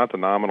matters is not the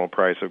nominal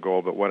price of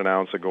gold, but what an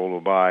ounce of gold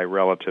will buy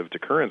relative to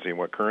currency and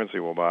what currency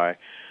will buy.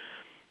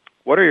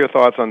 What are your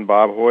thoughts on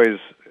Bob Hoye's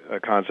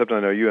concept?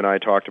 I know you and I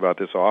talked about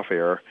this off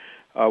air.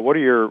 What are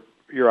your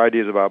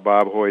ideas about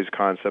Bob Hoye's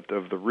concept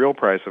of the real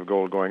price of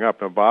gold going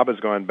up? Now, Bob has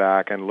gone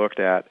back and looked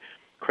at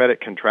credit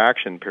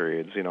contraction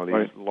periods, these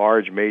right.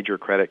 large major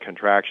credit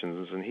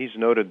contractions, and he's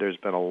noted there's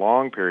been a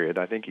long period,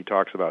 I think he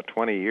talks about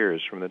 20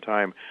 years, from the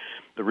time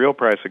the real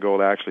price of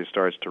gold actually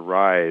starts to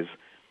rise,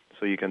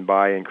 so you can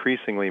buy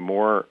increasingly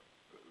more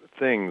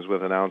things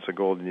with an ounce of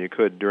gold than you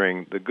could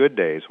during the good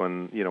days,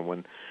 when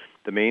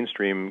the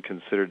mainstream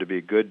considered to be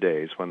good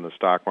days, when the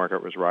stock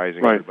market was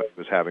rising, right. Everybody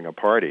was having a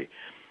party.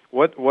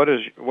 What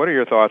are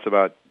your thoughts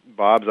about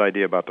Bob's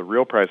idea about the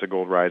real price of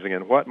gold rising,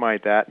 and what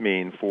might that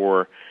mean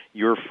for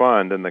your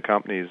fund and the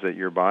companies that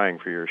you're buying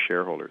for your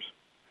shareholders?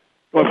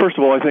 Well, first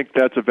of all, I think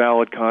that's a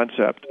valid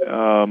concept,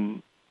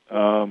 and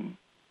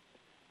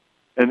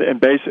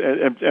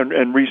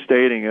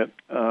restating it,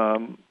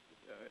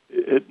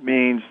 it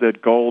means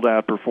that gold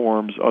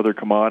outperforms other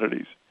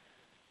commodities.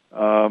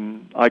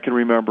 I can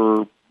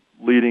remember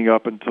leading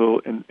up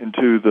into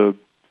the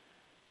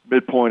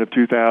midpoint of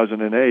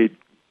 2008.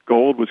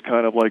 Gold was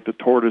kind of like the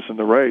tortoise in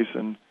the race,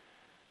 and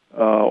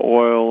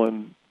oil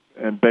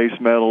and base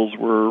metals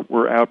were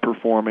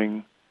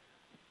outperforming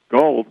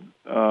gold,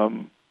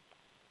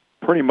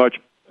 pretty much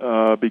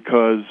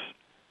because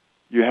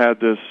you had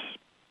this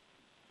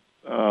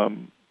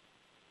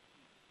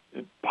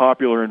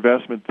popular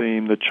investment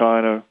theme that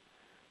China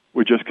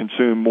would just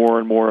consume more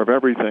and more of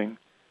everything.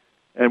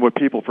 And what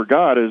people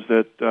forgot is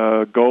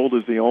that gold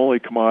is the only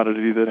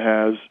commodity that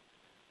has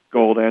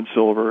gold and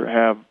silver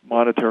have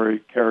monetary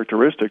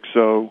characteristics.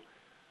 So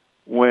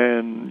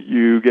when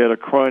you get a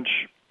crunch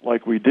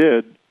like we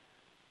did,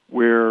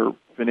 where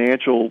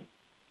financial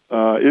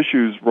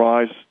issues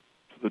rise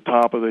to the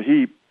top of the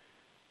heap,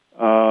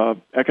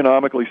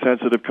 economically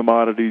sensitive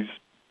commodities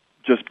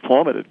just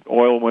plummeted.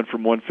 Oil went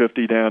from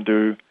 $150 down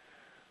to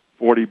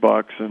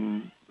 $40,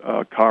 and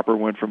copper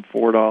went from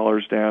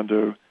 $4 down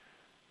to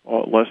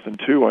less than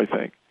 $2, I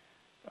think.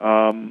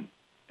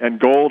 And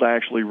gold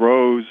actually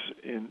rose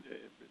in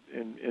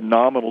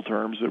nominal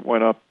terms. It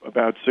went up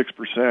about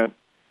 6%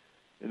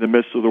 in the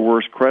midst of the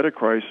worst credit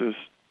crisis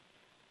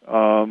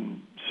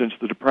since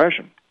the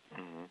Depression.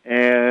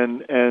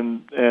 And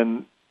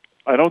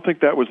I don't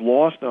think that was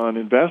lost on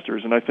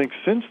investors. And I think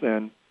since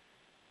then,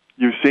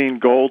 you've seen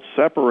gold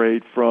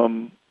separate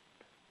from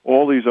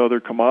all these other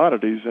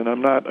commodities. And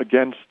I'm not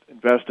against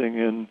investing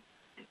in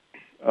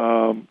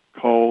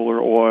coal or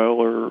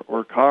oil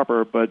or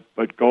copper, but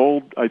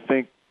gold, I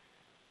think,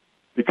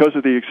 because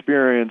of the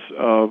experience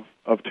of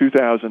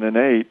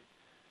 2008,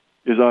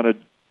 is on a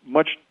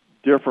much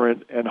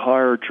different and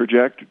higher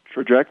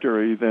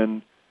trajectory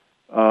than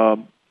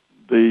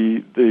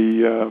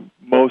the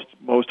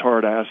most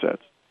hard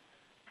assets.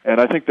 And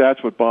I think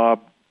that's what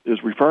Bob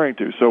is referring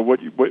to. So what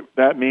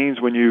that means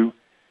when you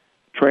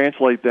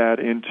translate that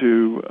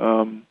into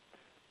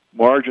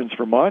margins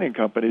for mining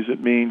companies,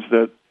 it means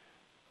that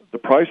the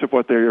price of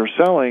what they are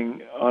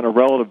selling on a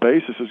relative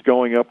basis is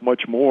going up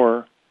much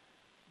more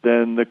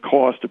than the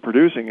cost of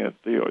producing it.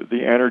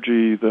 The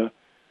energy, the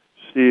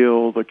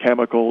steel, the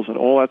chemicals, and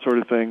all that sort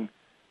of thing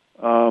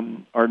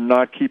are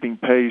not keeping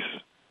pace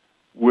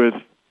with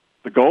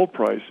the gold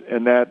price,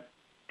 and that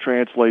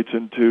translates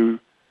into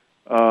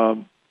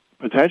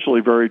potentially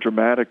very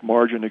dramatic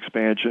margin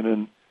expansion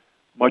and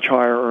much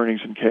higher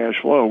earnings and cash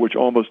flow, which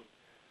almost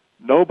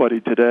nobody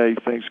today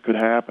thinks could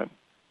happen.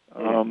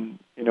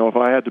 If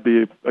I had to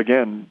be,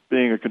 again,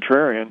 being a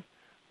contrarian,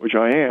 which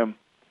I am,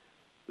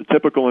 the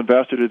typical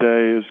investor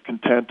today is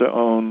content to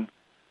own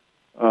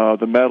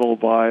the metal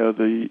via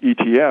the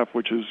ETF,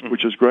 which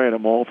is great.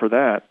 I'm all for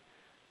that.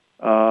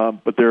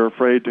 But they're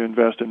afraid to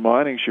invest in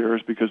mining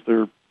shares because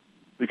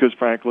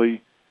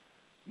frankly,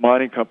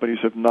 mining companies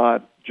have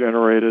not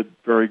generated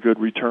very good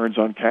returns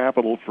on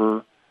capital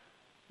for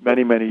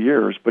many, many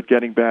years. But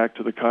getting back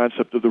to the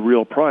concept of the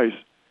real price,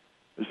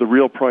 as the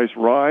real price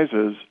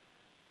rises,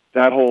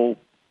 that whole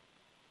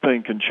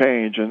thing can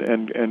change,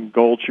 and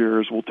gold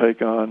shares will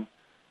take on,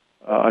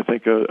 I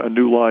think, a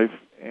new life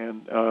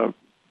and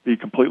be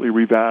completely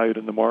revalued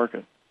in the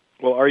market.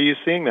 Well, are you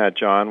seeing that,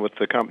 John, with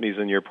the companies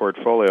in your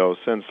portfolio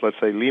since, let's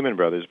say, Lehman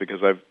Brothers? Because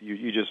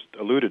you just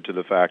alluded to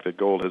the fact that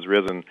gold has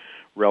risen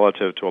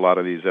relative to a lot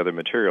of these other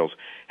materials.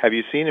 Have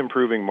you seen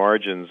improving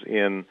margins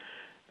in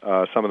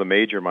some of the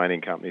major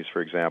mining companies,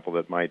 for example,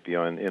 that might be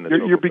in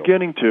the? You're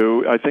beginning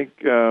to. I think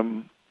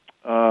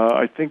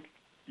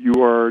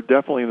you are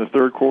definitely in the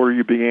third quarter.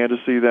 You began to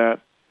see that.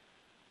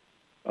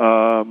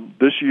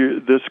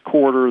 This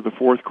quarter, the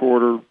fourth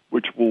quarter,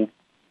 which we'll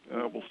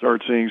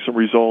start seeing some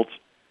results.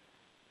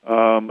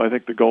 I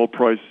think the gold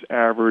price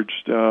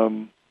averaged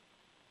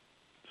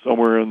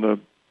somewhere in the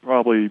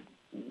probably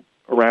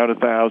around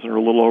 1,000 or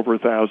a little over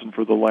 1,000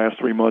 for the last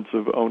 3 months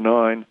of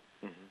 2009,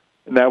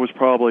 and that was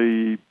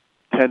probably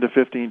 10 to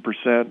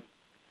 15%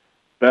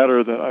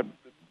 better than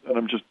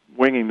I'm just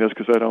winging this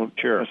because I don't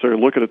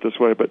necessarily look at it this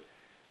way, but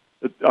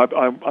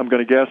I'm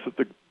going to guess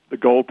that the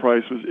gold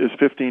price is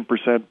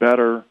 15%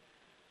 better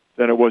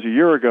than it was a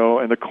year ago,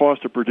 and the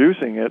cost of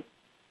producing it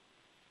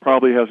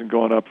probably hasn't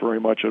gone up very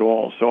much at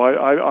all. So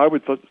I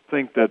would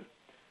think that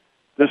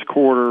this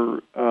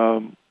quarter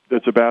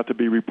that's about to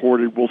be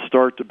reported, we'll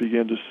start to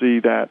begin to see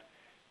that.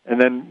 And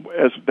then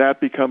as that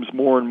becomes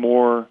more and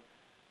more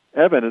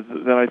evident,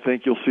 then I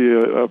think you'll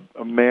see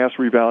a mass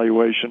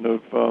revaluation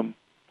of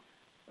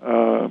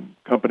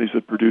companies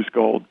that produce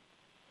gold.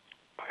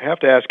 I have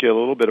to ask you a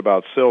little bit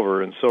about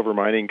silver and silver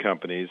mining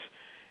companies.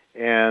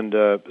 And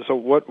so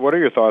what are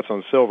your thoughts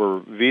on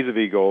silver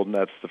vis-a-vis gold? And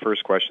that's the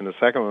first question. The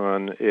second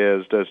one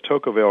is, does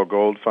Tocqueville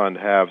Gold Fund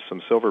have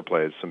some silver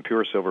plays, some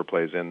pure silver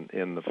plays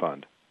in the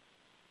fund?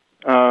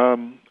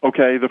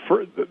 Okay.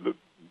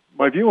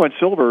 My view on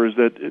silver is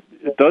that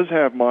it does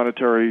have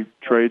monetary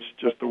traits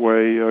just the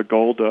way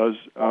gold does.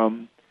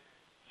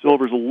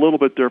 Silver is a little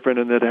bit different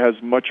in that it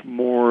has much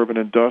more of an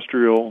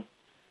industrial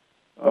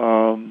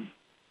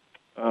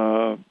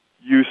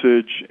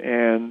usage,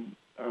 and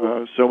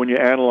so when you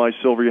analyze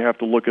silver, you have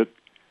to look at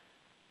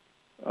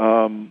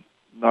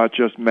not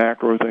just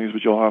macro things,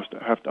 but you'll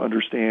have to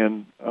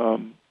understand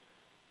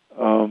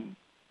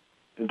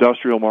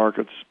industrial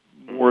markets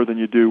more than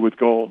you do with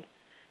gold.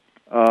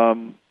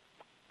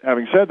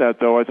 Having said that,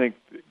 though, I think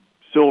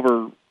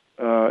silver,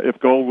 if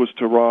gold was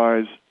to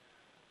rise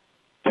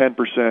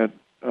 10%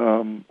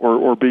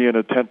 or be in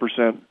a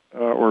 10%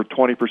 or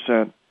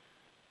 20%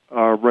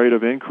 rate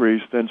of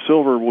increase, then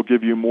silver will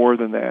give you more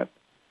than that.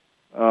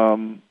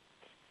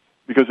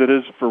 Because it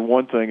is, for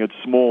one thing, it's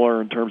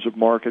smaller in terms of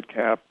market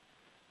cap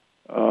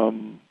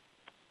than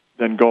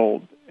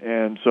gold.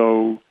 And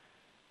so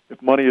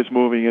if money is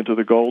moving into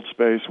the gold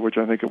space, which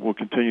I think it will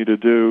continue to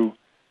do,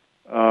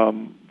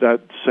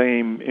 that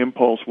same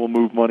impulse will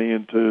move money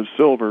into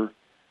silver,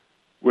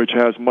 which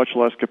has much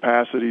less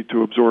capacity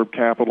to absorb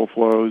capital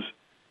flows.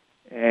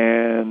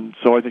 And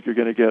so I think you're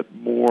going to get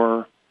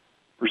more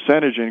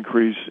percentage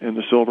increase in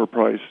the silver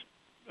price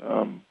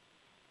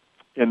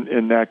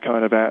in that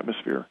kind of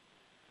atmosphere.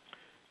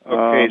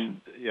 Okay,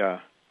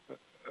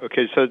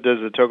 Okay, so does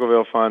the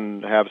Tocqueville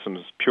Fund have some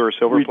pure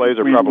silver plays,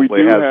 or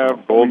probably has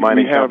some gold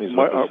mining companies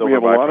with the silver We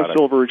have a lot byproduct? of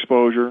silver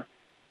exposure.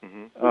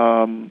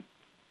 Mm-hmm.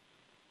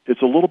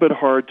 It's a little bit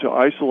hard to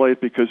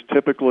isolate because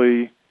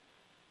typically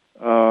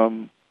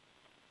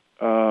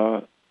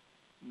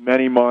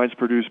many mines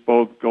produce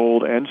both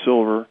gold and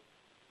silver.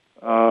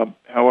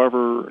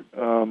 However,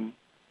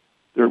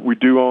 we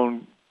do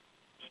own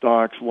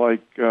stocks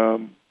like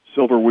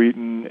Silver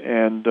Wheaton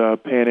and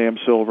Pan Am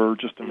Silver,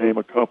 just to name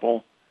a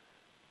couple,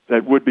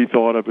 that would be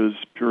thought of as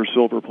pure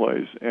silver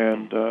plays,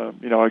 and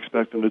I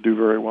expect them to do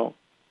very well.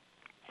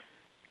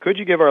 Could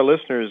you give our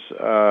listeners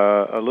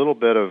a little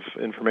bit of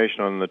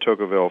information on the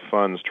Tocqueville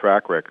Fund's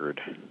track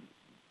record?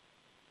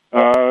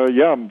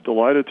 Yeah, I'm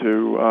delighted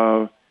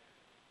to.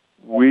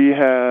 We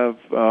have,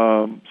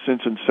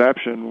 since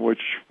inception,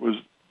 which was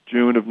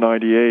June of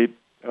 '98,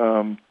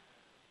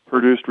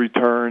 produced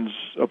returns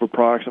of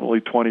approximately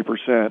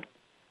 20%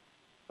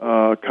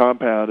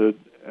 compounded,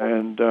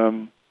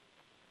 and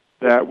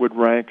that would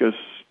rank us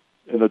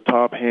in the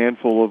top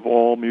handful of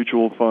all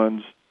mutual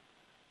funds,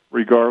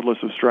 regardless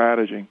of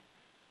strategy.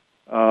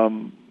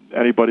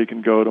 Anybody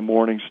can go to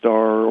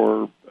Morningstar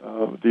or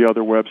the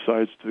other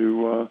websites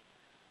to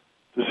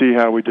see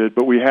how we did,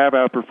 but we have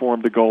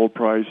outperformed the gold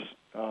price.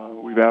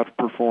 We've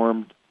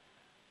outperformed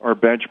our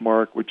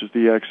benchmark, which is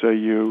the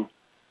XAU,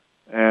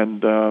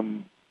 and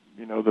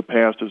the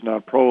past is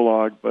not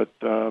prologue, but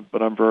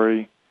I'm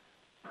very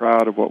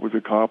proud of what we've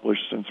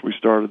accomplished since we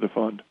started the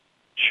fund.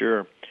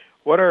 Sure.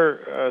 What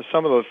are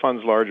some of the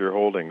fund's larger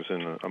holdings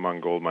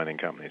among gold mining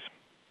companies?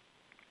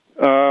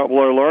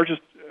 Our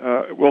largest.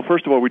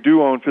 First of all, we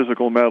do own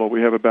physical metal.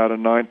 We have about a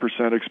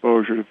 9%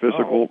 exposure to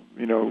physical,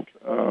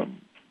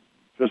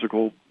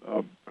 physical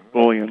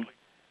bullion.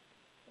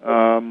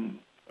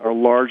 Our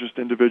largest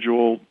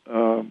individual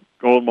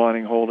gold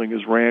mining holding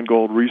is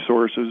Randgold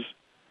Resources.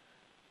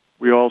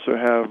 We also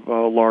have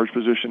a large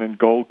position in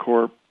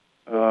Goldcorp,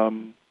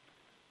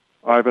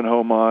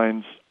 Ivanhoe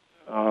Mines,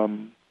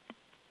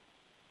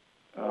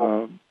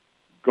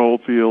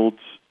 Goldfields,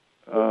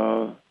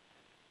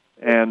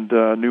 and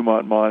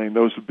Newmont Mining.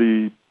 Those would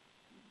be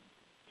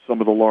some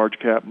of the large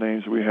cap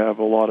names we have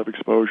a lot of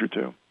exposure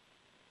to.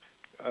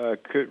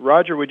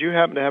 Roger, would you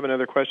happen to have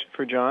another question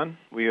for John?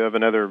 We have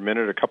another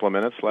minute, a couple of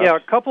minutes left. Yeah, a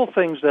couple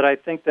things that I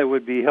think that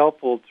would be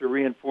helpful to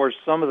reinforce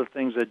some of the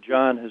things that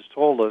John has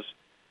told us.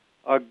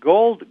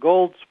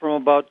 Gold's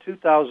from about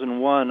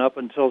 2001 up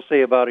until,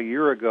 say, about a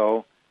year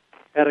ago,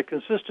 had a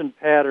consistent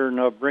pattern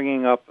of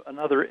adding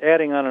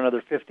on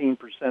another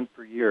 15%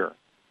 per year.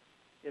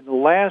 In the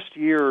last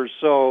year or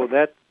so,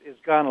 that has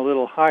gone a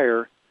little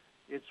higher.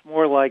 It's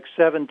more like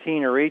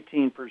 17 or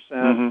 18%.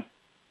 Mm-hmm.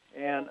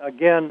 And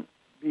again,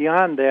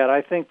 beyond that,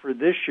 I think for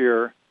this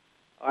year,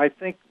 I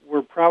think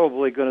we're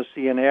probably going to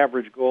see an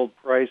average gold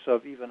price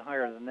of even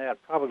higher than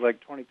that, probably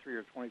like 23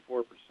 or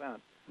 24%.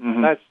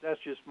 Mm-hmm.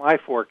 That's just my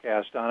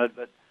forecast on it.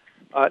 But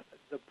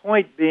the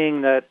point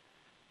being that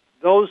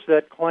those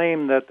that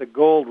claim that the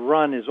gold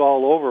run is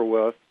all over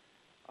with,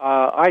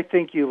 I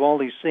think you've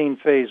only seen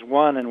phase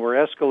one, and we're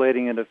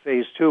escalating into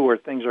phase two where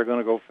things are going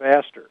to go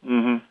faster.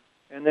 Mm-hmm.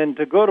 And then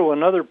to go to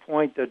another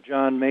point that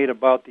John made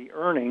about the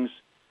earnings,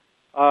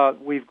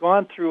 we've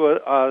gone through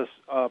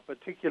a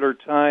particular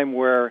time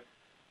where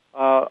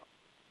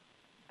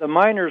the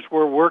miners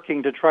were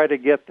working to try to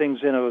get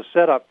things into a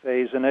setup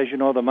phase, and as you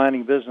know, the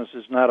mining business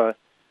is not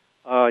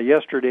a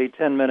yesterday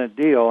 10-minute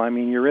deal. I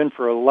mean, you're in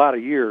for a lot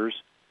of years.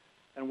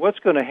 And what's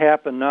going to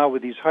happen now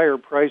with these higher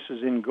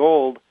prices in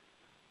gold,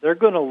 they're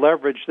going to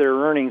leverage their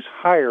earnings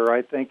higher,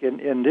 I think,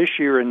 in this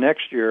year and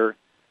next year,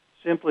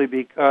 simply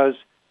because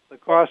the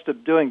cost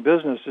of doing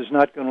business is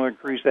not going to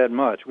increase that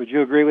much. Would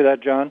you agree with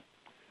that, John?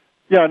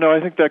 Yeah, no, I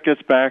think that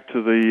gets back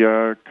to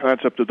the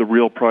concept of the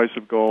real price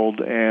of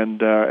gold,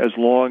 and as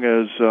long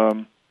as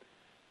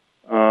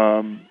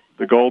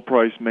the gold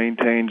price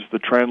maintains the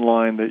trend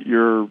line that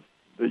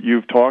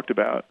you've talked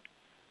about,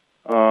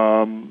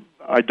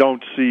 I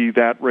don't see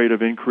that rate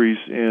of increase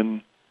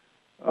in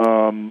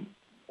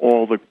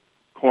all the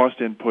cost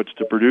inputs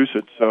to produce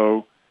it.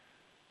 So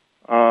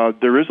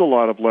there is a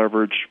lot of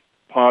leverage,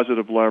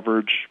 positive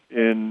leverage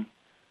in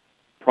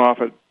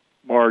profit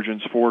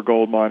margins for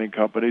gold mining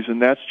companies,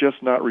 and that's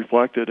just not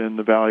reflected in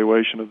the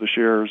valuation of the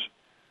shares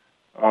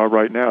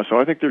right now. So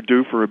I think they're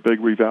due for a big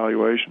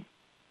revaluation.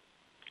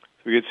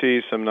 We could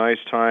see some nice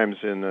times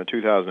in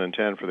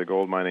 2010 for the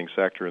gold mining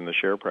sector and the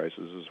share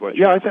prices, is what?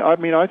 Yeah,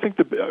 I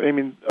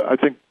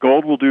think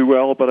gold will do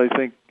well, but I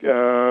think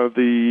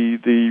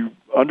the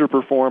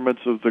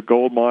underperformance of the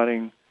gold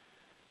mining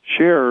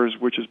shares,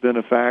 which has been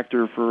a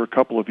factor for a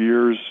couple of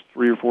years,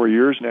 3 or 4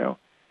 years now,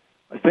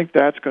 I think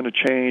that's going to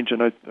change,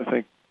 and I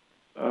think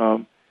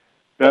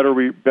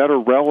better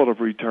relative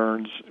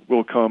returns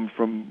will come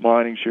from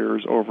mining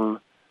shares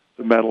over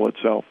the metal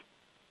itself.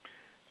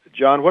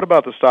 John, what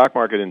about the stock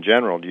market in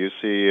general? Do you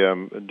see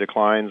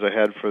declines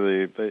ahead for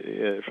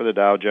the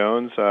Dow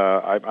Jones?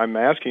 I'm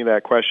asking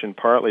that question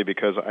partly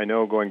because I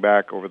know going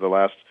back over the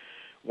last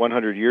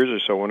 100 years or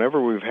so,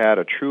 whenever we've had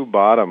a true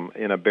bottom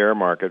in a bear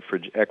market for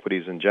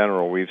equities in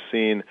general, we've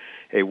seen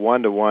a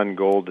 1-to-1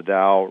 gold to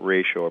Dow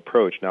ratio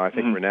approach. Now, I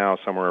think we're now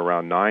somewhere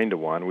around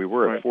 9-to-1. We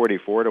were at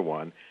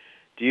 44-to-1.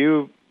 Do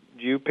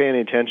you pay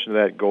any attention to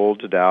that gold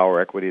to Dow or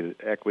equity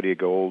to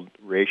gold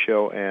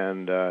ratio?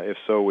 And if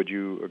so, would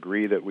you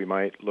agree that we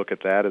might look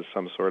at that as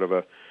some sort of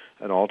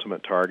an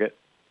ultimate target?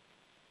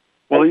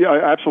 Well,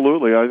 yeah,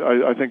 absolutely.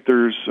 I think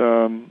there's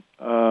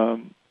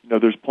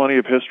there's plenty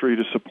of history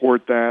to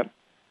support that.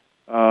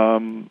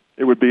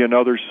 It would be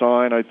another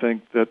sign, I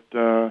think,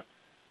 that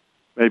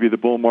maybe the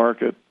bull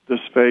market, this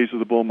phase of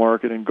the bull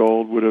market in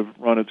gold, would have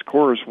run its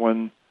course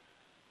when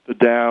the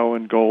Dow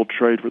and gold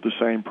trade for the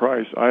same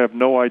price. I have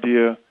no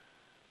idea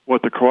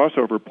what the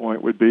crossover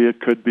point would be. It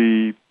could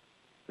be,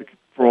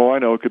 for all I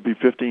know, it could be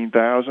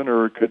 15,000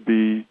 or it could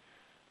be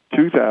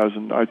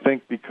 2,000. I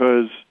think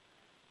because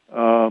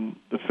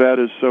the Fed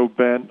is so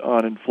bent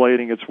on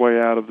inflating its way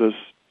out of this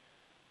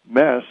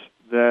mess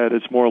that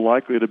it's more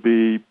likely to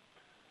be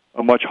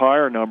a much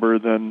higher number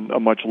than a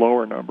much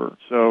lower number.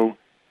 So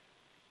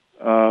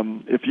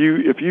if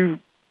you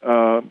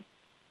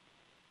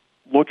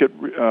look at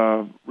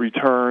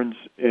returns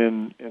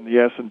in the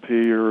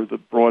S&P or the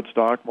broad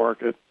stock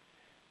market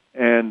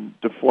and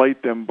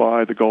deflate them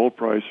by the gold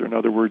price, or in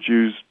other words,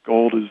 use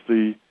gold as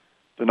the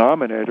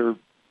denominator,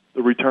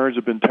 the returns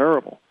have been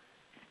terrible.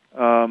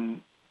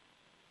 And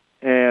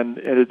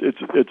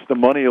it's the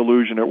money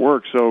illusion at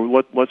work.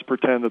 So let's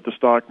pretend that the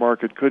stock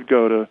market could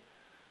go to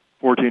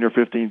 14 or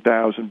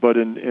 15,000, but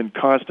in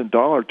constant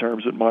dollar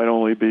terms, it might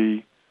only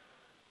be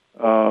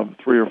 3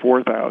 or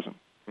 4,000.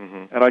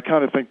 Mm-hmm. And I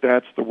kind of think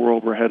that's the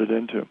world we're headed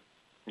into.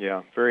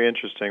 Yeah, very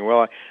interesting.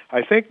 Well,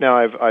 I think now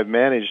I've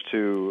managed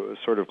to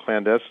sort of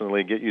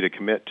clandestinely get you to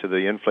commit to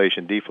the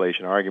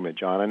inflation-deflation argument,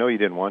 John. I know you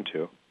didn't want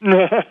to.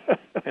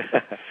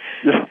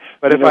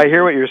 But if I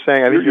hear what you're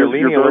saying, I think you're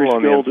leaning a little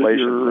on the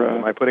inflation.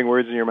 Am I putting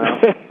words in your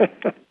mouth?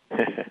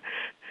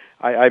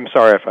 I'm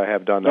sorry if I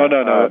have done that.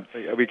 No.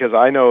 Because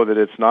I know that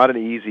it's not an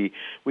easy...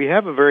 We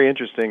have a very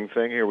interesting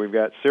thing here. We've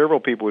got several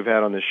people we've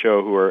had on this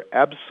show who are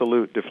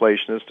absolute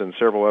deflationists and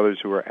several others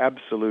who are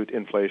absolute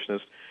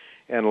inflationists.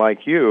 And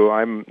like you,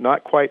 I'm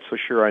not quite so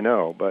sure I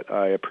know, but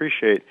I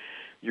appreciate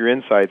your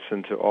insights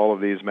into all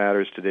of these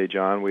matters today,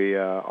 John. We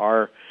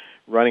are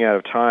running out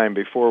of time.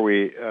 Before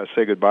we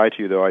say goodbye to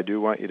you, though, I do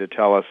want you to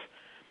tell us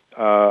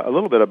a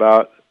little bit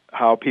about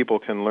how people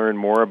can learn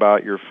more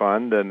about your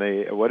fund, and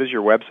what is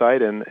your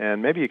website,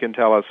 and maybe you can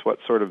tell us what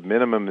sort of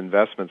minimum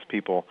investments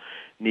people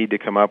need to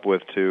come up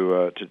with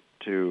to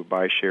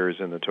buy shares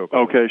in the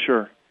Tocqueville. Okay,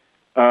 sure.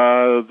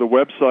 The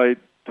website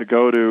to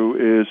go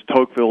to is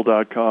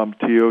Tocqueville.com,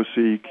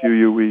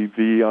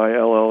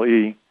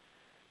 TOCQUEVILLE,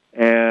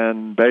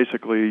 and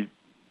basically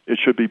it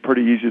should be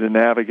pretty easy to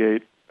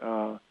navigate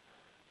to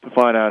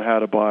find out how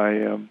to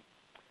buy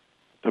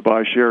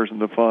shares in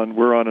the fund.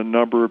 We're on a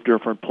number of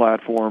different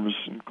platforms,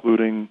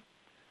 including,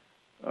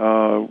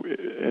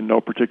 in no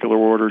particular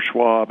order,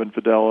 Schwab and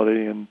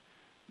Fidelity and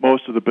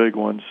most of the big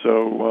ones,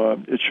 so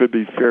it should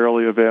be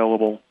fairly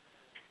available.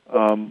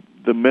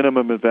 The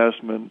minimum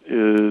investment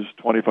is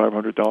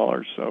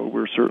 $2,500, so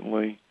we're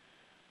certainly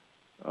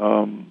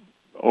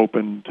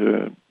open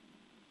to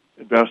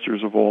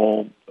investors of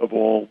all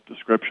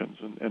descriptions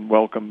and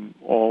welcome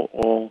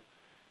all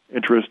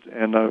interest.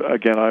 And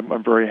again,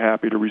 I'm very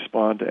happy to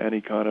respond to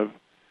any kind of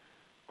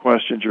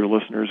questions your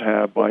listeners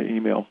have by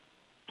email.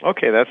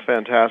 Okay, that's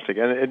fantastic.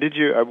 And did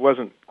you? I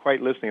wasn't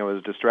quite listening. I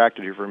was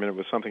distracted here for a minute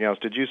with something else.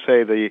 Did you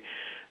say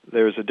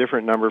there's a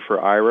different number for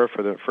IRA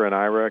for an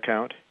IRA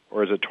account?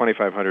 Or is it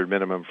 $2,500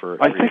 minimum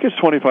for? I think it's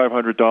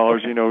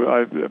 $2,500. You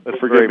know,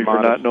 forgive me for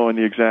not knowing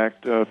the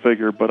exact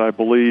figure, but I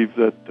believe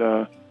that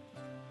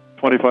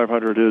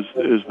 $2,500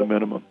 is the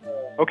minimum.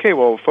 Okay,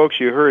 well, folks,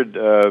 you heard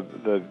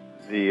the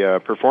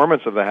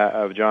performance of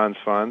John's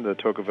fund, the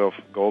Tocqueville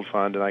Gold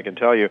Fund, and I can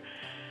tell you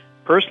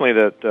personally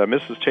that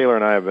Mrs. Taylor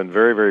and I have been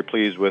very, very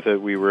pleased with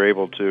it. We were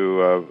able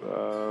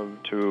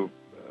to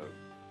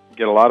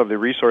get a lot of the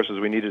resources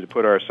we needed to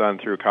put our son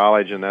through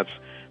college, and that's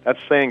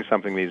saying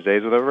something these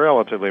days with a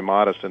relatively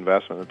modest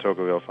investment in the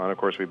Tocqueville Fund. Of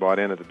course, we bought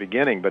in at the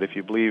beginning, but if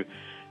you believe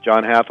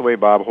John Hathaway,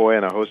 Bob Hoy,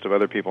 and a host of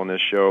other people in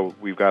this show,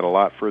 we've got a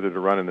lot further to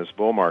run in this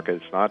bull market.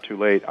 It's not too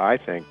late, I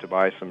think, to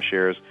buy some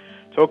shares.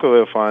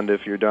 Tocqueville Fund,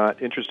 if you're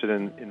not interested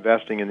in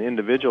investing in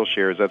individual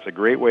shares, that's a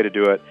great way to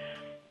do it.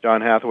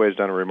 John Hathaway has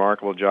done a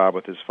remarkable job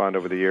with his fund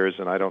over the years,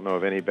 and I don't know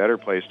of any better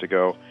place to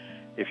go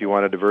if you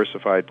want a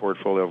diversified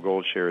portfolio of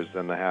gold shares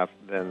than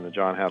the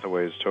John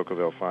Hathaway's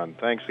Tocqueville Fund.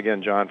 Thanks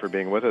again, John, for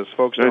being with us.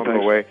 Folks, don't go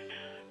away.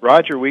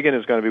 Roger Wiegand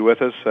is going to be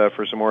with us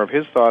for some more of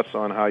his thoughts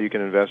on how you can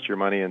invest your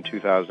money in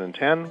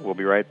 2010. We'll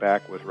be right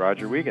back with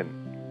Roger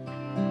Wiegand.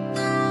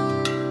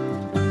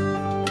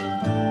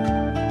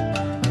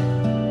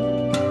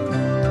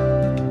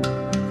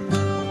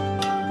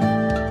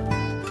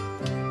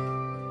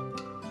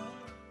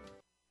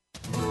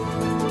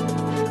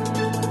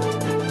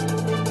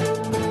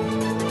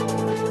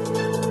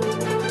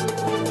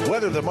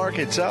 Whether the the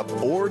market's up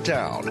or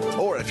down,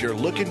 or if you're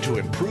looking to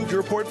improve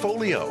your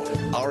portfolio,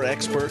 our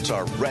experts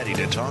are ready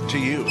to talk to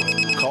you.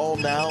 Call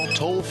now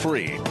toll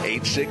free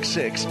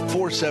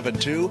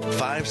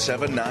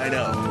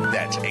 866-472-5790.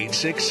 That's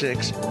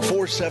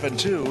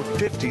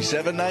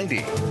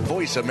 866-472-5790.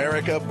 Voice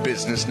America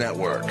Business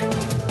Network.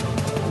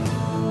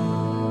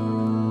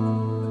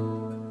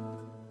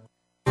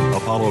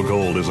 Apollo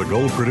Gold is a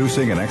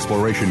gold-producing and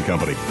exploration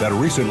company that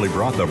recently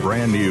brought the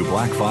brand-new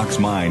Black Fox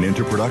Mine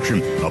into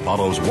production.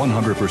 Apollo's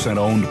 100%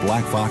 owned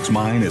Black Fox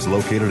Mine is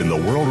located in the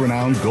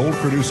world-renowned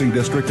gold-producing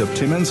district of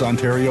Timmins,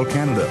 Ontario,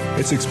 Canada.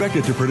 It's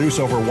expected to produce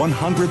over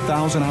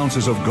 100,000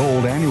 ounces of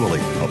gold annually.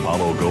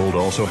 Apollo Gold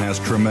also has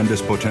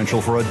tremendous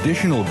potential for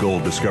additional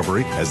gold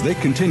discovery as they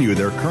continue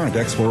their current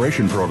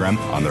exploration program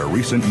on their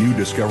recent new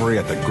discovery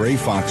at the Gray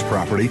Fox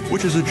property,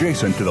 which is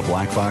adjacent to the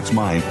Black Fox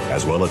Mine,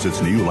 as well as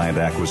its new land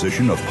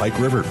acquisition of Pike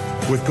River.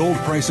 With gold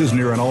prices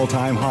near an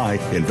all-time high,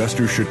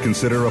 investors should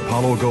consider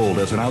Apollo Gold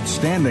as an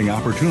outstanding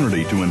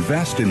opportunity to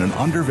invest in an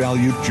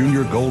undervalued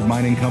junior gold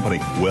mining company,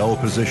 well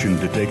positioned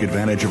to take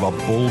advantage of a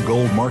bull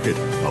gold market.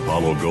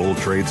 Apollo Gold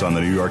trades on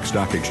the New York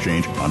Stock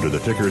Exchange under the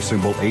ticker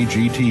symbol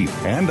AGT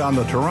and on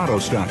the Toronto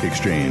Stock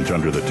Exchange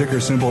under the ticker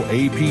symbol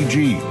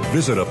APG.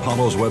 Visit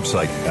Apollo's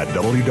website at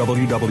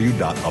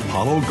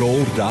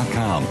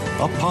www.apollogold.com.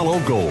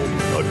 Apollo Gold,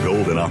 a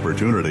golden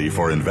opportunity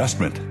for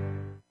investment.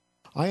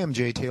 I am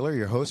Jay Taylor,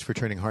 your host for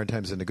Turning Hard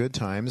Times into Good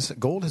Times.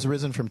 Gold has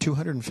risen from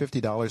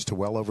 $250 to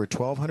well over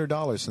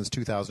 $1,200 since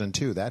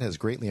 2002. That has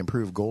greatly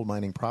improved gold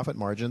mining profit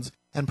margins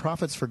and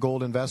profits for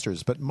gold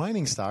investors. But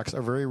mining stocks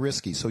are very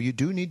risky, so you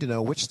do need to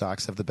know which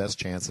stocks have the best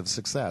chance of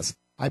success.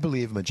 I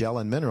believe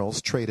Magellan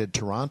Minerals, traded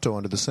Toronto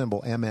under the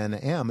symbol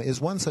MNM, is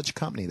one such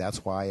company.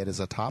 That's why it is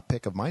a top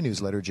pick of my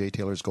newsletter, Jay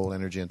Taylor's Gold,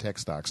 Energy, and Tech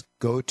Stocks.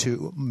 Go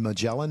to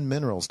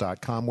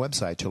MagellanMinerals.com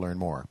website to learn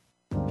more.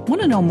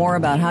 Want to know more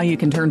about how you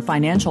can turn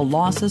financial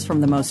losses from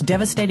the most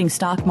devastating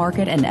stock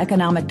market and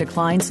economic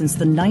decline since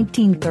the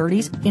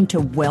 1930s into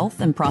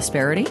wealth and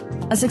prosperity?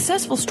 A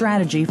successful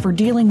strategy for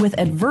dealing with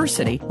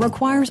adversity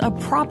requires a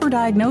proper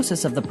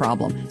diagnosis of the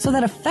problem so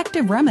that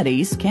effective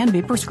remedies can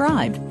be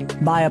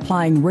prescribed. By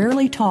applying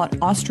rarely taught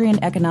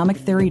Austrian economic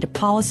theory to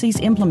policies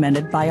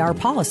implemented by our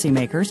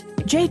policymakers,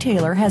 Jay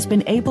Taylor has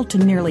been able to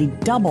nearly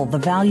double the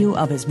value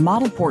of his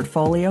model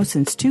portfolio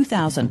since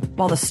 2000,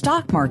 while the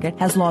stock market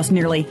has lost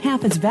nearly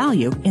half its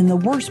value in the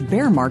worst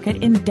bear market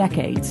in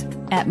decades.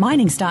 At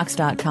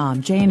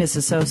miningstocks.com, Jay and his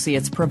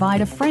associates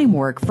provide a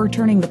framework for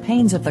turning the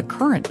pains of the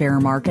current bear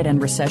market and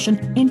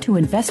recession into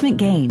investment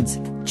gains.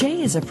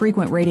 Jay is a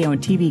frequent radio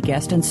and TV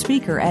guest and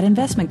speaker at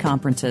investment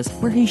conferences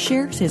where he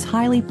shares his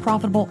highly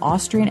profitable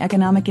Austrian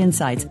economic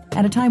insights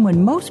at a time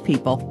when most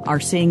people are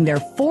seeing their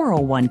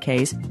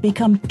 401ks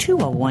become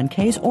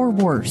 201ks or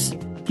worse.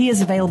 He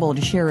is available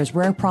to share his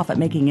rare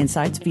profit-making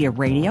insights via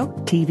radio,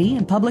 TV,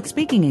 and public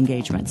speaking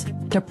engagements.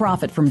 To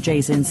profit from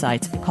Jay's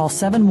insights, call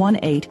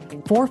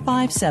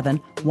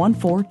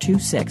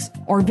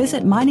 718-457-1426 or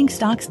visit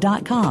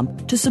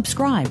miningstocks.com to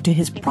subscribe to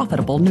his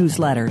profitable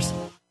newsletters.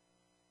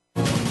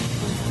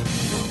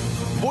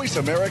 Voice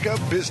America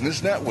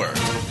Business Network,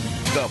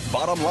 the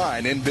bottom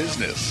line in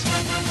business.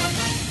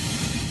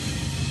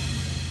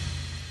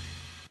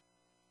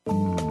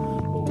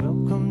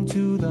 Welcome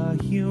to the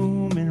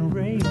human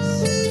race.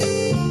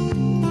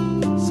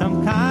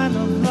 Some kind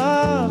of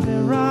love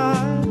and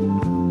ride.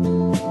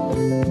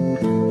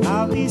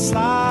 I'll be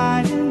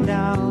sliding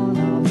down,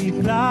 I'll be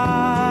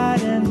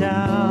gliding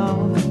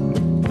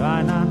down.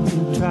 Try not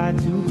to try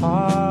too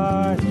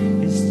hard,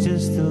 it's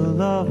just a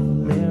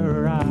lovely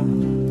ride.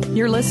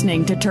 You're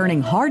listening to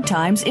Turning Hard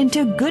Times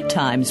into Good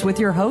Times with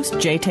your host,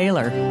 Jay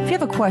Taylor. If you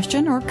have a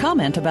question or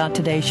comment about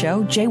today's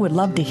show, Jay would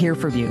love to hear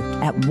from you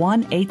at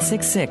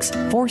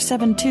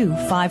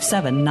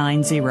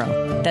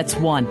 1-866-472-5790. That's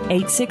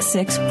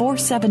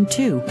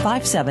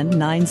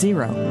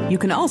 1-866-472-5790. You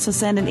can also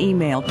send an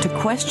email to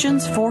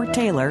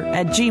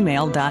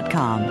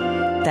questionsfortaylor@gmail.com.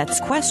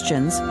 That's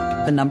questions,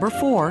 the number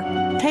 4,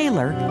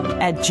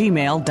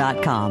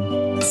 Taylor@gmail.com.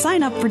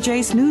 Sign up for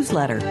Jay's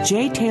newsletter,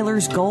 Jay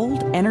Taylor's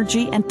Gold,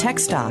 Energy, and Tech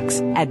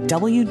Stocks at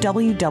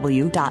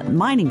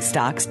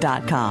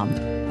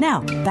www.miningstocks.com.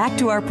 Now, back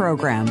to our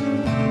program.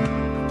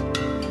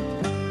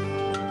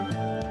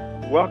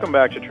 Welcome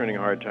back to Turning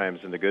Hard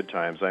Times into Good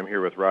Times. I'm here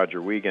with Roger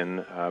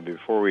Wiegand.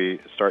 Before we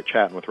start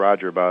chatting with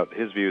Roger about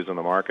his views on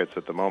the markets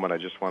at the moment, I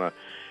just want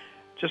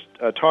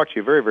to talk to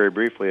you very, very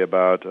briefly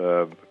about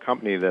a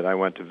company that I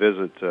went to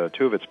visit,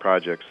 two of its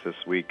projects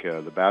this week,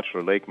 the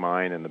Bachelor Lake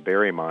Mine and the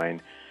Berry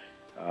Mine.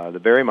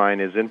 The Berry Mine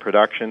is in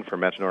production for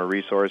Metanor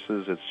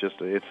Resources.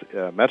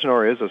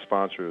 Metanor is a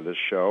sponsor of this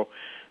show.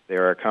 They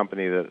are a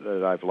company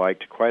that I've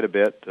liked quite a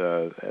bit.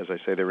 As I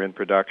say, they're in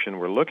production.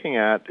 We're looking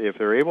at, if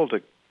they're able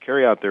to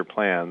carry out their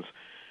plans,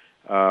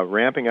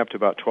 ramping up to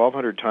about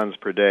 1,200 tons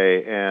per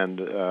day. And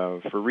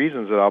for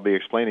reasons that I'll be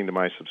explaining to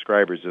my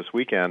subscribers this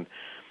weekend,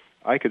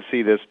 I could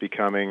see this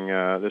becoming,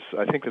 I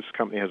think this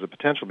company has the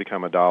potential to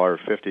become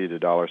 $1.50 to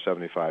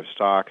 $1.75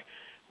 stock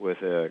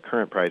with a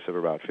current price of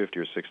about 50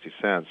 or 60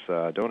 cents.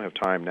 Don't have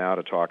time now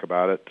to talk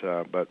about it,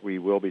 but we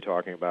will be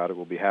talking about it.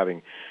 We'll be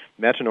having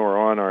Metanor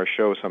on our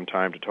show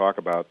sometime to talk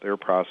about their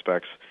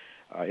prospects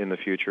in the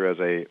future. As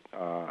a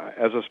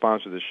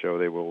sponsor of this show,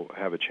 they will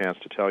have a chance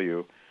to tell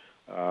you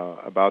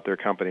about their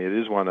company. It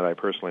is one that I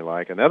personally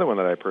like. Another one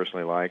that I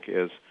personally like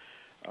is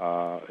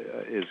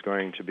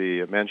going to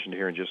be mentioned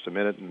here in just a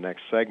minute in the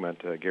next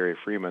segment. Gary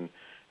Freeman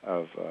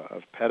of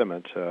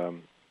Pediment.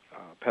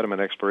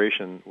 Pediment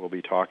Exploration will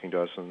be talking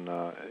to us, and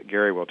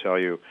Gary will tell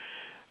you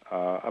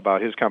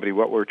about his company.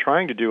 What we're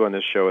trying to do on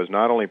this show is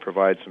not only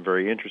provide some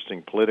very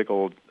interesting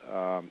political,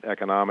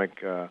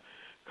 economic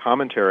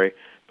commentary,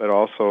 but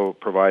also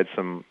provide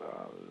some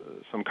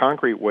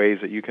concrete ways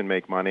that you can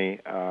make money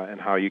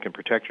and how you can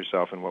protect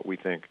yourself in what we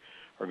think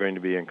are going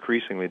to be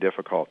increasingly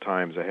difficult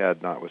times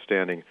ahead,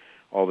 notwithstanding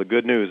all the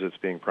good news that's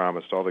being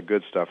promised, all the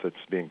good stuff that's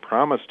being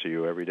promised to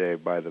you every day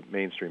by the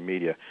mainstream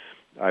media.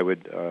 I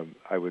would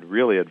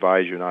really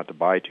advise you not to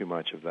buy too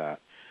much of that.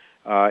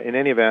 In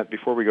any event,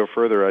 before we go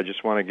further, I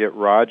just want to get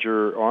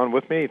Roger on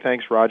with me.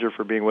 Thanks, Roger,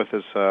 for being with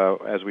us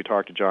as we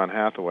talk to John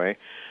Hathaway.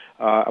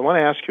 I want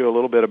to ask you a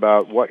little bit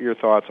about what your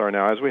thoughts are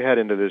now as we head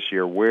into this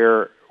year.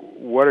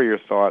 What are your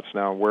thoughts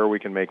now where we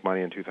can make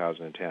money in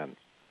 2010?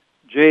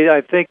 Jay,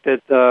 I think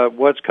that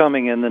what's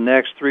coming in the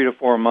next 3 to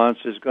 4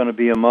 months is going to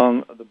be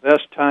among the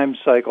best time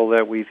cycle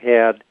that we've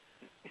had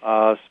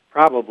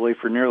probably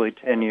for nearly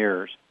 10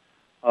 years.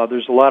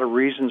 There's a lot of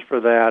reasons for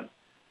that.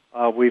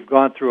 We've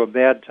gone through a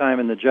bad time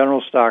in the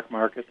general stock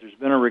market. There's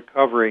been a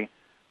recovery.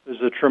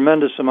 There's a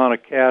tremendous amount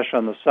of cash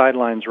on the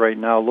sidelines right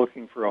now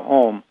looking for a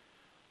home.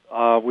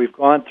 We've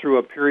gone through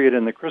a period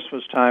in the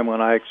Christmas time when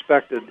I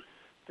expected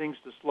things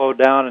to slow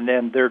down, and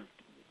then they're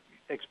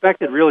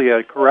expected really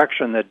a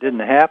correction that didn't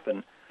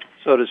happen,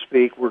 so to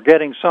speak. We're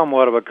getting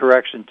somewhat of a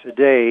correction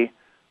today,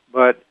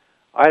 but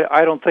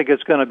I don't think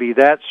it's going to be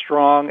that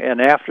strong,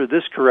 and after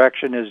this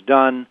correction is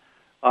done,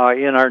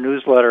 in our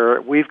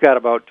newsletter, we've got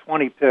about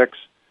 20 picks,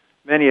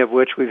 many of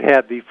which we've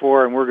had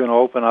before, and we're going to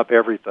open up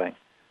everything.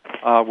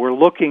 We're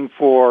looking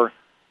for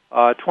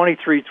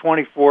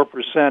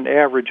 23-24%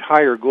 average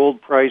higher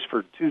gold price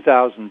for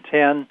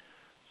 2010.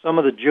 Some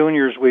of the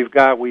juniors we've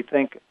got, we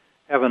think,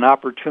 have an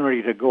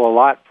opportunity to go a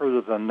lot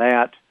further than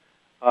that.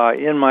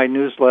 In my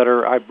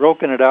newsletter, I've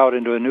broken it out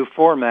into a new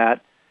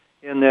format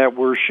in that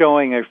we're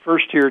showing a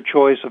first-tier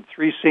choice of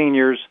 3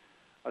 seniors,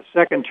 a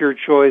second-tier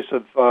choice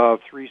of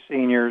 3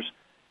 seniors,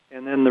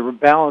 and then the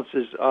balance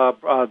is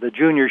the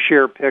junior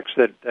share picks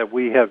that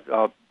we have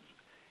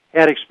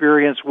had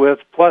experience with,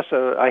 plus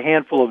a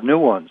handful of new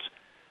ones.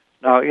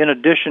 Now, in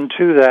addition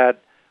to that,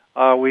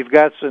 we've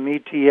got some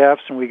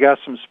ETFs and we got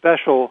some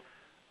special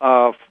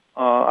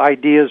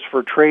ideas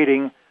for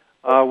trading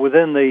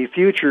within the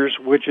futures,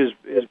 which is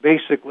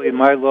basically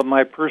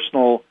my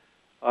personal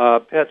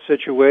pet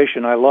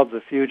situation. I love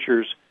the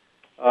futures.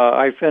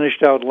 I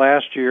finished out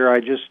last year.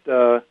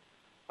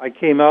 I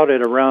came out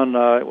at around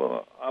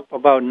up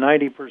about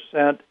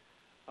 90%.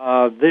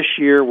 This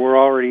year we're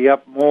already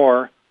up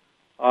more.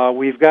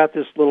 We've got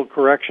this little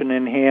correction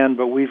in hand,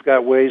 but we've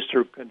got ways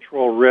to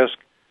control risk,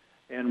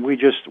 and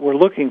we're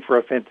looking for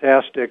a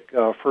fantastic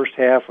first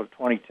half of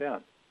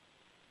 2010.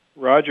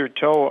 Roger,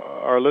 tell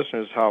our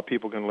listeners how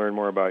people can learn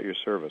more about your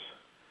service.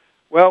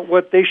 Well,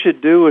 what they should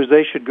do is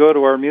they should go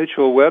to our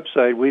mutual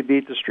website,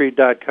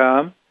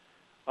 webeatthestreet.com.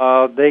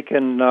 They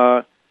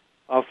can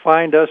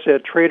find us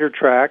at Trader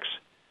Tracks,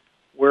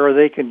 where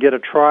they can get a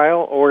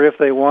trial, or if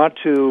they want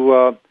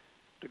to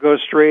go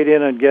straight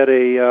in and get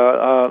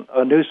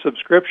a new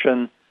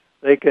subscription,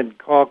 they can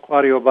call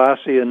Claudio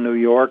Bassi in New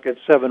York at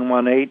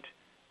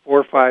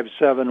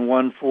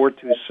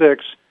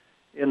 718-457-1426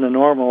 in the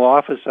normal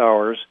office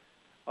hours.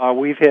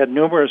 We've had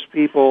numerous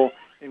people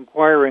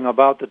inquiring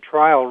about the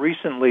trial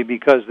recently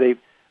because they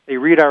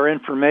read our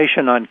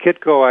information on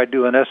Kitco. I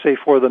do an essay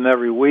for them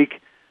every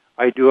week.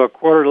 I do a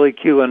quarterly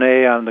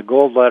Q&A on the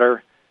Gold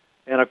Letter.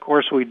 And, of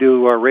course, we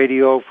do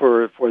radio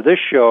for this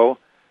show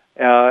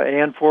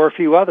and for a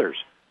few others.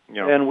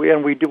 Yeah. And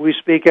we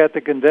speak at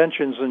the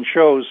conventions and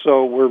shows,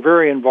 so we're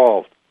very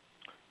involved.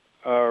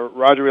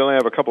 Roger, we only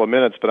have a couple of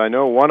minutes, but I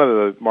know one of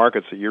the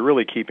markets that you're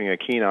really keeping a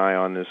keen eye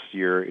on this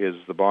year is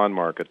the bond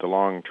market, the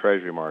long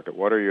Treasury market.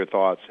 What are your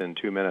thoughts in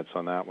 2 minutes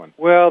on that one?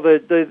 Well,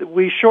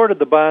 we shorted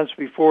the bonds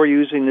before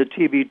using the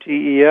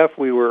TBTEF.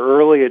 We were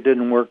early. It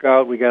didn't work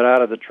out. We got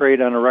out of the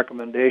trade on a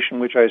recommendation,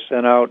 which I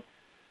sent out.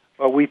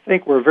 But we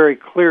think we're very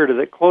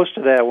close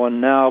to that one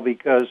now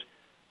because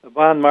the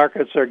bond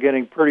markets are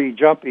getting pretty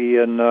jumpy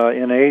in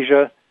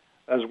Asia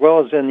as well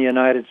as in the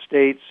United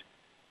States.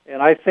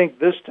 And I think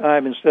this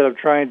time, instead of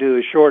trying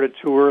to short it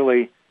too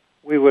early,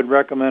 we would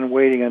recommend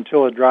waiting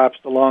until it drops,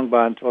 the long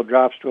bond, until it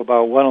drops to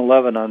about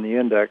 111 on the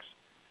index.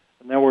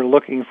 And then we're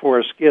looking for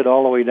a skid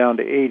all the way down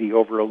to 80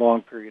 over a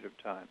long period of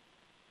time.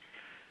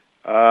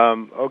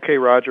 Okay,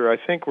 Roger, I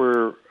think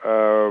we're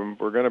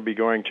going to be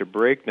going to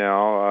break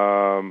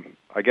now.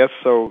 I guess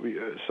so.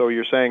 So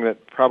you're saying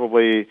that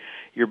probably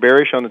you're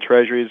bearish on the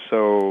Treasuries,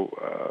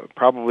 so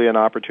probably an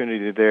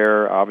opportunity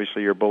there.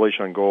 Obviously, you're bullish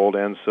on gold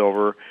and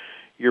silver.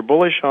 you're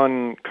bullish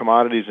on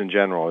commodities in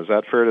general. Is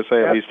that fair to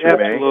say, at least through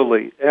May?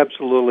 Absolutely,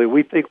 absolutely.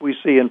 We think we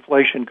see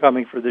inflation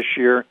coming for this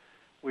year.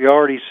 We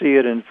already see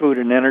it in food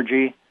and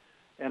energy,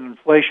 and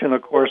inflation,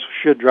 of course,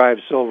 should drive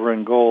silver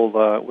and gold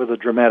with a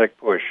dramatic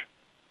push.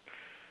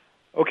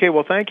 Okay,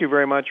 well, thank you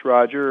very much,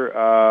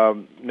 Roger.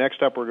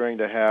 Next up, we're going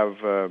to have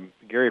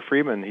Gary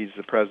Freeman. He's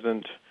the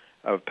president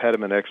of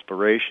Pediment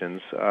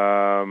Explorations.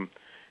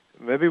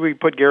 Maybe we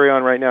put Gary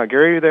on right now.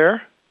 Gary, are you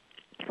there?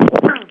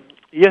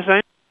 Yes,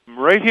 I am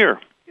right here.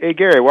 Hey,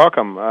 Gary,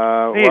 welcome. Hey,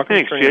 welcome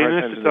thanks, Jay.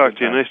 Nice to talk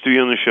to you. Nice to be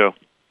on the show.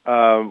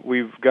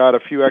 We've got a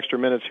few extra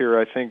minutes here,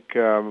 I think,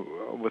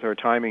 with our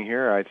timing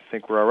here. I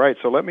think we're all right.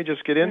 So let me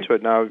just get into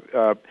it now.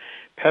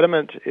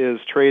 Pediment is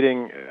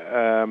trading,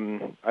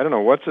 I don't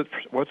know, what's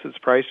its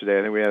price today?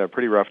 I think we had a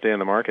pretty rough day in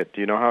the market.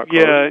 Do you know how it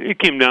closed? Yeah, it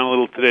came down a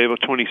little today,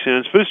 about 20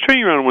 cents, but it's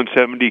trading around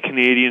 170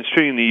 Canadian. It's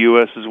trading in the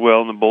U.S. as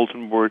well, in the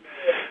Bulletin Board,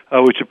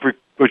 which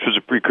was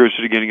a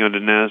precursor to getting onto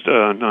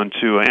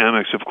onto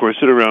Amex, of course,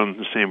 at around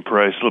the same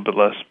price, a little bit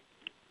less.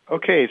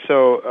 Okay,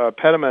 so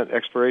Pediment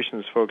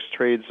Explorations, folks,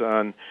 trades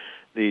on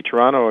the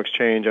Toronto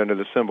Exchange under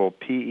the symbol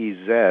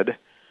PEZ.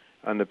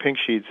 On the pink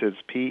sheets, it's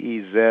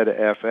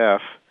PEZFF.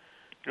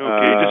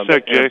 Okay, just a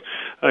sec, Jay.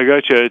 I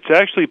got you. It's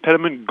actually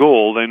Pediment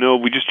Gold. I know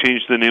we just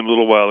changed the name a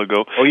little while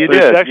ago. Oh, you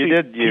did. You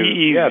did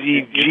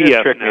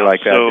trick me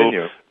like that, didn't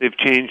you? They've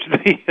changed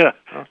the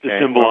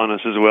symbol on us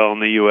as well in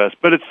the U.S.,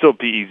 but it's still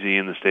PEZ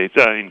in the States,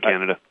 in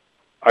Canada.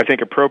 I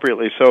think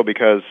appropriately so,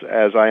 because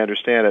as I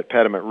understand it,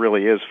 Pediment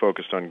really is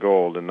focused on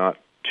gold and not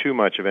too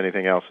much of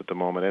anything else at the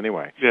moment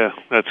anyway. Yeah,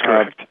 that's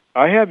correct.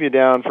 I have you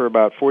down for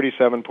about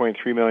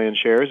 47.3 million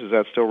shares. Is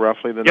that still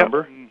roughly the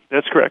number?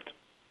 That's correct.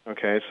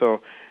 Okay,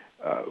 so,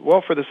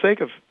 well, for the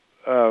sake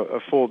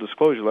of full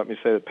disclosure, let me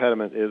say that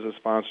Pediment is a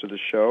sponsor of the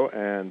show,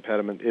 and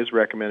Pediment is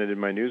recommended in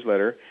my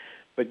newsletter.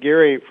 But,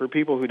 Gary, for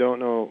people who don't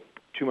know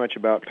too much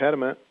about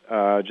Pediment,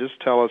 just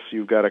tell us,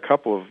 you've got a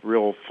couple of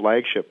real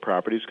flagship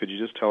properties. Could you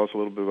just tell us a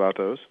little bit about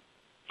those?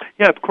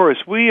 Yeah, of course.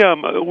 We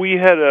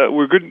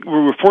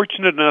were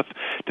fortunate enough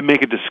to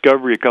make a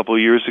discovery a couple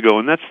of years ago,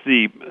 and that's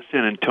the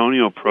San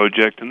Antonio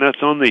project, and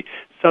that's on the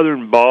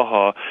southern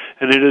Baja,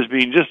 and it has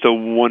been just a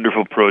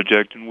wonderful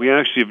project. And we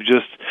actually have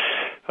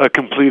just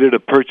completed a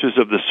purchase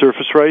of the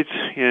surface rights,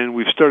 and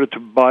we've started to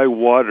buy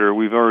water.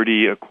 We've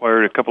already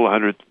acquired a couple of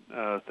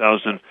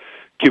 100,000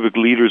 cubic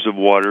liters of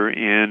water,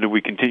 and we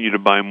continue to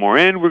buy more,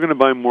 and we're going to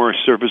buy more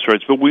surface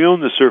rights, but we own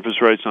the surface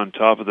rights on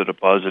top of the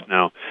deposit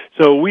now.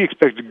 So we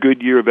expect a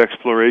good year of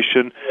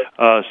exploration,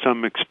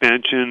 some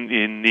expansion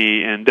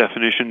and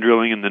definition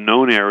drilling in the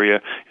known area,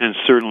 and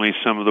certainly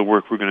some of the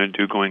work we're going to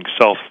do going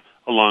south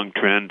along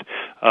trend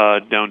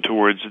down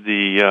towards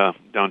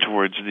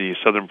the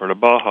southern part of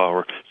Baja,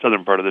 or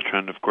southern part of the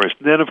trend, of course.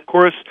 Then, of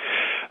course,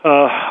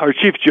 our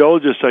chief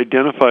geologist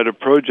identified a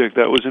project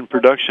that was in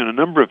production a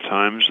number of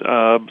times.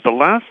 The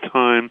last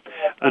time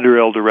under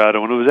El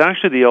Dorado, and it was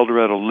actually the El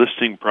Dorado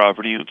listing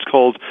property. It's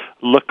called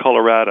La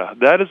Colorada.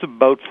 That is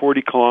about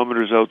 40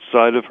 kilometers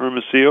outside of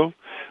Hermosillo,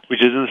 which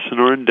is in the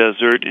Sonoran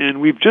Desert,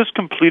 and we've just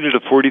completed a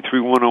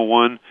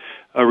 43-101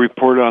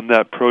 report on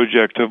that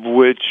project, of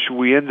which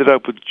we ended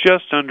up with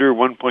just under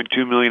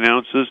 1.2 million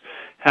ounces,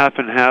 half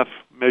and half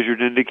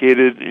measured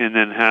indicated, and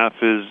then half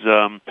is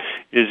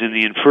in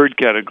the inferred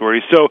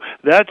category. So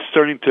that's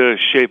starting to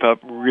shape up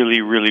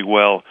really, really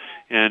well,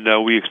 and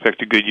we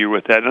expect a good year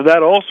with that. Now,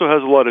 that also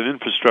has a lot of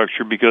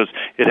infrastructure because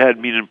it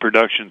had been in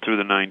production through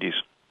the 90s.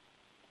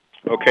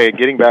 Okay,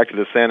 getting back to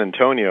the San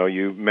Antonio,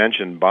 you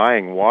mentioned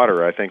buying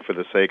water. I think for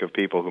the sake of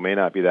people who may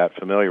not be that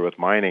familiar with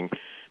mining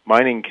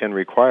can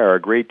require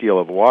a great deal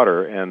of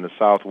water, and the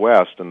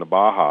Southwest and the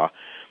Baja,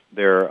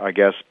 there, I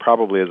guess,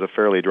 probably is a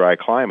fairly dry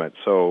climate.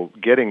 So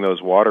getting those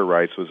water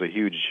rights was a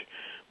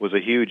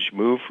huge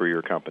move for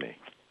your company.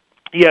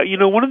 Yeah,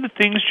 one of the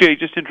things, Jay,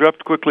 just to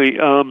interrupt quickly,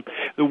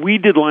 that we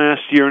did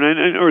last year,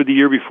 or the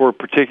year before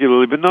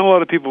particularly, but not a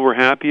lot of people were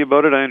happy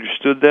about it. I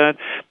understood that.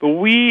 But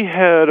we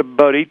had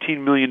about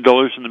 $18 million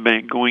in the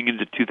bank going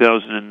into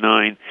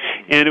 2009,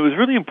 and it was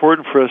really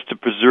important for us to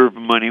preserve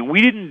money.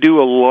 We didn't do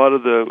a lot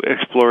of the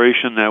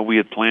exploration that we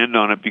had planned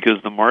on it because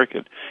the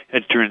market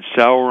had turned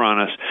sour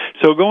on us.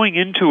 So going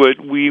into it,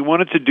 we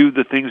wanted to do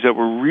the things that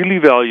were really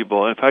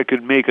valuable. If I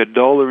could make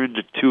 $1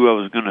 into $2, I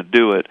was going to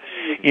do it.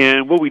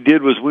 And what we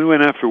did was we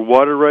went after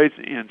water rights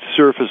and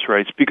surface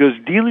rights, because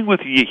dealing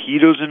with the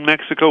ejidos in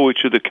Mexico,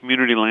 which are the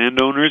community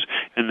landowners,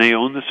 and they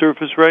own the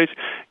surface rights,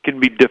 can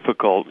be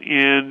difficult.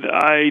 And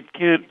I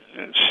can't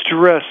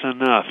stress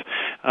enough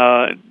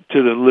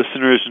to the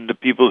listeners and to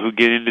people who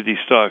get into these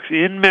stocks.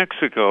 In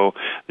Mexico,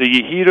 the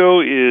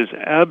ejido is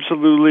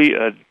absolutely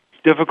a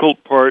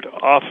difficult part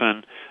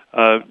often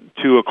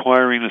to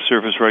acquiring the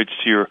surface rights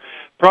to your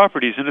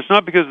properties, and it's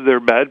not because they're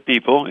bad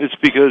people. It's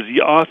because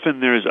often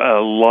there's a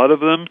lot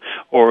of them,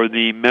 or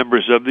the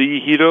members of the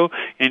ejido,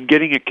 and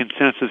getting a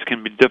consensus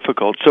can be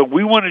difficult. So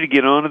we wanted to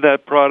get onto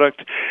that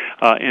product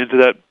and to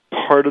that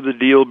part of the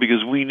deal,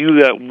 because we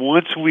knew that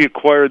once we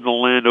acquired the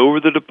land over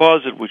the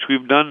deposit, which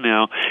we've done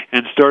now,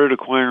 and started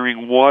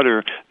acquiring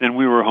water, then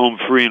we were home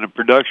free, and a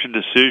production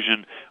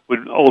decision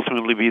would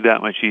ultimately be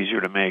that much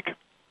easier to make.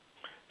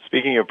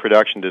 Speaking of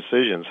production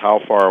decisions, how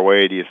far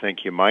away do you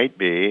think you might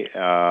be?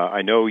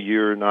 I know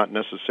you're not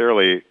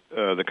necessarily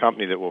the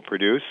company that will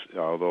produce,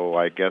 although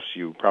I guess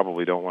you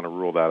probably don't want to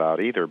rule that out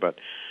either. But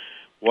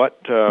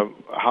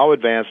how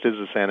advanced is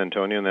the San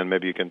Antonio? And then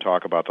maybe you can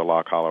talk about the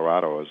La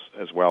Colorado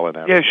as well in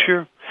that. Yeah,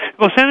 sure.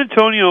 Well, San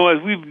Antonio,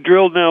 as we've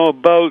drilled now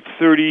about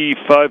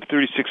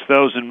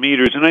 36,000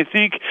 meters, and I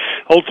think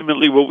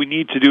ultimately what we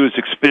need to do is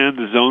expand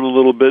the zone a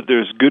little bit.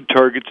 There's good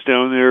targets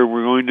down there.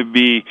 We're going to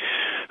be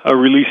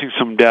releasing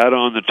some data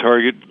on the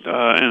target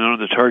and on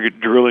the target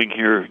drilling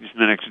here in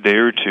the next day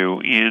or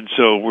two, and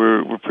so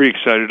we're pretty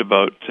excited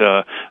about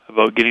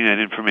getting that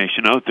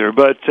information out there.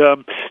 But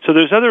so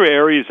there's other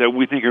areas that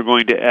we think are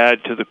going to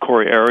add to the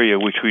core area,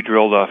 which we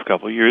drilled off a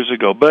couple of years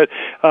ago. But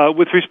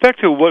with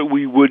respect to what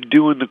we would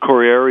do in the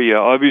core area,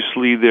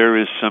 obviously there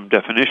is some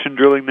definition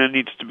drilling that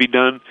needs to be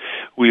done.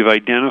 We've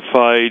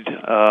identified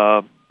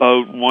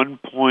about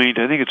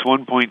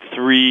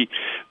 1.3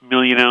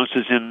 million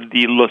ounces in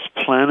the Las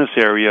Planas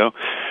area.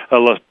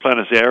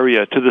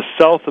 To the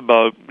south,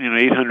 about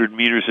 800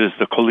 meters is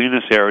the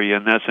Colinas area,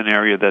 and that's an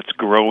area that's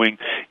growing,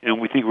 and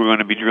we think we're going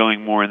to be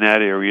drilling more in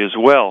that area as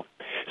well.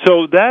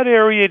 So that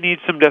area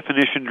needs some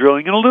definition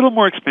drilling and a little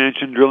more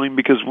expansion drilling,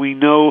 because we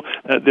know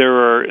that there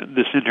are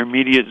this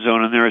intermediate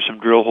zone, and there are some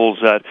drill holes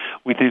that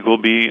we think will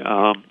be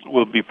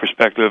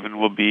prospective and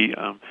will be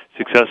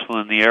successful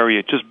in the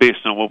area, just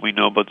based on what we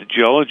know about the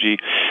geology.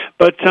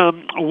 But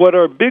what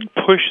our big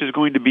push is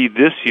going to be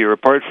this year,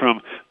 apart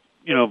from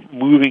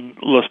moving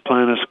Las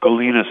Planas,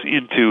 Colinas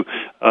into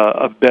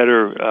a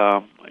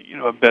better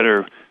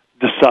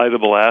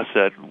decidable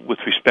asset with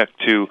respect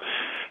to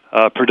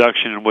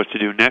production and what to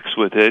do next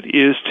with it,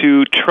 is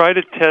to try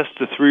to test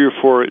the 3 or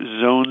 4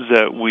 zones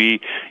that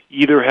we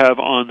either have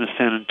on the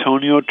San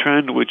Antonio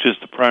trend, which is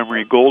the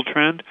primary gold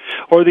trend,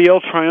 or the El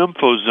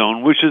Triunfo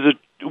zone, which is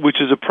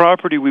a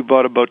property we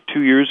bought about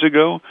 2 years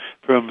ago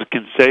from the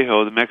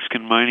Consejo, the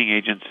Mexican mining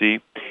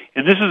agency.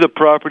 And this is a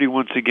property,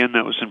 once again,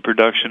 that was in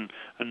production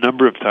a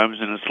number of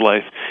times in its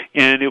life,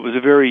 and it was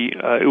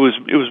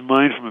it was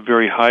mined from a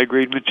very high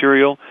grade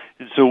material,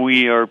 and so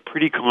we are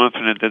pretty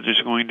confident that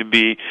there's going to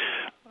be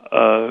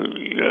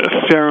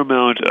a fair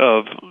amount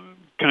of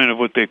kind of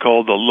what they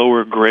call the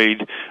lower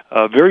grade,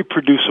 very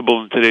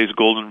producible in today's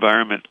gold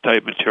environment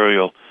type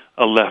material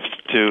left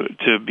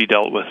to be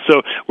dealt with.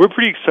 So we're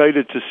pretty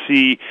excited to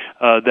see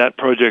that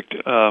project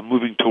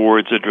moving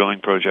towards a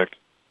drilling project.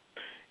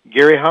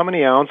 Gary, how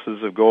many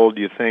ounces of gold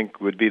do you think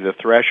would be the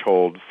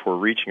threshold for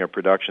reaching a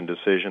production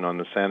decision on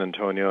the San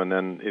Antonio? And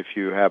then if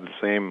you have the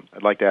same,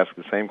 I'd like to ask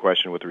the same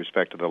question with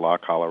respect to the La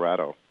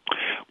Colorado.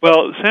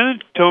 Well, San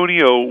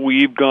Antonio,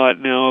 we've got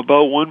now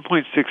about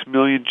 1.6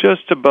 million,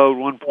 just about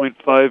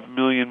 1.5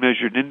 million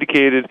measured and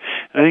indicated.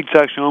 And I think it's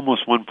actually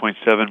almost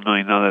 1.7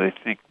 million now that I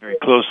think very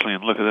closely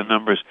and look at the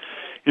numbers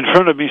in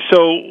front of me.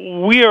 So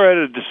we are at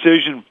a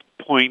decision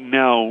point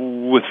now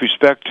with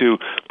respect to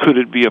could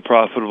it be a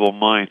profitable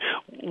mine.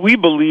 We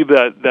believe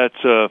that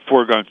that's a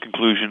foregone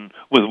conclusion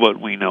with what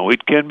we know.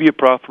 It can be a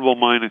profitable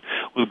mine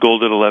with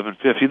gold at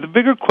 $1,150. The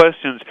bigger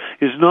questions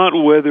is not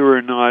whether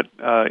or not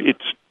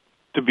it's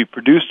to be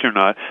produced or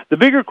not. The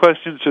bigger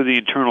questions are the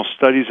internal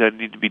studies that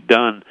need to be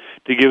done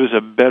to give us a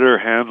better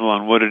handle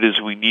on what it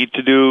is we need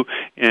to do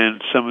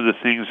and some of the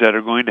things that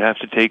are going to have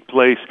to take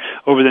place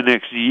over the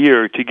next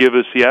year to give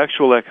us the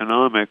actual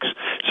economics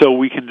so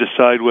we can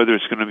decide whether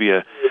it's going to be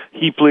a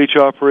heap leach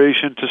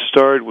operation to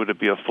start, would it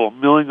be a full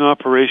milling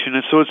operation.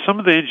 And so it's some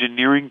of the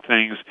engineering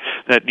things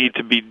that need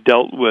to be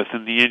dealt with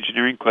and the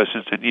engineering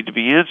questions that need to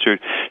be answered.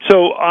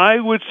 So I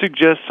would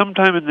suggest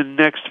sometime in the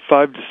next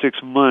 5 to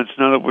 6 months,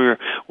 now that we're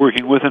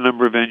working with a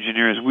number of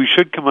engineers, we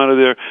should come out of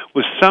there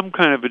with some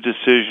kind of a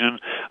decision,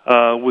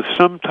 with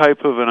some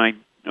type of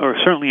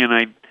certainly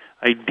an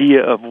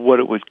idea of what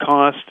it would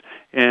cost,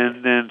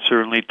 and then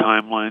certainly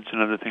timelines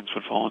and other things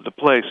would fall into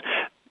place.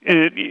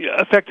 And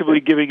effectively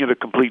giving it a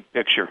complete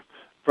picture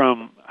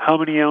from how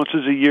many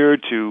ounces a year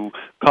to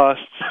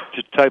costs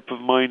to type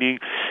of mining.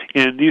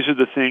 And these are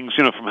the things,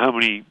 from how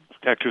many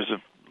hectares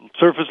of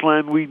surface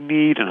land we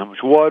need and how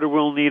much water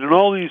we'll need, and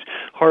all these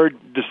hard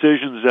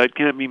decisions that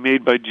can't be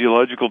made by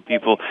geological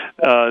people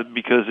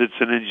because it's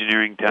an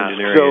engineering task.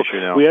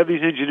 We have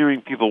these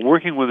engineering people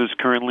working with us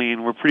currently,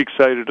 and we're pretty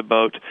excited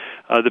about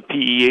the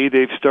PEA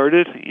they've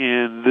started,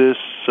 and this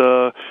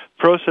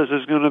process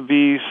is going to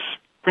be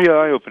pretty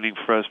eye-opening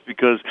for us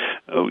because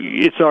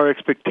it's our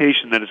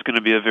expectation that it's going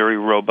to be a very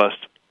robust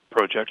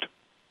project.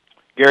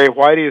 Gary,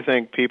 why do you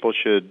think people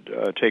should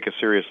take a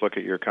serious look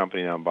at your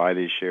company now and buy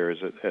these shares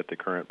at the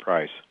current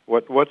price?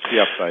 What's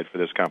the upside for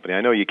this company?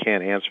 I know you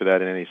can't answer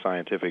that in any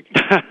scientific...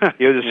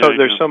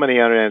 there's so many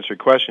unanswered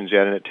questions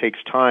yet, and it takes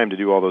time to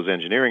do all those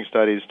engineering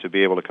studies to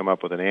be able to come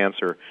up with an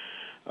answer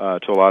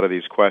to a lot of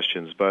these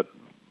questions. But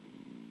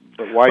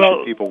why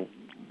should people...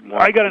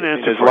 I got an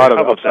answer. There's a lot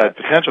of upside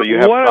potential. You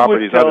have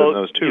properties other than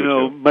those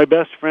two. My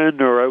best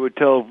friend, or I would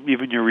tell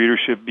even your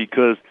readership,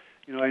 because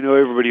I know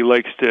everybody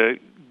likes to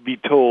be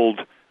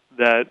told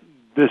that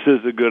this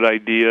is a good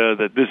idea,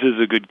 that this is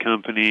a good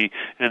company,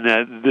 and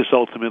that this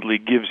ultimately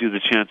gives you the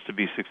chance to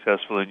be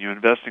successful in your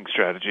investing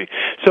strategy.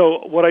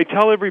 So what I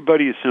tell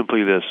everybody is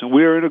simply this.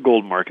 We're in a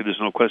gold market. There's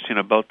no question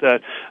about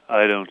that.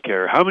 I don't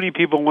care how many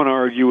people want to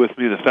argue with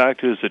me. The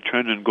fact is the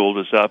trend in gold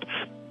is up.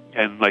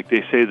 And like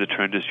they say, the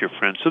trend is your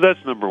friend. So that's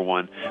number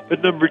one.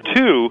 But number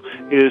two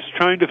is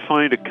trying to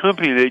find a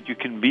company that you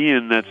can be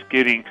in that's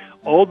getting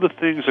all the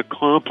things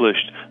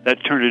accomplished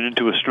that turn it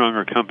into a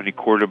stronger company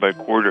quarter by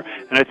quarter.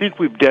 And I think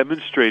we've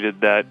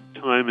demonstrated that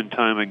time and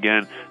time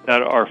again,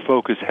 that our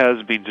focus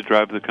has been to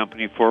drive the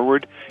company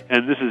forward.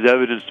 And this is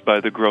evidenced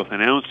by the growth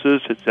in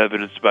ounces. It's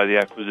evidenced by the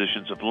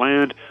acquisitions of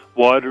land,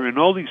 water, and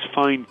all these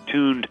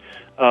fine-tuned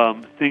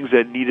things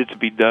that needed to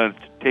be done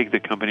to take the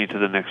company to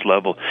the next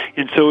level.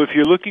 And so if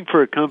you're looking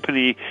for a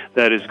company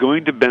that is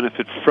going to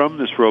benefit from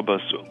this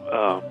robust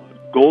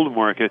gold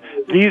market,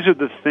 these are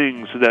the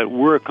things that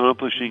we're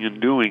accomplishing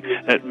and doing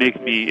that make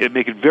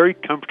it very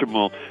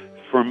comfortable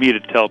for me to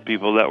tell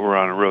people that we're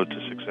on a road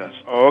to success.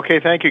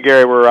 Okay, thank you,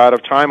 Gary. We're out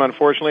of time,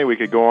 unfortunately. We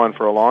could go on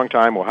for a long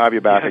time. We'll have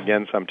you back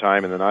again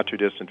sometime in the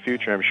not-too-distant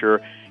future, I'm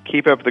sure.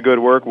 Keep up the good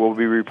work. We'll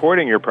be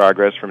reporting your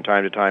progress from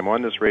time to time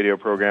on this radio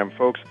program.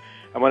 Folks,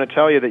 I want to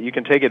tell you that you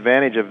can take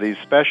advantage of these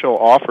special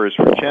offers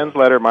from Chen's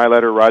letter, my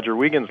letter, Roger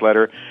Wiegand's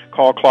letter.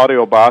 Call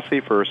Claudio Bassi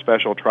for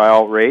special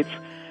trial rates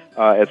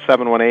at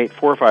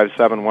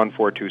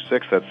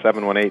 718-457-1426. That's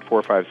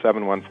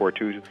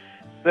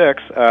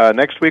 718-457-1426.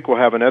 Next week we'll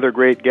have another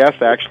great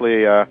guest.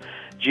 Actually,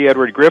 G.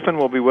 Edward Griffin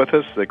will be with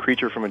us, the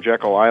creature from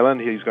Jekyll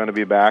Island. He's going to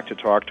be back to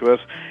talk to us.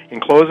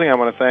 In closing, I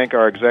want to thank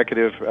our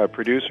executive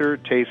producer,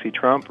 Tacey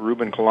Trump,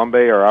 Ruben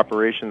Colombe, our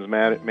operations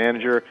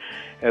manager,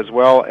 as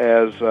well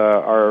as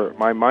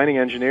my mining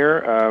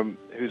engineer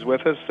who's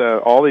with us.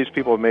 All these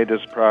people have made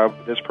this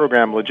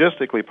program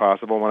logistically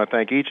possible. I want to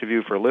thank each of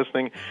you for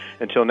listening.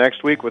 Until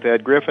next week with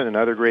Ed Griffin and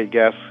other great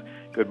guests,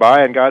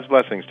 goodbye and God's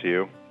blessings to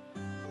you.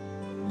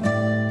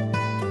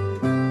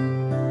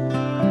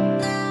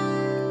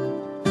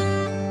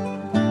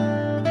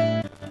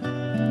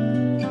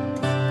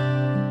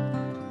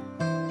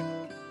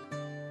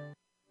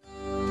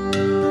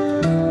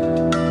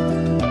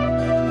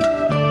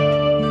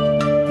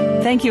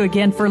 Thank you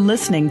again for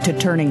listening to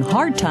Turning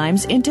Hard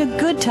Times into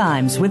Good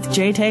Times with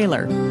Jay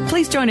Taylor.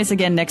 Please join us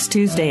again next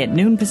Tuesday at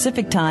noon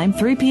Pacific Time,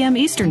 3 p.m.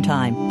 Eastern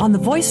Time on the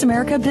Voice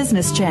America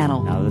Business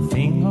Channel. Now the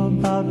thing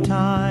about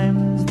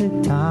time is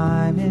that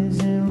time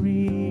isn't